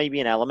also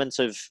maybe an element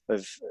of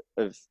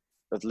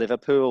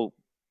Liverpool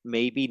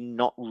maybe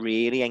not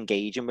really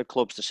engaging with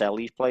clubs to sell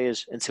these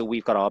players until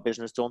we've got our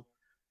business done.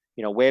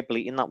 You know, we're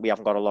bleating that we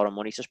haven't got a lot of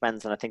money to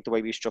spend, and I think the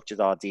way we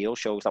structured our deal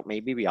shows that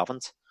maybe we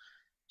haven't.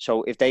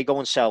 So if they go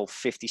and sell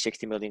 50,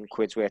 60 million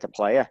quid's worth of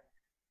player,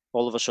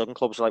 all of a sudden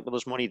clubs are like, well,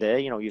 there's money there,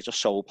 you know, you've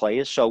just sold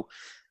players. So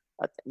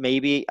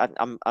maybe,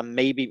 I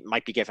maybe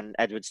might be giving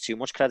Edwards too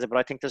much credit, but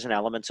I think there's an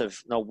element of,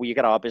 no, we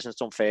get our business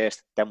done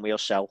first, then we'll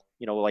sell,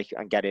 you know, like,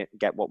 and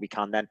get what we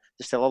can then.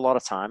 There's still a lot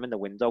of time in the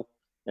window.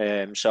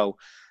 So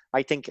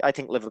I think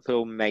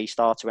Liverpool may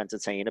start to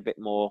entertain a bit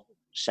more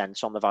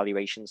sense on the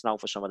valuations now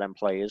for some of them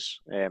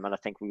players, and I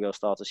think we will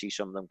start to see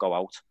some of them go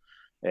out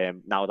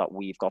now that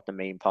we've got the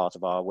main part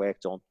of our work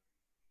done.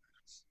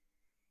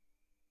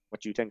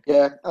 What do you think?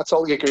 Yeah, I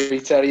totally agree,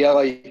 Terry. Yeah,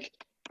 like,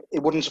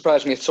 it wouldn't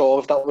surprise me at all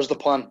if that was the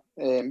plan.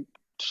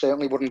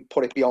 certainly wouldn't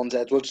put it beyond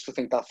Edwards to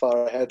think that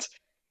far ahead.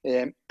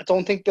 I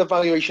don't think the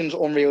valuation's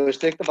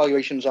unrealistic, the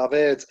valuations I've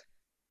heard,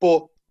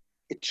 but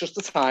it's just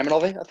the timing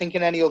of it. I think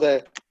in any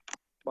other,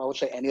 well, I would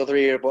say any other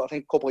year, but I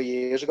think a couple of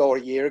years ago or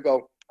a year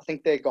ago, I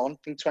think they're gone. I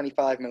think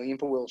 25 million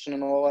for Wilson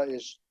and all that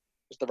is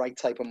the right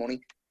type of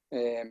money.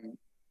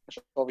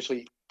 So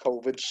obviously,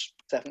 COVID's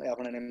definitely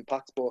having an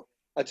impact, but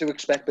I do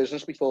expect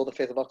business before the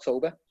 5th of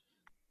October.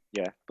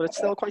 Yeah, but it's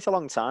still quite a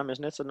long time,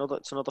 isn't it?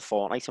 It's another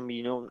fortnight. I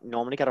mean, you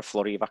normally get a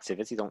flurry of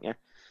activity, don't you?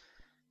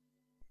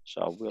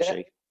 So we'll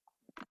see.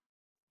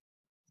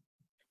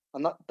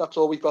 And that's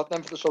all we've got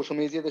then for the social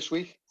media this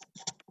week.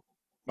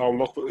 No,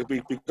 look,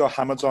 we've got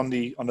hammered on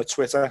the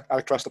Twitter at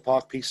Across the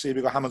Park PC.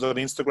 We've got hammered on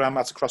Instagram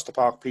at Across the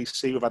Park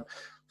PC. We've had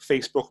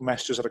Facebook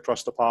messages at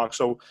Across the Park.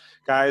 So,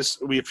 guys,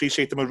 we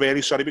appreciate them. We're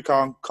really sorry we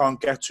can't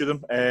get to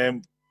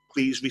them.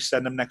 Please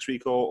resend them next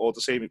week, or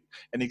the same.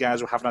 Any guys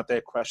who haven't had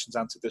their questions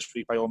answered this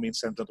week, by all means,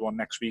 send them one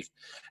next week.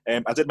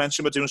 I did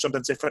mention we're doing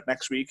something different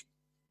next week.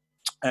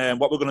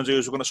 What we're going to do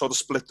is we're going to sort of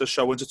split the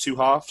show into two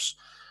halves.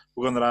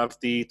 We're going to have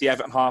the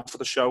Everton half of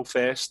the show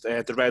first.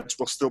 The Reds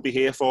will still be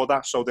here for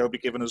that, so they'll be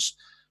giving us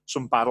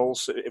some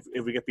battles.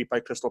 If we get beat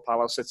by Crystal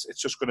Palace,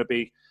 it's just going to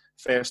be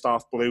first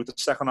half blue. The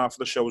second half of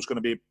the show is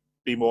going to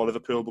be more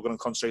Liverpool. We're going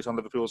to concentrate on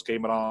Liverpool's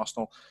game at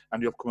Arsenal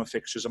and the upcoming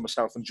fixtures, and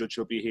myself and Judge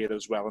will be here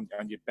as well,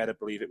 and you better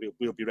believe it,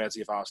 we'll be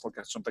ready if Arsenal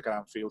get something at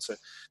Anfield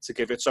to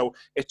give it. So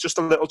it's just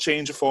a little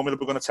change of formula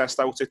we're going to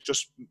test out. It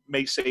just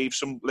may save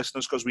some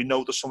listeners, because we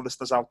know there's some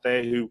listeners out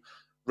there who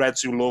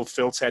Reds who love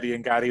Phil, Terry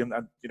and Gary, and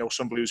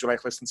some Blues who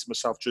like listening to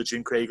myself, Judge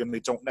and Craig, and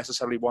they don't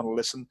necessarily want to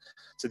listen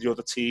to the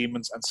other team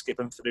and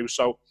skipping through.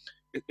 So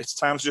it's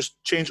time to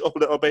just change up a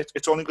little bit.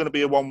 It's only going to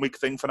be a 1 week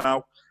thing for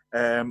now,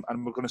 and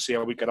we're going to see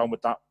how we get on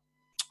with that.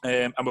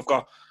 And we've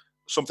got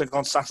something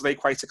on Saturday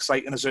quite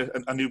exciting, as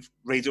a new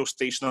radio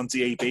station on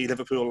DAB,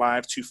 Liverpool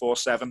Live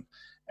 247.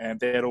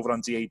 They're over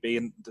on DAB,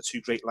 and the two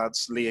great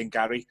lads, Lee and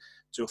Gary,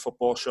 do a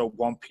football show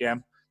 1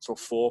 p.m. till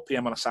 4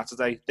 p.m. on a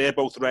Saturday. They're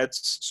both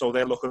Reds, so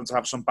they're looking to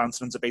have some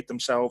banter and debate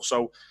themselves.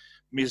 So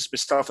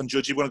myself and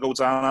Judge, you want to go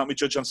down, aren't we,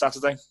 Judge, on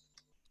Saturday?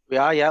 We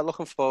are, yeah,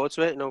 looking forward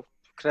to it.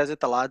 Credit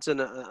the lads,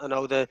 and I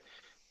know the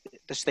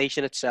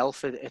station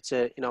itself. It's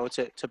a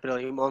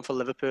brilliant one for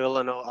Liverpool.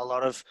 I know a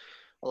lot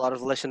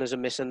of listeners are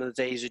missing the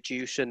days of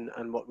Juice and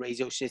what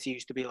Radio City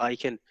used to be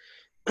like, and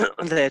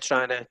they're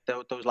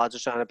those lads are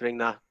trying to bring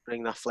that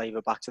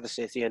flavour back to the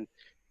city, and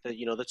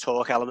the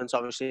talk elements,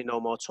 obviously, no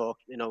more talk,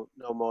 no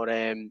more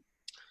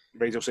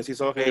Radio City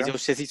talk. Radio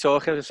City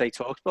talk. I was going to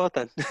say TalkSport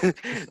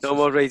then. No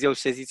more Radio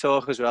City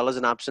talk, as well as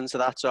an absence of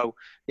that. So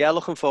yeah,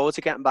 looking forward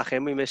to getting back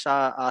in. We miss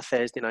our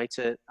Thursday night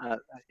at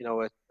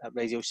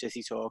Radio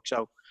City talk.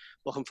 So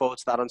looking forward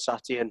to that on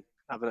Saturday and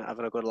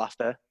having a good laugh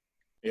there.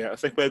 Yeah, I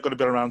think we're going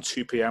to be around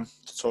 2 p.m.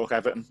 to talk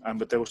Everton, and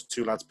with those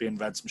two lads being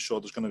Reds, I'm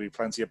sure there's going to be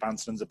plenty of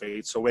banter and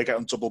debate. So we're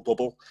getting double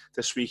bubble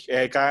this week.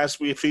 Guys,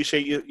 we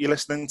appreciate you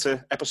listening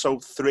to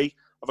episode 3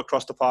 of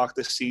Across the Park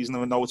this season.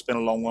 I know it's been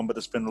a long one, but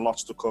there's been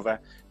lots to cover.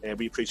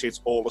 We appreciate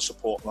all the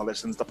support and the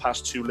listens. The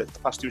past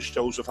two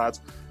shows we've had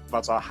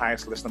our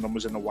highest listener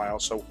numbers in a while.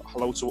 So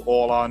hello to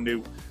all our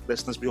new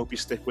listeners. We hope you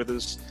stick with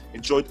us.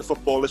 Enjoyed the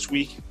football this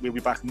week. We'll be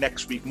back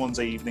next week,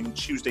 Monday evening,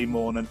 Tuesday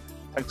morning.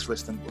 Thanks for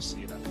listening. We'll see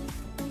you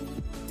then.